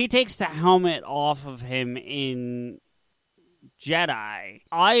 when he takes the helmet off of him in Jedi,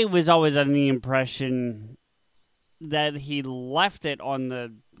 I was always under the impression that he left it on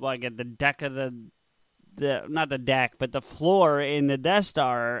the at the deck of the not the deck, but the floor in the Death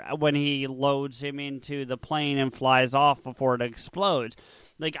Star when he loads him into the plane and flies off before it explodes.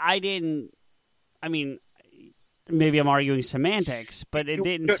 Like, maybe I'm arguing semantics, but it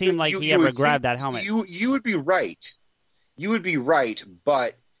didn't seem like he ever grabbed that helmet. You would be right. You would be right,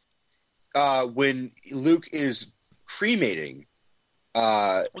 but when Luke is cremating,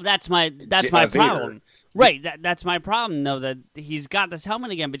 that's my problem. Right, that's my problem, though, that he's got this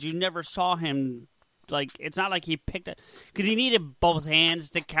helmet again, but you never saw him. Like, it's not like he picked it, because he needed both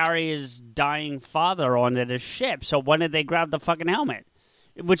hands to carry his dying father onto the ship. So when did they grab the fucking helmet?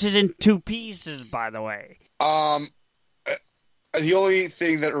 Which is in 2 pieces, by the way. The only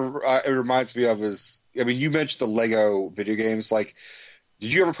thing that it reminds me of is, you mentioned the Lego video games. Like,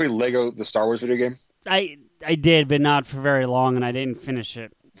 did you ever play Lego, the Star Wars video game? I did, but not for very long, and I didn't finish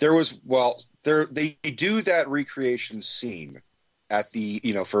it. They do that recreation scene at the,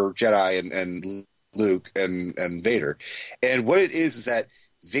 for Jedi and Luke and Vader. And what it is that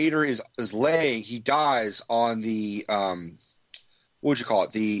Vader is laying, he dies on the, what would you call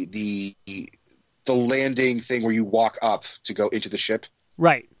it? The landing thing where you walk up to go into the ship.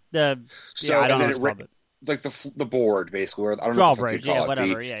 Right. I don't know what like the board, basically. Or I don't know what you call it.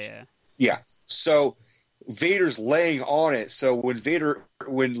 Whatever. Yeah. So Vader's laying on it. So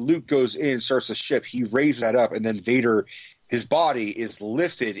when Luke goes in, starts the ship, he raises that up, and then Vader, his body is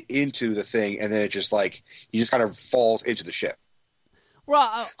lifted into the thing, and then it just he just kind of falls into the ship.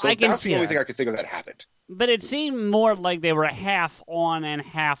 Well, so that's the only thing I could think of that happened. But it seemed more like they were half on and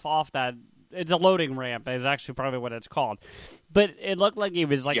half off that. It's a loading ramp is actually probably what it's called. But it looked like he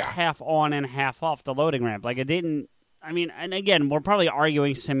was half on and half off the loading ramp. Like, it didn't... and again, we're probably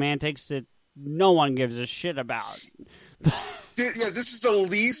arguing semantics that no one gives a shit about. This is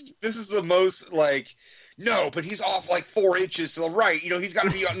the most, no, but he's off 4 inches to the right. He's got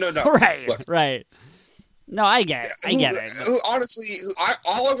to be... No. Right, Look, right. No, I get it. Honestly,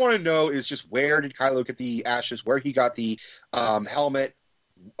 all I want to know is just where did Kylo get the ashes, where he got the helmet,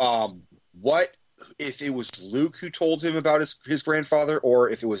 what if it was Luke who told him about his grandfather, or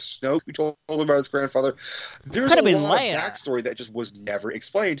if it was Snoke who told him about his grandfather. There's a lot of backstory that just was never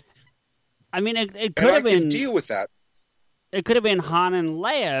explained. It could have been... I can deal with that. It could have been Han and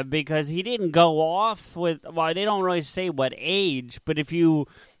Leia, because he didn't go off with... Well, they don't really say what age, but if you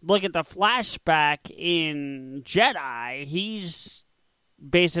look at the flashback in Jedi, he's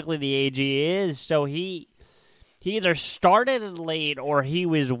basically the age he is, so he either started late or he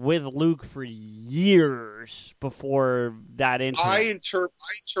was with Luke for years before that incident. I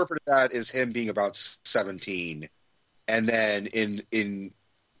interpreted that as him being about 17, and then in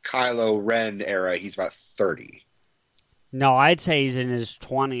Kylo Ren era, he's about 30. No, I'd say he's in his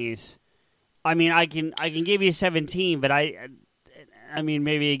 20s. I can give you 17, but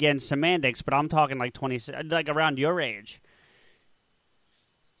maybe again semantics, but I'm talking 20, around your age.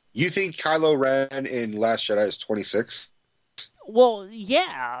 You think Kylo Ren in Last Jedi is 26? Well,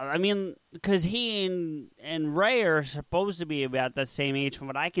 yeah. Because he and Rey are supposed to be about the same age from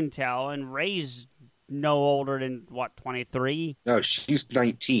what I can tell, and Rey's no older than, 23? No, she's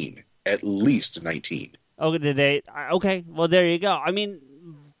 19. At least 19. Oh, did they? Okay, well, there you go.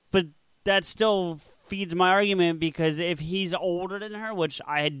 But that still feeds my argument, because if he's older than her, which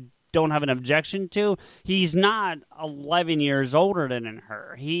I don't have an objection to, he's not 11 years older than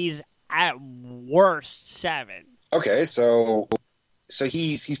her. He's at worst 7. Okay, so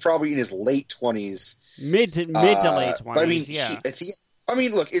he's probably in his late 20s. Mid to late 20s, yeah.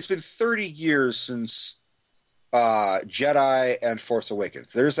 Look, it's been 30 years since Jedi and Force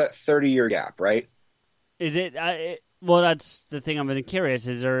Awakens. There's that 30-year gap, right? Is it? Well, that's the thing. I'm curious.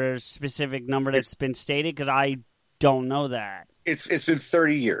 Is there a specific number that's been stated? Because I don't know that. It's been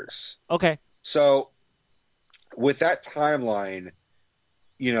 30 years. Okay. So, with that timeline,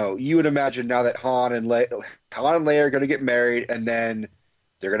 you would imagine now that Han and Leia are going to get married, and then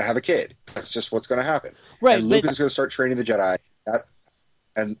they're going to have a kid. That's just what's going to happen. Right. And Luke is going to start training the Jedi,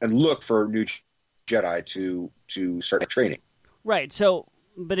 and look for new Jedi to start training. Right. So.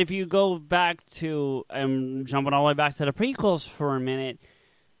 But if you go back to, jumping all the way back to the prequels for a minute,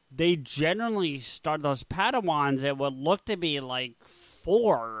 they generally start those Padawans at what look to be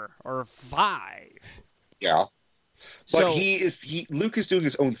 4 or 5. Yeah. But Luke is doing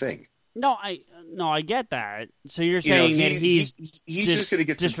his own thing. No, I get that. So you're saying that he's just going to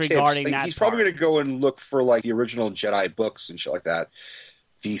get disregarding that. He's probably going to go and look for the original Jedi books and shit like that,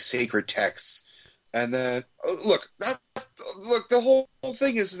 the sacred texts. And then, the whole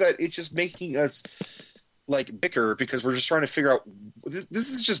thing is that it's just making us, bicker because we're just trying to figure out this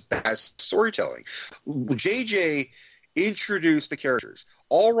is just bad storytelling. JJ introduced the characters.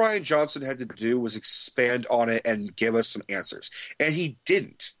 All Rian Johnson had to do was expand on it and give us some answers, and he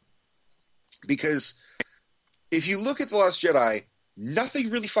didn't. Because if you look at The Last Jedi, nothing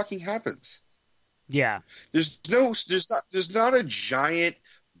really fucking happens. Yeah. There's not a giant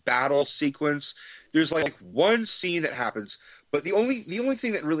battle sequence. There's like one scene that happens, but the only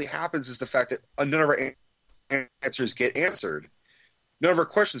thing that really happens is the fact that none of our answers get answered. None of our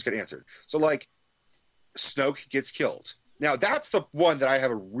questions get answered. So like Snoke gets killed. Now that's the one that I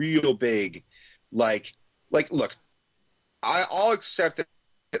have a real big like look, I'll accept that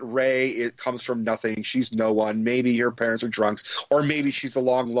Rey, it comes from nothing. She's no one. Maybe her parents are drunks, or maybe she's the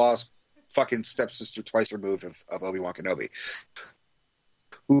long lost fucking stepsister twice removed of Obi-Wan Kenobi.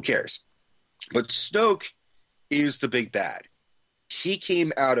 Who cares? But Snoke is the big bad. He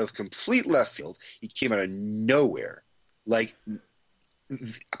came out of complete left field. He came out of nowhere. Like,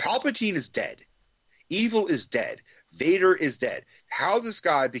 Palpatine is dead. Evil is dead. Vader is dead. How this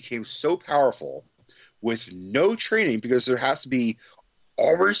guy became so powerful with no training, because there has to be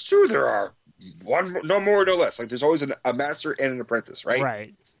always two. There are one, no more, no less. Like, there's always a master and an apprentice, right?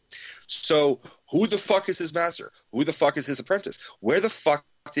 Right. So, who the fuck is his master? Who the fuck is his apprentice? Where the fuck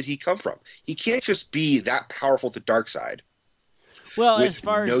did he come from? He can't just be that powerful to the dark side. Well, with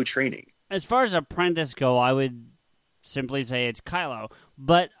no training. As far as apprentice go, I would simply say it's Kylo.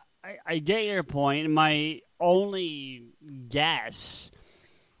 But I get your point. My only guess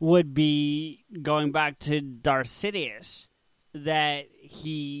would be going back to Darth Sidious, that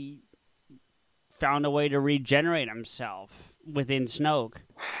he found a way to regenerate himself within Snoke.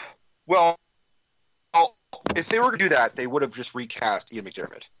 Well, if they were going to do that, they would have just recast Ian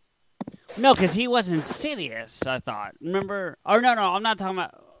McDiarmid. No, because he wasn't Sidious, I thought. Remember? Or no, I'm not talking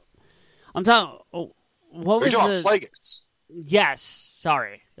about... I'm talking... What was You're talking about Plagueis. Yes,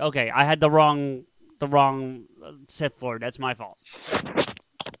 sorry. Okay, I had the wrong Sith Lord. That's my fault.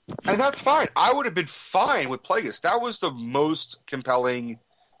 And that's fine. I would have been fine with Plagueis. That was the most compelling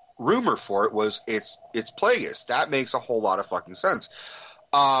rumor for it, was it's Plagueis. That makes a whole lot of fucking sense.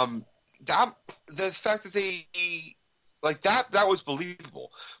 The fact that they like that was believable,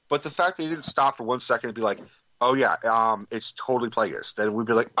 but the fact they didn't stop for 1 second and be like, "Oh yeah, it's totally Plagueis," then we'd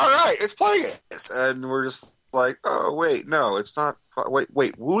be like, "All right, it's Plagueis," and we're just like, "Oh wait, no, it's not.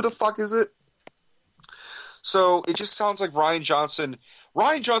 Wait, who the fuck is it?" So it just sounds like Rian Johnson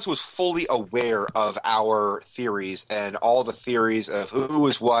was fully aware of our theories and all the theories of who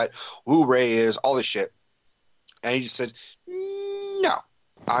is what, who Rey is, all this shit, and he just said, "No,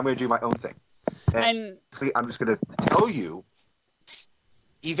 I'm going to do my own thing." And I'm just going to tell you,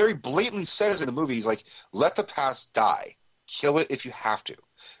 he very blatantly says in the movie, he's like, "Let the past die. Kill it if you have to.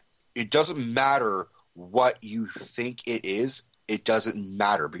 It doesn't matter what you think it is. It doesn't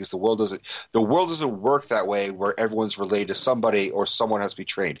matter, because the world doesn't work that way, where everyone's related to somebody or someone has to be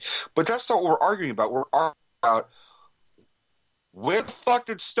trained." But that's not what we're arguing about. We're arguing about, where the fuck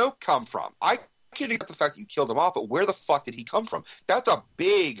did Snoke come from? I can't get the fact that you killed him off, but where the fuck did he come from? That's a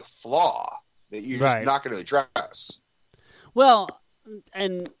big flaw that you're just not going to address. Well,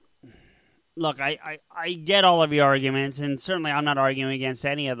 and look, I get all of your arguments, and certainly I'm not arguing against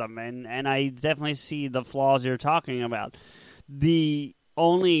any of them, and I definitely see the flaws you're talking about. The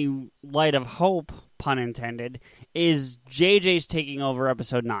only light of hope, pun intended, is JJ's taking over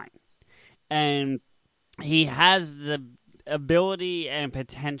Episode 9. And he has the ability and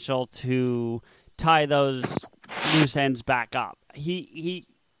potential to tie those loose ends back up. He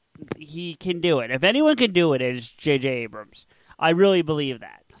can do it. If anyone can do it, it's J.J. Abrams. I really believe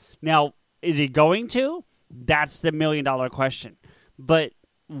that. Now, is he going to? That's the million-dollar question. But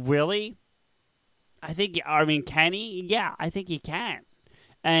really, can he? Yeah, I think he can.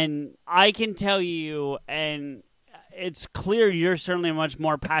 And I can tell you, and it's clear you're certainly much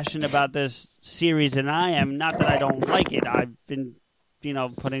more passionate about this series than I am. Not that I don't like it. I've been,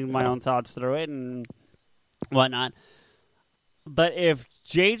 putting my own thoughts through it and whatnot. But if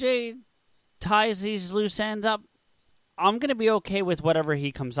JJ ties these loose ends up, I'm going to be okay with whatever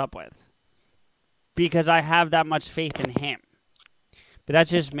he comes up with, because I have that much faith in him. But that's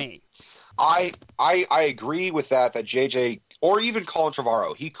just me. I agree with that JJ, or even Colin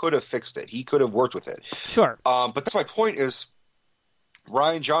Trevorrow, he could have fixed it. He could have worked with it. Sure. But that's my point is,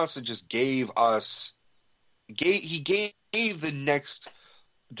 Rian Johnson just gave the next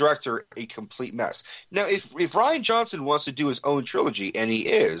director a complete mess. Now, if Rian Johnson wants to do his own trilogy, and he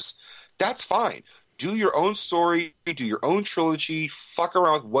is, that's fine. Do your own story, do your own trilogy, fuck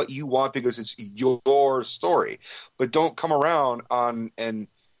around with what you want, because it's your story. But don't come around on and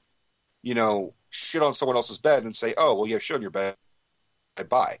shit on someone else's bed and then say, "Oh, well, you have shit on your bed.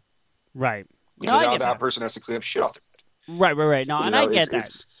 Bye." Right. Now that person has to clean up shit off their Right. bed. No, and I get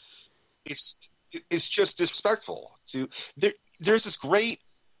that. It's just disrespectful. There's this great.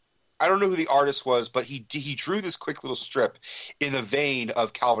 I don't know who the artist was, but he drew this quick little strip in the vein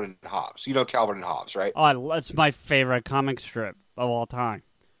of Calvin and Hobbes. You know Calvin and Hobbes, right? Oh, that's my favorite comic strip of all time.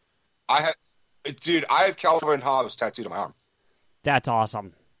 I have Calvin and Hobbes tattooed on my arm. That's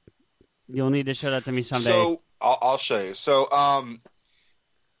awesome. You'll need to show that to me someday. So I'll show you. So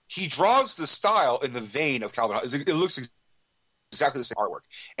he draws the style in the vein of Calvin and Hobbes. It looks exactly the same artwork.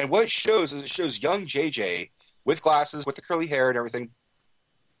 And what it shows is young JJ with glasses, with the curly hair and everything,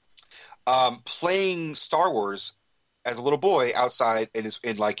 playing Star Wars as a little boy outside in his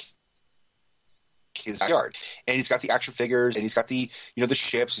yard, and he's got the action figures, and he's got the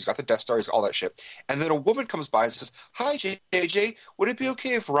ships, he's got the Death Star, he's got all that shit. And then a woman comes by and says, "Hi, JJ, would it be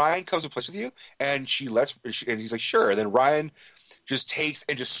okay if Ryan comes and plays with you?" And and he's like, "Sure." And then Ryan just takes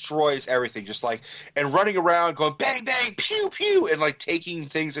and destroys everything, and running around, going bang bang, pew pew, and taking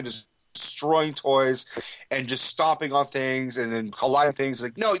things and just destroying toys and just stomping on things and then colliding things.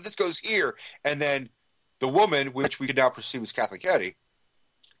 Like, no, this goes here. And then the woman, which we can now perceive as Kathleen Kennedy,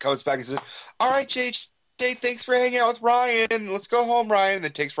 comes back and says, "All right, JJ, thanks for hanging out with Ryan. Let's go home, Ryan." And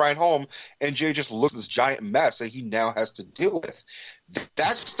then takes Ryan home, and Jay just looks at this giant mess that he now has to deal with.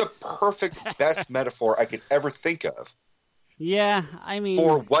 That's the perfect, best metaphor I could ever think of. Yeah, I mean,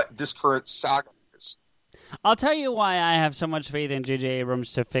 for what this current saga is. I'll tell you why I have so much faith in J.J.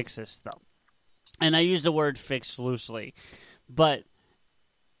 Abrams to fix this, though. And I use the word fix loosely, but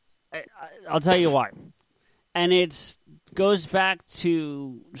I'll tell you why. And it goes back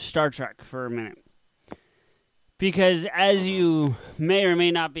to Star Trek for a minute. Because as you may or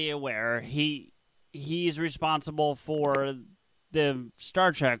may not be aware, he's responsible for the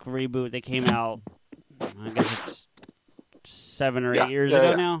Star Trek reboot that came out, I guess it's 7 or 8 years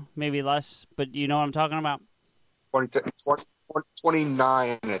ago now, maybe less. But you know what I'm talking about?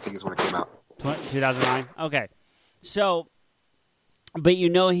 29, I think is when it came out. 2009? Okay. So, but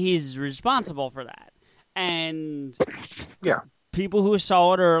he's responsible for that. And people who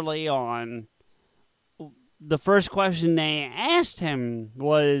saw it early on, the first question they asked him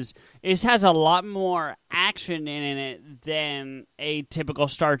was, "This has a lot more action in it than a typical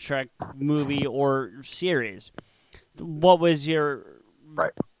Star Trek movie or series. What was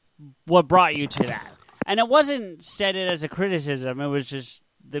what brought you to that?" And it wasn't said it as a criticism, it was just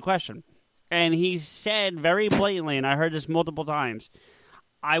the question. And he said very blatantly, and I heard this multiple times,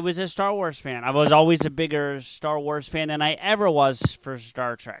 "I was a Star Wars fan. I was always a bigger Star Wars fan than I ever was for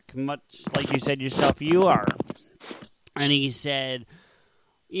Star Trek. Much like you said yourself, you are." And he said,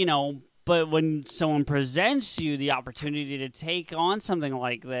 but when someone presents you the opportunity to take on something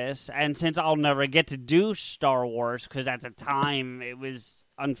like this, and since I'll never get to do Star Wars, because at the time it was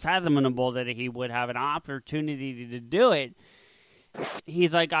unfathomable that he would have an opportunity to do it,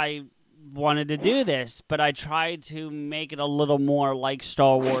 he's like, "I wanted to do this, but I tried to make it a little more like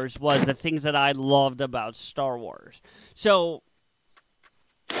Star Wars was the things that I loved about Star Wars." So,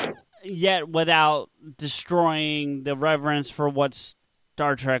 yet without destroying the reverence for what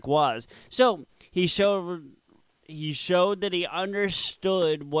Star Trek was. So, he showed that he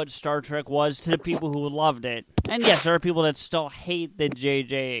understood what Star Trek was to the people who loved it. And yes, there are people that still hate the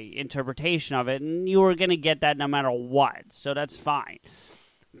JJ interpretation of it, and you were going to get that no matter what, so that's fine.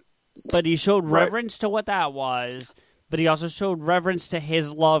 But he showed reverence to what that was, but he also showed reverence to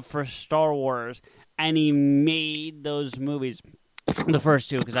his love for Star Wars, and he made those movies, the first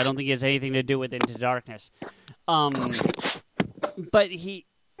two, because I don't think it has anything to do with Into Darkness. But he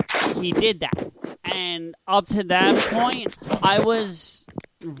did that, and up to that point, I was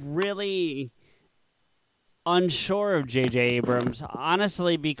really unsure of J.J. Abrams,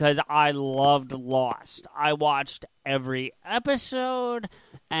 honestly, because I loved Lost. I watched every episode,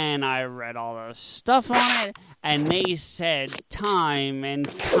 and I read all the stuff on it, and they said time and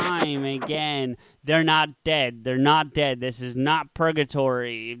time again, "They're not dead. They're not dead. This is not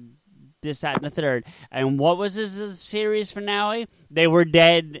purgatory. This, that, and the third." And what was this series finale? They were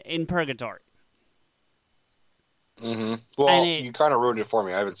dead in purgatory. Mm-hmm. Well, you kind of ruined it for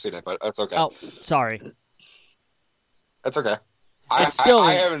me. I haven't seen it, but that's okay. Oh, sorry. That's okay.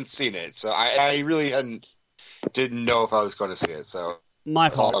 I haven't seen it, so I really didn't know if I was going to see it. So my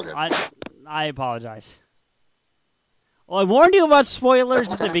fault. I apologize. Well, I warned you about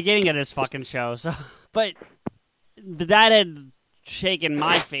spoilers at the beginning of this fucking show, but that had shaken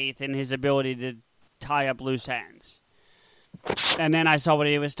my faith in his ability to tie up loose ends. And then I saw what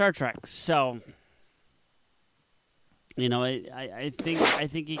he did with Star Trek, so You know, I think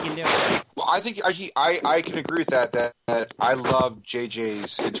he can do it. Well, I think I can agree with that I love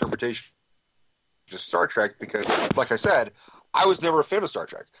JJ's interpretation of Star Trek because, like I said, I was never a fan of Star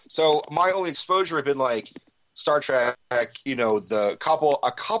Trek. So my only exposure had been like Star Trek, you know, a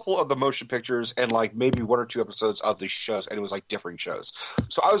couple of the motion pictures and like maybe 1 or 2 episodes of the shows, and it was like different shows.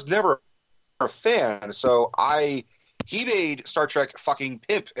 So I was never a fan. So he made Star Trek fucking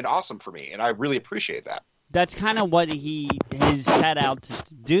pimp and awesome for me, and I really appreciated that. That's kind of what he has set out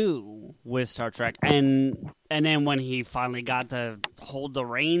to do with Star Trek, and then when he finally got to hold the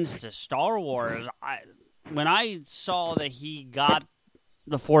reins to Star Wars, when I saw that he got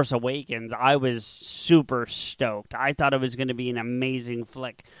The Force Awakens, I was super stoked. I thought it was going to be an amazing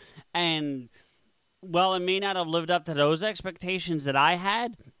flick, and while it may not have lived up to those expectations that I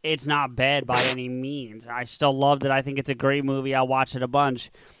had, it's not bad by any means. I still loved it. I think it's a great movie. I'll watch it a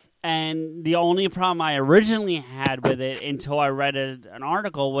bunch. And the only problem I originally had with it until I read an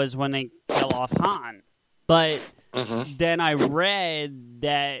article was when they kill off Han. But then I read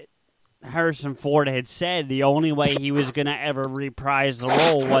that Harrison Ford had said the only way he was going to ever reprise the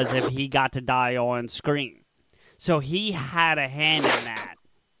role was if he got to die on screen. So he had a hand in that.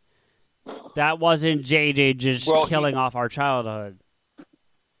 That wasn't JJ just killing off our childhood.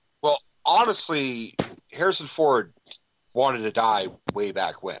 Well, honestly, Harrison Ford wanted to die way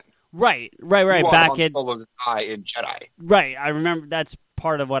back when. Right. He back in Solo to die in Jedi. Right. I remember that's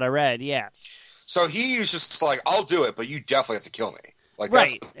part of what I read. Yeah. So he was just like, "I'll do it, but you definitely have to kill me." Like,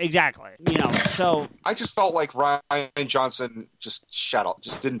 right. Exactly. You know. So I just felt like Ryan Johnson just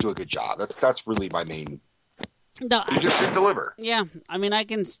didn't do a good job. That's really my main. No, he just didn't deliver. Yeah. I mean, I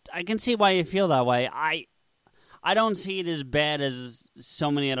can see why you feel that way. I don't see it as bad as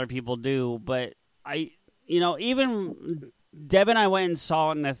so many other people do, but even Deb and I went and saw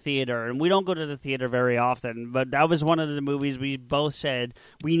it in the theater, and we don't go to the theater very often, but that was one of the movies we both said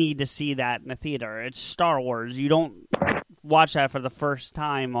we need to see that in the theater. It's Star Wars. You don't watch that for the first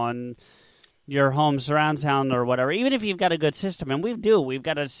time on your home surround sound or whatever, even if you've got a good system, and we do. We've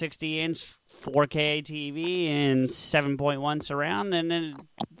got a 60-inch 4K TV and 7.1 surround, and then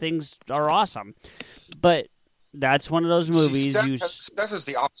things are awesome. But that's one of those movies. Steph is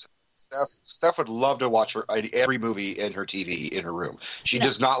the opposite. Steph would love to watch every movie in her TV in her room. She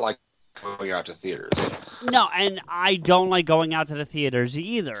does not like going out to theaters. No, and I don't like going out to the theaters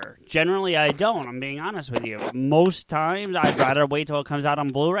either. Generally, I don't. I'm being honest with you. Most times, I'd rather wait till it comes out on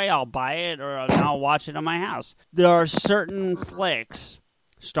Blu-ray. I'll buy it, or I'll watch it in my house. There are certain flicks,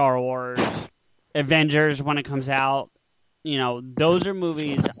 Star Wars, Avengers when it comes out, you know, those are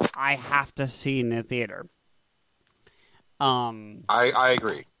movies I have to see in the theater. I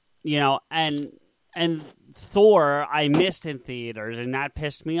agree. You know, and Thor I missed in theaters, and that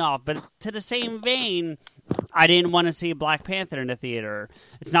pissed me off. But to the same vein, I didn't want to see Black Panther in the theater.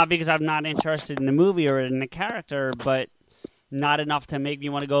 It's not because I'm not interested in the movie or in the character, but not enough to make me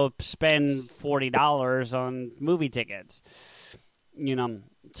want to go spend $40 on movie tickets. You know,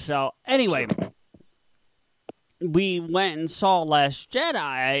 so anyway, we went and saw Last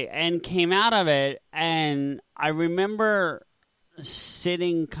Jedi and came out of it, and I remember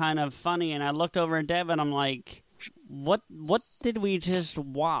sitting kind of funny, and I looked over at Deb, and I'm like, what did we just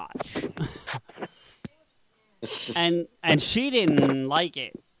watch? and she didn't like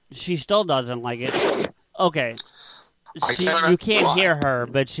it. She still doesn't like it. Okay. You can't hear her,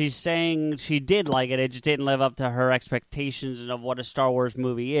 but she's saying she did like it. It just didn't live up to her expectations of what a Star Wars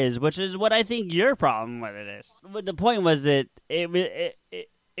movie is, which is what I think your problem with it is. But the point was that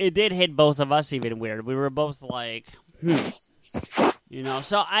it did hit both of us even weird. We were both like, You know,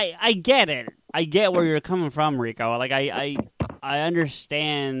 so I get it. I get where you're coming from, Rico. Like, I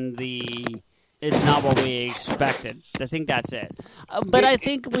understand it's not what we expected. I think that's it. But I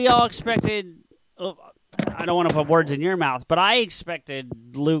think we all expected... I don't want to put words in your mouth, but I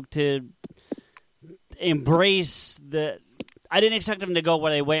expected Luke to embrace I didn't expect him to go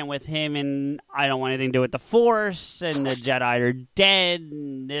where they went with him, and I don't want anything to do with the Force, and the Jedi are dead,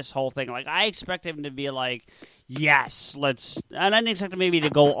 and this whole thing. Like, I expected him to be like, yes, let's... And I didn't expect him maybe to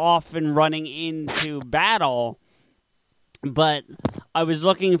go off and running into battle, but I was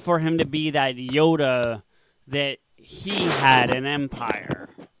looking for him to be that Yoda that he had in Empire.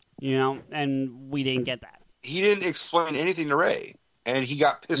 You know, and we didn't get that. He didn't explain anything to Rey, and he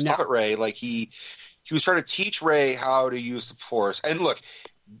got pissed off at Rey. Like, he was trying to teach Rey how to use the Force. And look,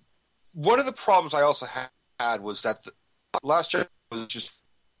 one of the problems I also had was that the Last Jedi was just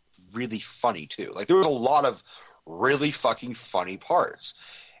really funny, too. Like, there was a lot of really fucking funny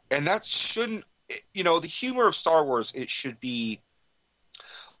parts. And that shouldn't, you know, the humor of Star Wars, it should be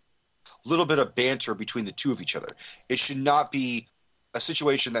little bit of banter between the two of each other. It should not be a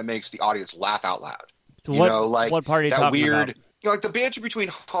situation that makes the audience laugh out loud. So what part are you that talking weird, about? Like the banter between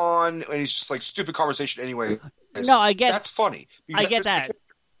Han and he's just like stupid conversation anyway. No, I get that's funny. I get that.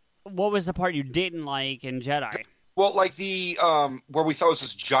 What was the part you didn't like in Jedi? Well, like the where we thought it was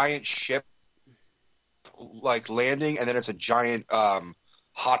this giant ship like landing, and then it's a giant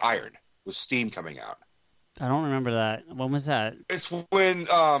hot iron with steam coming out. I don't remember that. When was that? It's when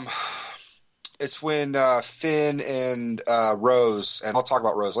Finn and Rose, and I'll talk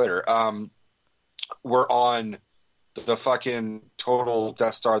about Rose later, were on the fucking total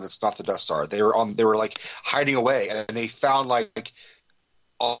Death Star that's not the Death Star. They were like hiding away, and they found like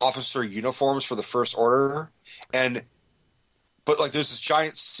officer uniforms for the First Order, but like there's this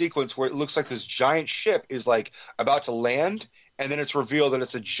giant sequence where it looks like this giant ship is like about to land, and then it's revealed that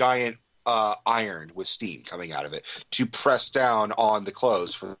it's a giant iron with steam coming out of it to press down on the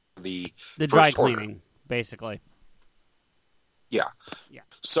clothes for the dry First Order. cleaning, basically. Yeah.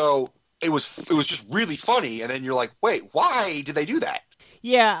 So it was just really funny, and then you're like, wait, why did they do that?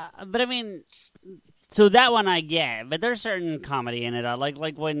 Yeah, but I mean, so that one I get, but there's certain comedy in it. I like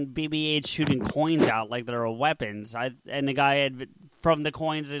when BB-8's shooting coins out like they're weapons, and the guy had from the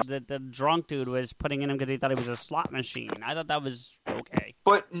coins that the drunk dude was putting in him because he thought it was a slot machine. I thought that was okay.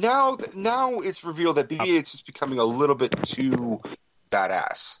 But now it's revealed that BB-8's is becoming a little bit too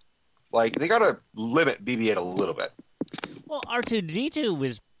badass. Like, they gotta limit BB-8 a little bit. Well, R2-D2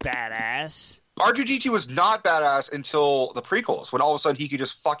 was badass. R2-D2 was not badass until the prequels, when all of a sudden he could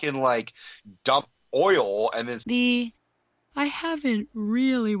just fucking, like, dump oil and then... I haven't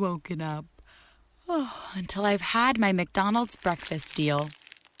really woken up until I've had my McDonald's breakfast deal.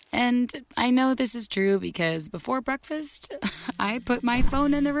 And I know this is true because before breakfast, I put my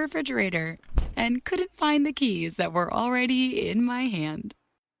phone in the refrigerator and couldn't find the keys that were already in my hand.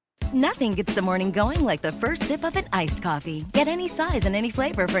 Nothing gets the morning going like the first sip of an iced coffee. Get any size and any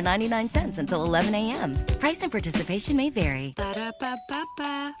flavor for 99 cents until 11 a.m. Price and participation may vary.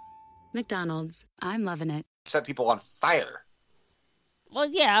 Ba-da-ba-ba-ba. McDonald's. I'm loving it. Set people on fire. Well,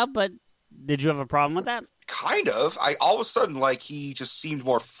 yeah, but did you have a problem with that? Kind of. All of a sudden, like, he just seemed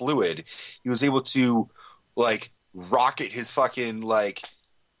more fluid. He was able to, like, rocket his fucking, like,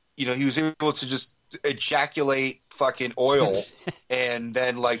 he was able to just ejaculate fucking oil and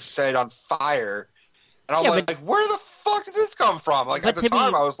then, like, set it on fire. And I'm like, where the fuck did this come from? Like, at the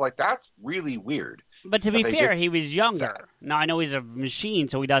time, I was like, that's really weird. But to be fair, he was younger. Now, I know he's a machine,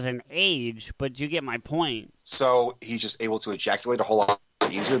 so he doesn't age, but you get my point. So he's just able to ejaculate a whole lot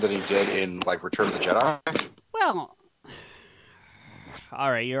easier than he did in, like, Return of the Jedi? Well,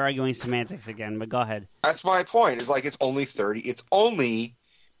 all right, you're arguing semantics again, but go ahead. That's my point. It's like, it's only 30. It's only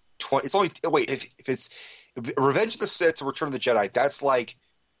 20. It's only, wait, if it's Revenge of the Sith or Return of the Jedi, that's like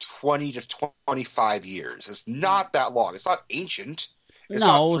 20 to 25 years. It's not that long. It's not ancient. It's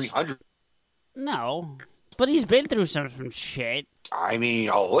not 300. No, but he's been through some shit. I mean,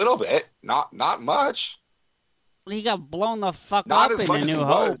 a little bit. Not much. He got blown the fuck not up as in much A as New he Hope.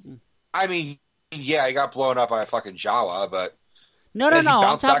 was. I mean, yeah, he got blown up by a fucking Jawa, but no. He I'm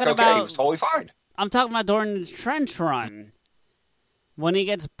bounced talking back okay. about. He was totally fine. I'm talking about during the trench run when he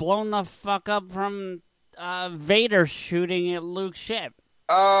gets blown the fuck up from Vader shooting at Luke's ship.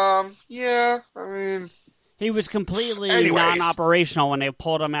 Yeah, I mean, he was completely non-operational when they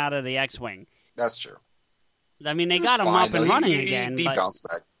pulled him out of the X-wing. That's true. I mean, they got him up and running again. He bounced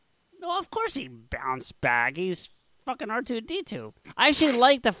back. No, of course he bounced back. He's fucking R2-D2. I actually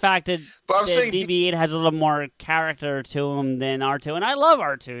like the fact that BB-8 has a little more character to him than R2, and I love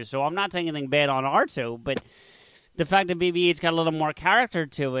R2, so I'm not saying anything bad on R2, but the fact that BB-8's got a little more character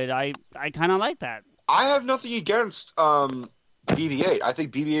to it, I kind of like that. I have nothing against BB-8. I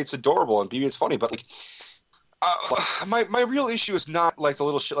think BB-8's adorable and BB-8's funny, but like, my real issue is not like the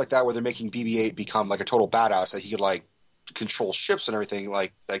little shit like that where they're making BB-8 become like a total badass that he could like control ships and everything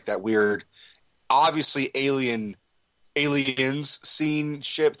like that weird, obviously aliens scene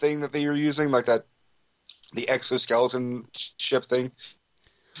ship thing that they were using, like that the exoskeleton ship thing.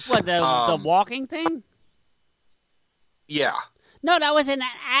 What, the walking thing? Yeah. No, that was an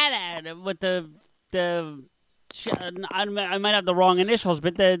ad with the I might have the wrong initials,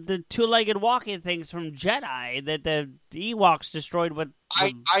 but the two-legged walking things from Jedi that the Ewoks destroyed with...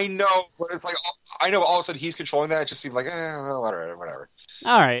 I know, but it's like, I know all of a sudden he's controlling that. It just seemed like, whatever.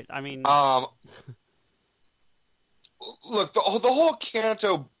 All right, I mean... Look, the whole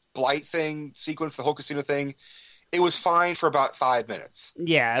Canto Blight thing, sequence, the whole casino thing, it was fine for about 5 minutes.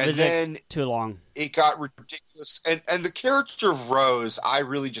 Yeah, it was too long. It got ridiculous. And the character of Rose, I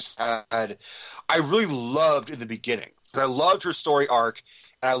really loved in the beginning. I loved her story arc,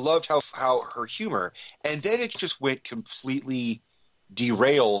 I loved how her humor, and then it just went completely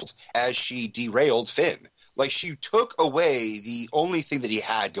derailed as she derailed Finn. Like, she took away the only thing that he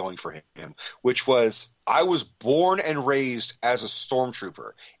had going for him, which was, I was born and raised as a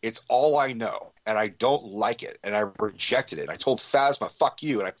stormtrooper. It's all I know, and I don't like it, and I rejected it. I told Phasma, fuck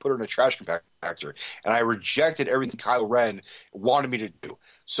you, and I put her in a trash compactor, and I rejected everything Kylo Ren wanted me to do.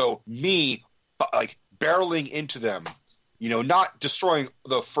 So me, like, barreling into them, you know, not destroying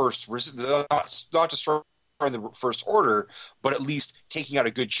the not destroying the First Order, but at least taking out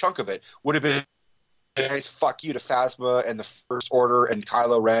a good chunk of it would have been a nice fuck you to Phasma and the First Order and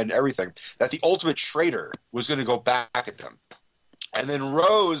Kylo Ren and everything. That the ultimate traitor was going to go back at them. And then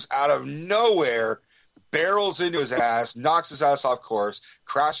Rose, out of nowhere, barrels into his ass, knocks his ass off course,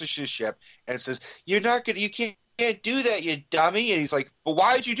 crashes his ship, and says, you can't do that, you dummy. And he's like, but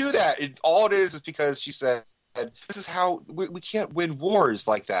why did you do that? And all it is because she said, this is how we can't win wars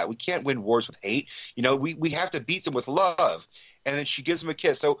like that. We can't win wars with hate. You know, we have to beat them with love. And then she gives him a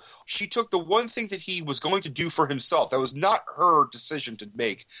kiss. So she took the one thing that he was going to do for himself. That was not her decision to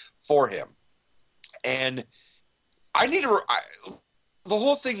make for him. And I need to the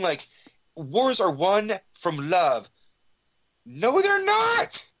whole thing, like, wars are won from love. No, they're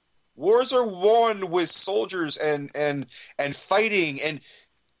not. Wars are won with soldiers and fighting. And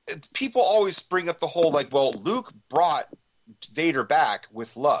people always bring up the whole, like, well, Luke brought Vader back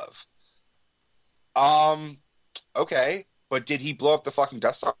with love. Okay, but did he blow up the fucking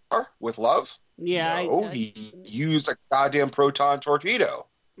Death Star with love? Yeah. No, he used a goddamn proton torpedo.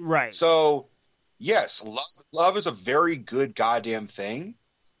 Right. So, yes, love is a very good goddamn thing,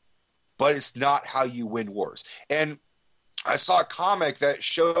 but it's not how you win wars. And I saw a comic that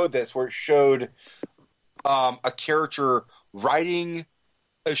showed this, where it showed a character riding.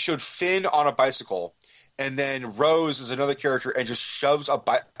 It showed Finn on a bicycle, and then Rose is another character and just shoves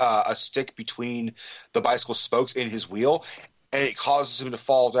a stick between the bicycle spokes in his wheel, and it causes him to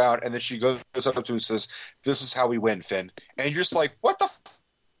fall down. And then she goes up to him and says, "This is how we win, Finn." And you're just like, "What the f-?"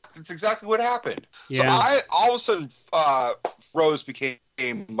 That's exactly what happened. Yeah. So all of a sudden, Rose became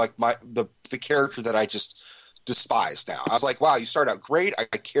like the character that I just despise now. I was like, wow, you started out great. I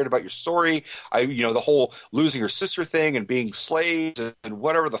cared about your story. The whole losing her sister thing and being slaves and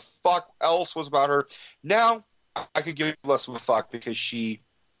whatever the fuck else was about her. Now I could give less of a fuck because she's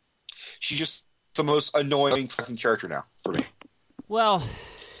just the most annoying fucking character now for me. Well,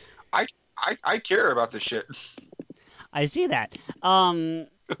 I care about this shit. I see that.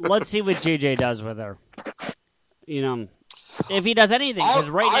 Let's see what JJ does with her. You know, if he does anything, because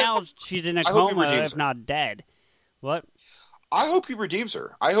now she's in a coma, if not dead. What? I hope he redeems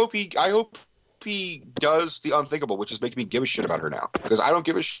her. I hope he does the unthinkable, which is making me give a shit about her now, because I don't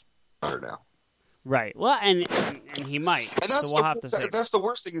give a shit about her now. Right. Well, and he might. And that's so we'll have to see. That's the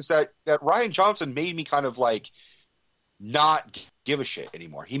worst thing, is that Rian Johnson made me kind of like not give a shit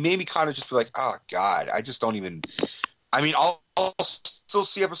anymore. He made me kind of just be like, oh God, I just don't even. I mean, I'll still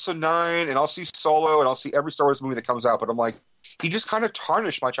see Episode 9, and I'll see Solo, and I'll see every Star Wars movie that comes out, but I'm like, he just kind of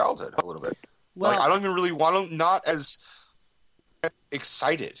tarnished my childhood a little bit. Well, like, I don't even really want to, not as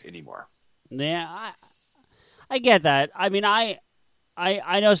excited anymore. Yeah, I get that. I mean, I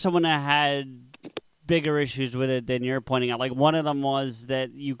know someone that had bigger issues with it than you're pointing out. Like, one of them was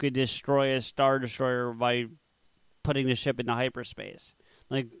that you could destroy a Star Destroyer by putting the ship into hyperspace.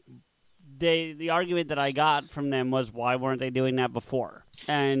 Like, the argument that I got from them was, why weren't they doing that before?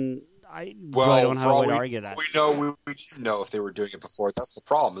 And I don't have a way to argue that. We didn't know if they were doing it before. That's the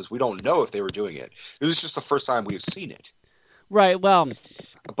problem, is we don't know if they were doing it. This is just the first time we've seen it. Right, well,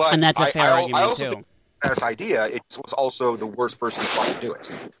 but and that's a fair argument, I also too. think this idea, it was also the worst person to fucking do it.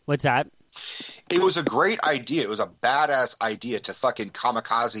 What's that? It was a great idea. It was a badass idea to fucking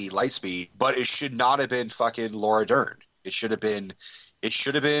kamikaze Lightspeed, but it should not have been fucking Laura Dern. It should have been,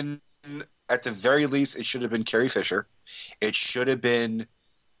 at the very least, it should have been Carrie Fisher. It should have been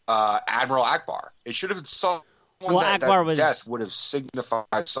Admiral Akbar. It should have been someone that death would have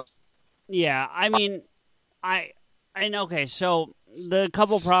signified something. Yeah, I mean, okay, so the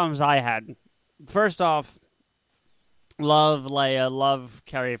couple problems I had. First off, love Leia, love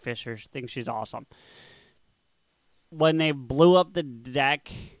Carrie Fisher, think she's awesome. When they blew up the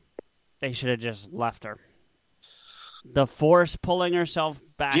deck, they should have just left her. The Force pulling herself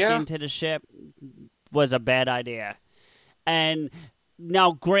back into the ship was a bad idea. And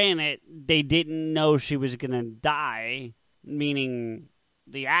now, granted, they didn't know she was going to die, meaning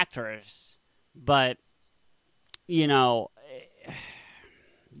the actress. But, you know,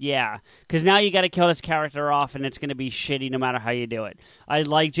 yeah. Because now you got to kill this character off, and it's going to be shitty no matter how you do it. I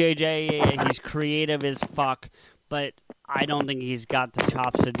like JJ. He's creative as fuck. but I don't think he's got the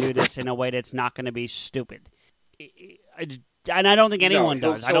chops to do this in a way that's not going to be stupid. And I don't think anyone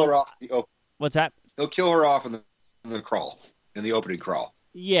does. Kill her off What's that? He'll kill her off in the crawl, in the opening crawl.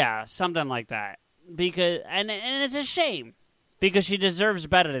 Yeah, something like that. Because and it's a shame because she deserves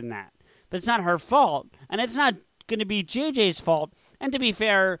better than that. But it's not her fault, and it's not going to be JJ's fault. And to be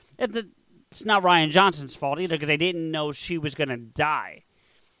fair, it's not Rian Johnson's fault either because they didn't know she was going to die.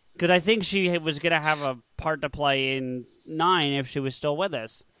 Because I think she was going to have a part to play in 9 if she was still with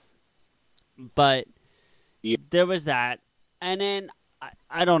us. But there was that. And then,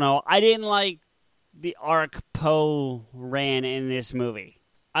 I don't know, I didn't like the arc Poe ran in this movie.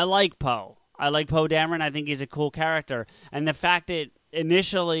 I like Poe. I like Poe Dameron. I think he's a cool character. And the fact that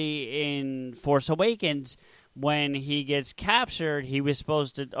initially in Force Awakens, when he gets captured, he was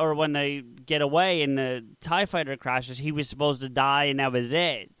supposed to, or when they get away and the TIE fighter crashes, he was supposed to die and that was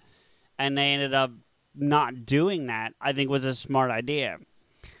it. And they ended up not doing that, I think was a smart idea.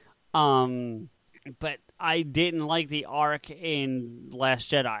 But I didn't like the arc in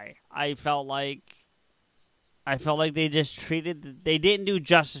Last Jedi. I felt like they just they didn't do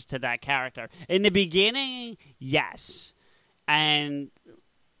justice to that character. In the beginning, yes.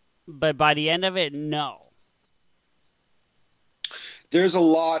 But by the end of it, no. There's a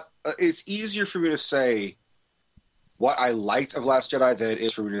lot, it's easier for me to say what I liked of Last Jedi than it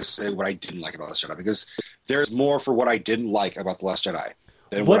is for me to say what I didn't like about Last Jedi, because there's more for what I didn't like about The Last Jedi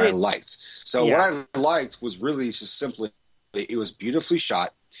than what I liked. So what I liked was really just simply, it was beautifully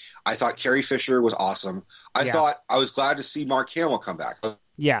shot. I thought Carrie Fisher was awesome. I was glad to see Mark Hamill come back.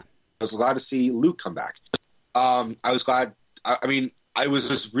 Yeah. I was glad to see Luke come back. I was glad, I was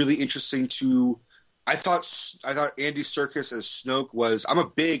just really interesting to, I thought Andy Serkis as Snoke was, I'm a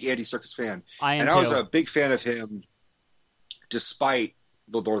big Andy Serkis fan. I was a big fan of him despite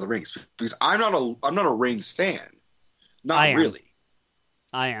the Lord of the Rings, because I'm not a Rings fan. Not really.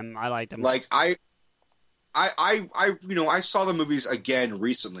 I am. I liked them. Like I saw the movies again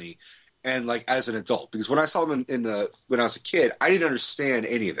recently, and like as an adult, because when I saw them when I was a kid, I didn't understand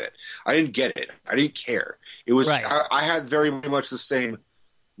any of it. I didn't get it. I didn't care. It was I had very much the same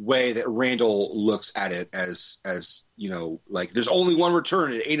way that Randall looks at it as like there's only one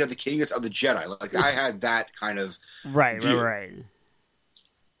return. It ain't of the king, it's of the Jedi. Like I had that kind of right.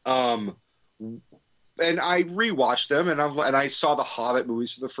 And I rewatched them, and I saw the Hobbit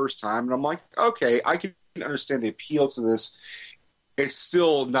movies for the first time, and I'm like, okay, I can understand the appeal to this. It's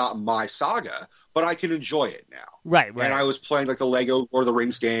still not my saga, but I can enjoy it now. Right. And I was playing like the Lego Lord of the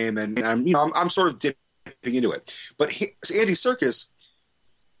Rings game, and I'm sort of dipping into it. But Andy Serkis,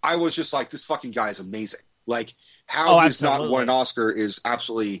 I was just like, this fucking guy is amazing. Like how he's not won an Oscar is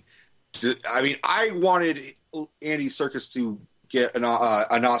absolutely. I mean, I wanted Andy Serkis to get an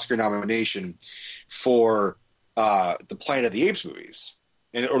Oscar nomination for the Planet of the Apes movies,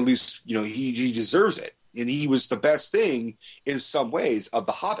 or at least he deserves it. And he was the best thing in some ways of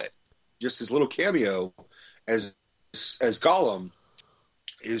The Hobbit. Just his little cameo as Gollum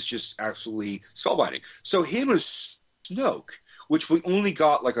is just absolutely spellbinding. So him as Snoke, which we only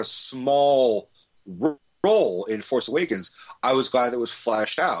got like a small role in Force Awakens, I was glad that was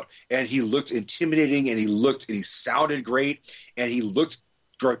fleshed out. And he looked intimidating, and he sounded great, and he looked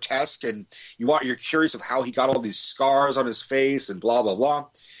grotesque, and you're curious of how he got all these scars on his face and blah blah blah.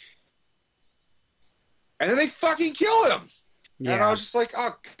 And then they fucking kill him. Yeah. And I was just like,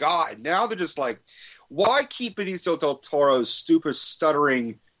 oh god, now they're just like, why keep Benicio del Toro's stupid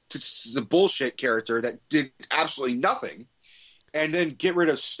stuttering the bullshit character that did absolutely nothing, and then get rid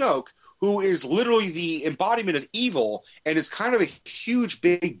of Snoke, who is literally the embodiment of evil and is kind of a huge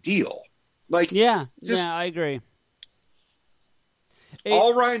big deal. Like, I agree.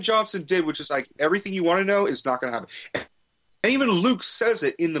 All Rian Johnson did, which is like, everything you want to know is not going to happen. And even Luke says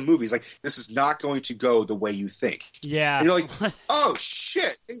it in the movies, like, this is not going to go the way you think. Yeah. And you're like, oh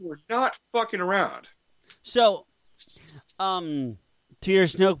shit, they were not fucking around. So, to your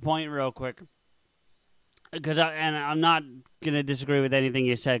Snoke point real quick, because I'm not going to disagree with anything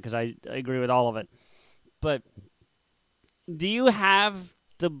you said, because I agree with all of it. But do you have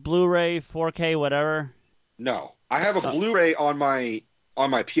the Blu-ray 4K whatever? No. I have a Blu-ray on my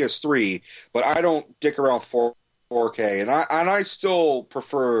PS3, but I don't dick around 4K, and I still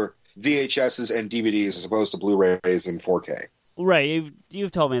prefer VHSs and DVDs as opposed to Blu-rays in 4K. Right,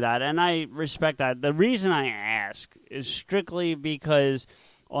 you've told me that, and I respect that. The reason I ask is strictly because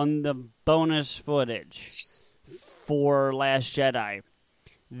on the bonus footage for Last Jedi,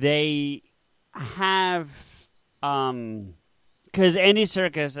 they have because Andy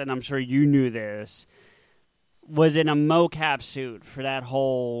Serkis, and I'm sure you knew this, was in a mocap suit for that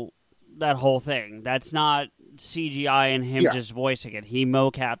whole thing. That's not CGI and him just voicing it. He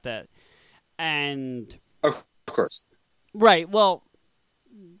mocapped it. And of course. Right. Well,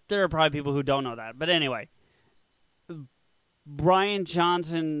 there are probably people who don't know that. But anyway, Brian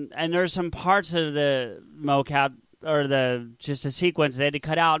Johnson, and there's some parts of the mocap or just a sequence they had to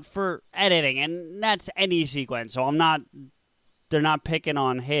cut out for editing, and that's any sequence. So they're not picking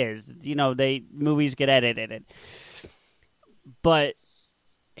on his. Movies get edited. But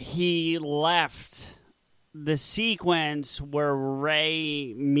he left the sequence where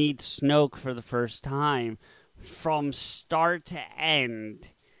Rey meets Snoke for the first time from start to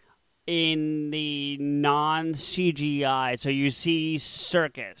end in the non-CGI. So you see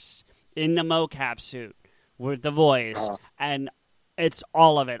Serkis in the mocap suit with the voice, and it's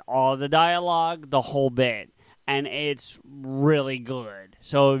all of it, all of the dialogue, the whole bit, and it's really good.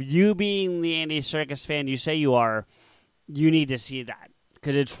 So you being the Andy Serkis fan you say you are, you need to see that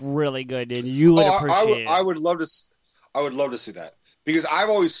because it's really good, and you would appreciate it. I would love to see that because I've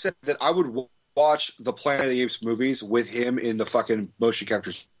always said that I would watch the Planet of the Apes movies with him in the fucking motion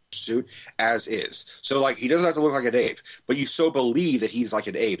capture suit as is. So like he doesn't have to look like an ape, but you so believe that he's like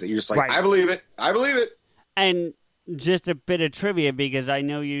an ape that you're just like, right. I believe it. And just a bit of trivia, because I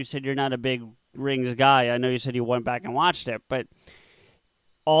know you said you're not a big Rings guy. I know you said you went back and watched it, but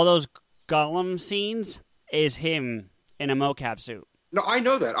all those Gollum scenes is him in a mocap suit. No, I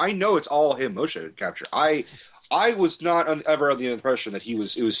know that. I know it's all him motion capture. I was not ever under the impression that it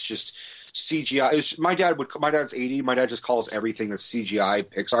was just CGI. My dad's 80. My dad just calls everything that's CGI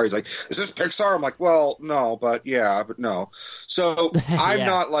Pixar. He's like, is this Pixar? I'm like, well, no, but no. So I'm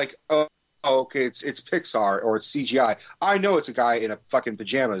not like, oh, okay, it's Pixar or it's CGI. I know it's a guy in a fucking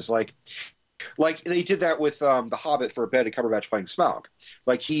pajamas. Like they did that with The Hobbit for Benedict Cumberbatch playing Smaug.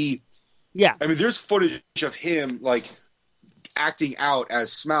 Like I mean, there's footage of him like acting out as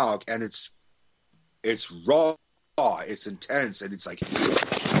Smaug, and it's raw, it's intense, and it's like,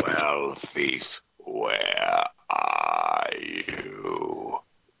 well, thief, where are you?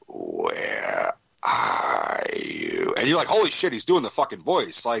 Where are you? And you're like, holy shit, he's doing the fucking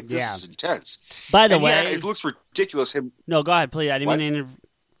voice. Like, this is intense. By the way, it looks ridiculous. No, go ahead, please. I didn't mean to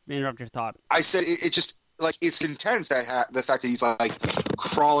interrupt your thought. I said it just, like, it's intense, the fact that he's, like,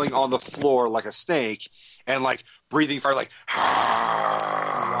 crawling on the floor like a snake and, like, breathing fire, like,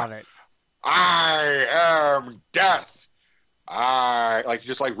 Got it. I am death. Like,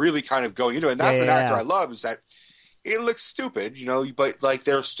 just, like, really kind of going into it. And that's an actor I love, is that it looks stupid, but, like,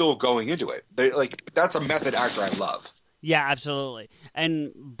 they're still going into it. That's a method actor I love. Yeah, absolutely.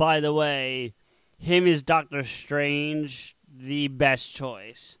 And, by the way, him as Doctor Strange, the best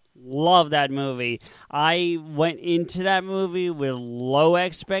choice. Love that movie. I went into that movie with low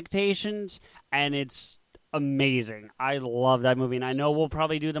expectations, and it's amazing. I love that movie, and I know we'll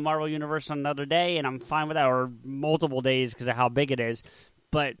probably do the Marvel Universe on another day, and I'm fine with that, or multiple days because of how big it is.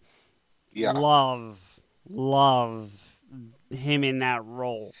 But love him in that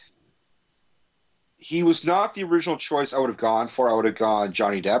role. He was not the original choice I would have gone for. I would have gone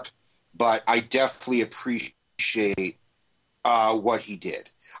Johnny Depp, but I definitely appreciate what he did.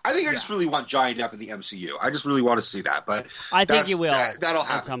 I think I just really want Johnny Depp in the MCU. I just really want to see that, but I think he will. That'll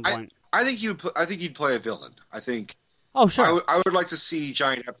happen at some point. I think he'd play a villain. I think. Oh, sure. I would like to see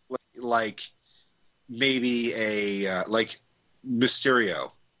Johnny Depp play, like, maybe a like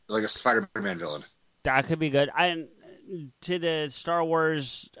Mysterio, like a Spider-Man villain. That could be good. To the Star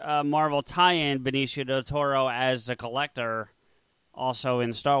Wars Marvel tie-in, Benicio del Toro as the Collector, also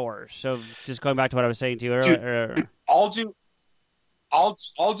in Star Wars. So just going back to what I was saying to you earlier. Dude,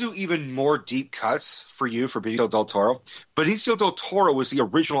 I'll do even more deep cuts for you for Benicio del Toro. Benicio del Toro was the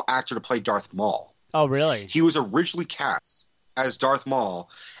original actor to play Darth Maul. Oh, really? He was originally cast as Darth Maul,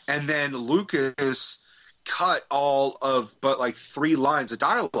 and then Lucas cut all of but like 3 lines of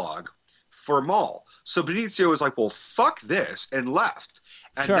dialogue for Maul. So Benicio was like, well, fuck this, and left.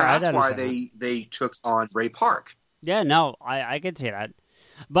 And that's why they took on Ray Park. Yeah, no, I can see that.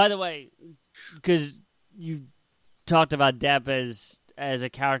 By the way, because you talked about Depp as a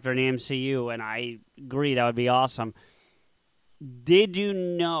character in the MCU, and I agree that would be awesome. Did you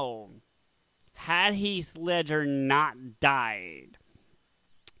know, had Heath Ledger not died,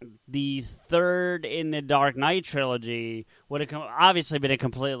 the third in the Dark Knight trilogy would have obviously been a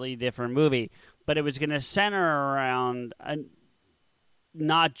completely different movie, but it was going to center around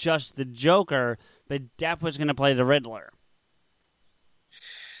not just the Joker, but Depp was going to play the Riddler.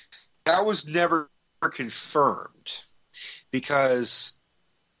 That was never confirmed because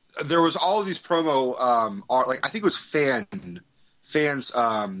there was all of these promo art, like I think it was fans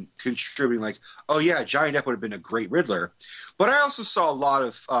contributing, like, oh yeah, Johnny Depp would have been a great Riddler. But I also saw a lot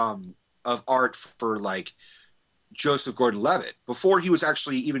of art for like Joseph Gordon-Levitt before he was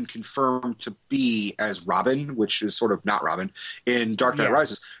actually even confirmed to be as Robin, which is sort of not Robin, in Dark Knight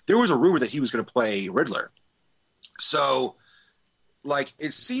Rises. There was a rumor that he was going to play Riddler. So, like,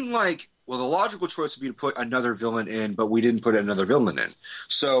 it seemed like, well, the logical choice would be to put another villain in, but we didn't put another villain in.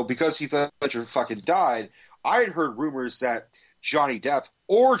 So, because Heath Ledger fucking died, I had heard rumors that Johnny Depp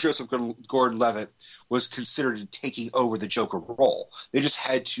or Joseph Gordon-Levitt was considered taking over the Joker role. They just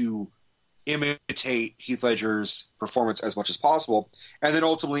had to imitate Heath Ledger's performance as much as possible, and then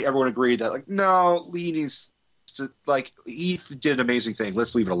ultimately everyone agreed that, like, no, he needs to, like, Heath did an amazing thing.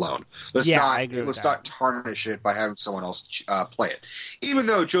 Let's leave it alone. Let's not tarnish it by having someone else play it. Even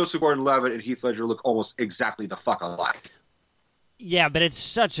though Joseph Gordon-Levitt and Heath Ledger look almost exactly the fuck alike. Yeah, but it's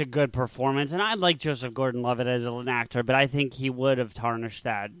such a good performance, and I like Joseph Gordon-Levitt as an actor, but I think he would have tarnished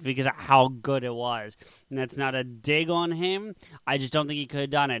that because of how good it was. And that's not a dig on him. I just don't think he could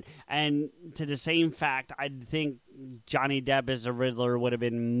have done it. And to the same fact, I think Johnny Depp as a Riddler would have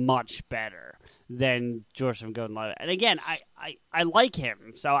been much better than Joseph Gordon-Levitt. And again, I like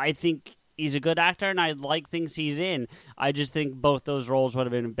him, so I think he's a good actor, and I like things he's in. I just think both those roles would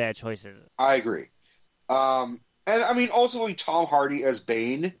have been bad choices. I agree. And, I mean, ultimately, Tom Hardy as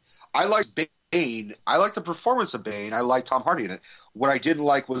Bane, I like Bane. I like the performance of Bane. I like Tom Hardy in it. What I didn't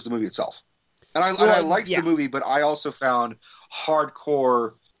like was the movie itself. And I liked the movie, but I also found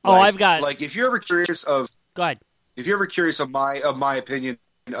hardcore... Like, if you're ever curious of... Go ahead. If you're ever curious of my opinion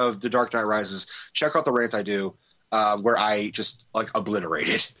of The Dark Knight Rises, check out the rant I do, where I just, like, obliterate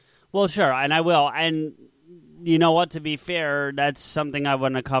it. Well, sure, and I will. And you know what? To be fair, that's something I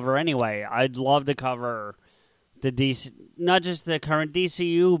want to cover anyway. I'd love to cover... the DC, not just the current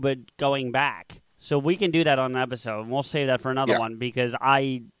DCU, but going back. So we can do that on an episode, and we'll save that for another one because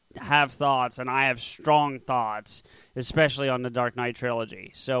I have thoughts, and I have strong thoughts, especially on the Dark Knight trilogy.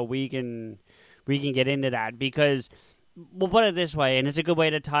 So we can get into that because we'll put it this way, and it's a good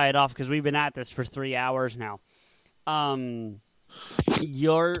way to tie it off because we've been at this for 3 hours now.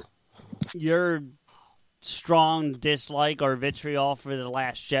 Your strong dislike or vitriol for The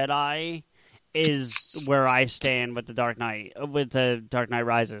Last Jedi is where I stand with the Dark Knight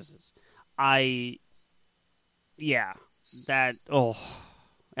Rises.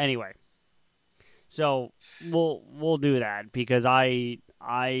 Anyway. So we'll do that because I'm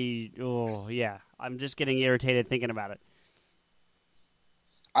just getting irritated thinking about it.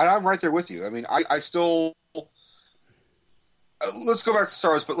 I'm right there with you. I mean, I still let's go back to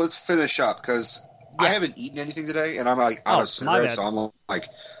Star Wars, but let's finish up because I haven't eaten anything today, and I'm like out of cigarettes, so I'm like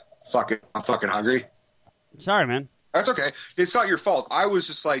I'm fucking hungry. Sorry, man. That's okay. It's not your fault. I was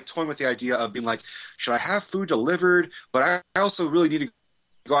just like toying with the idea of being like, should I have food delivered? But I also really need to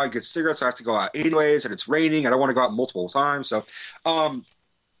go out and get cigarettes. I have to go out anyways, and it's raining. I don't want to go out multiple times. So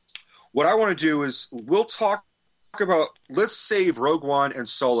what I want to do is we'll talk about, let's save Rogue One and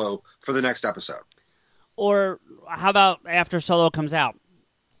Solo for the next episode. Or how about after Solo comes out?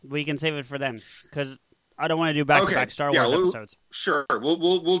 We can save it for them because I don't want to do back-to-back Star Wars episodes. Sure,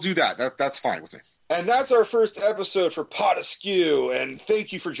 we'll do that. That's fine with me. And that's our first episode for Pot Askew. And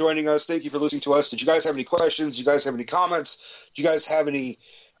thank you for joining us. Thank you for listening to us. Did you guys have any questions? Did you guys have any comments? Do you guys have any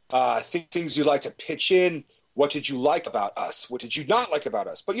things you'd like to pitch in? What did you like about us? What did you not like about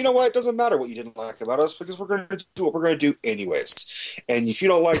us? But you know what? It doesn't matter what you didn't like about us because we're going to do what we're going to do anyways. And if you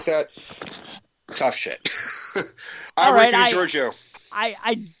don't like that, tough shit. All right, Giorgio.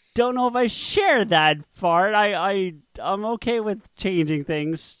 I don't know if I share that part. I'm okay with changing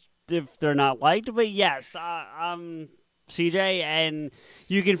things if they're not liked, but yes, I'm CJ, and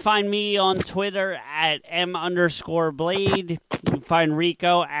you can find me on Twitter at M_Blade. You can find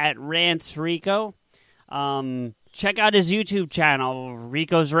Rico at RantsRico. Check out his YouTube channel,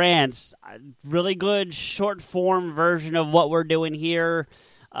 Rico's Rants. Really good short form version of what we're doing here.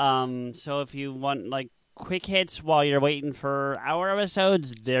 So if you want like quick hits while you're waiting for our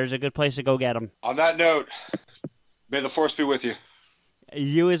episodes, there's a good place to go get them. On that note, may the Force be with you.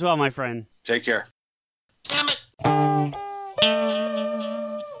 You as well, my friend. Take care. Damn it!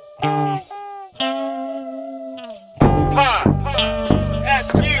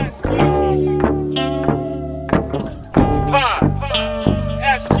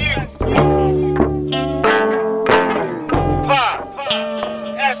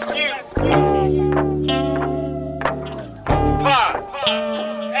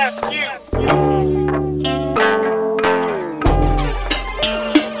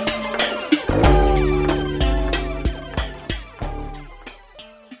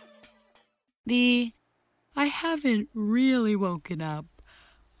 I haven't really woken up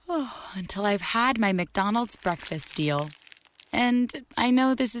until I've had my McDonald's breakfast deal. And I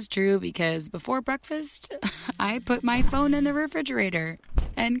know this is true because before breakfast, I put my phone in the refrigerator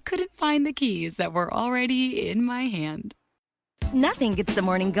and couldn't find the keys that were already in my hand. Nothing gets the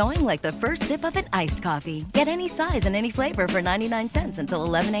morning going like the first sip of an iced coffee. Get any size and any flavor for 99 cents until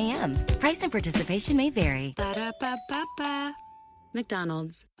 11 a.m. Price and participation may vary. Ba-da-ba-ba-ba.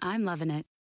 McDonald's. I'm loving it.